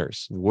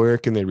listeners. Where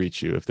can they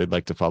reach you if they'd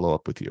like to follow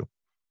up with you?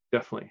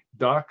 Definitely.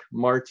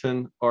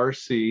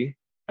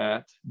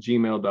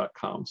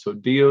 docmartinrc@gmail.com. So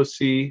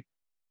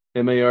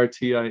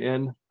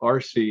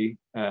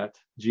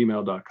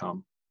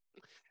docmartinrc@gmail.com.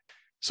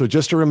 So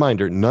just a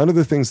reminder, none of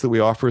the things that we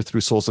offer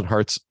through Souls and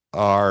Hearts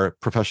are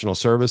professional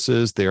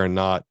services. They are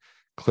not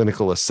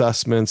clinical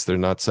assessments. They're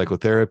not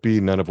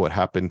psychotherapy. None of what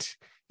happened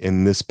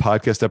in this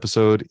podcast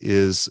episode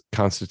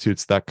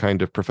constitutes that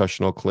kind of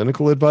professional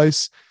clinical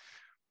advice.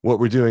 What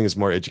we're doing is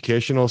more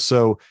educational.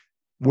 So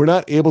we're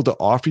not able to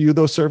offer you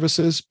those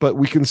services, but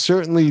we can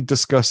certainly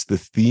discuss the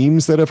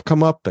themes that have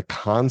come up, the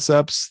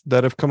concepts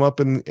that have come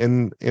up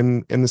in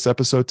this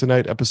episode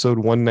tonight, episode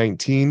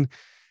 119,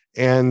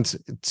 and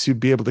to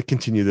be able to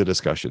continue the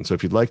discussion. So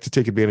if you'd like to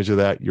take advantage of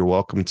that, you're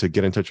welcome to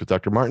get in touch with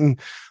Dr. Martin.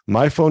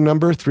 My phone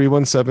number,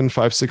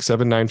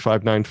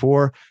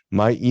 317-567-9594.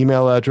 My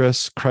email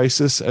address,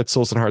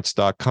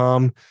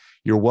 crisis@soulsandhearts.com.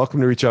 You're welcome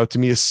to reach out to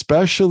me,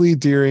 especially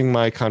during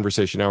my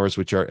conversation hours,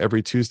 which are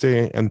every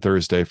Tuesday and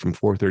Thursday from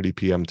 4:30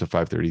 p.m. to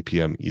 5:30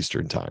 p.m.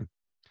 Eastern Time.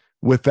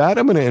 With that,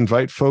 I'm going to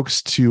invite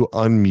folks to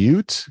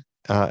unmute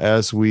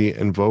as we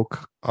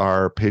invoke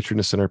our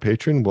patroness and our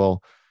patron.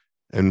 We'll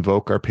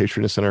invoke our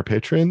patroness and our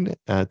patron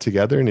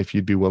together. And if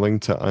you'd be willing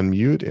to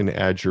unmute and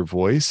add your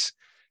voice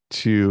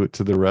to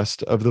the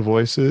rest of the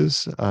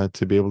voices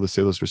to be able to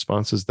say those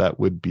responses, that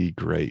would be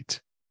great.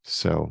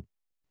 So,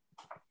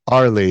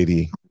 Our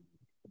Lady,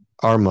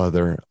 our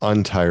Mother,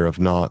 untire of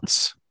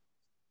knots,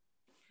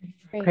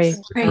 Pray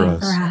for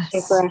us.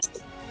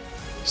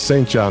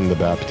 Saint John the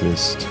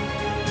Baptist,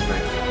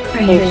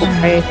 Pray for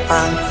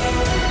us.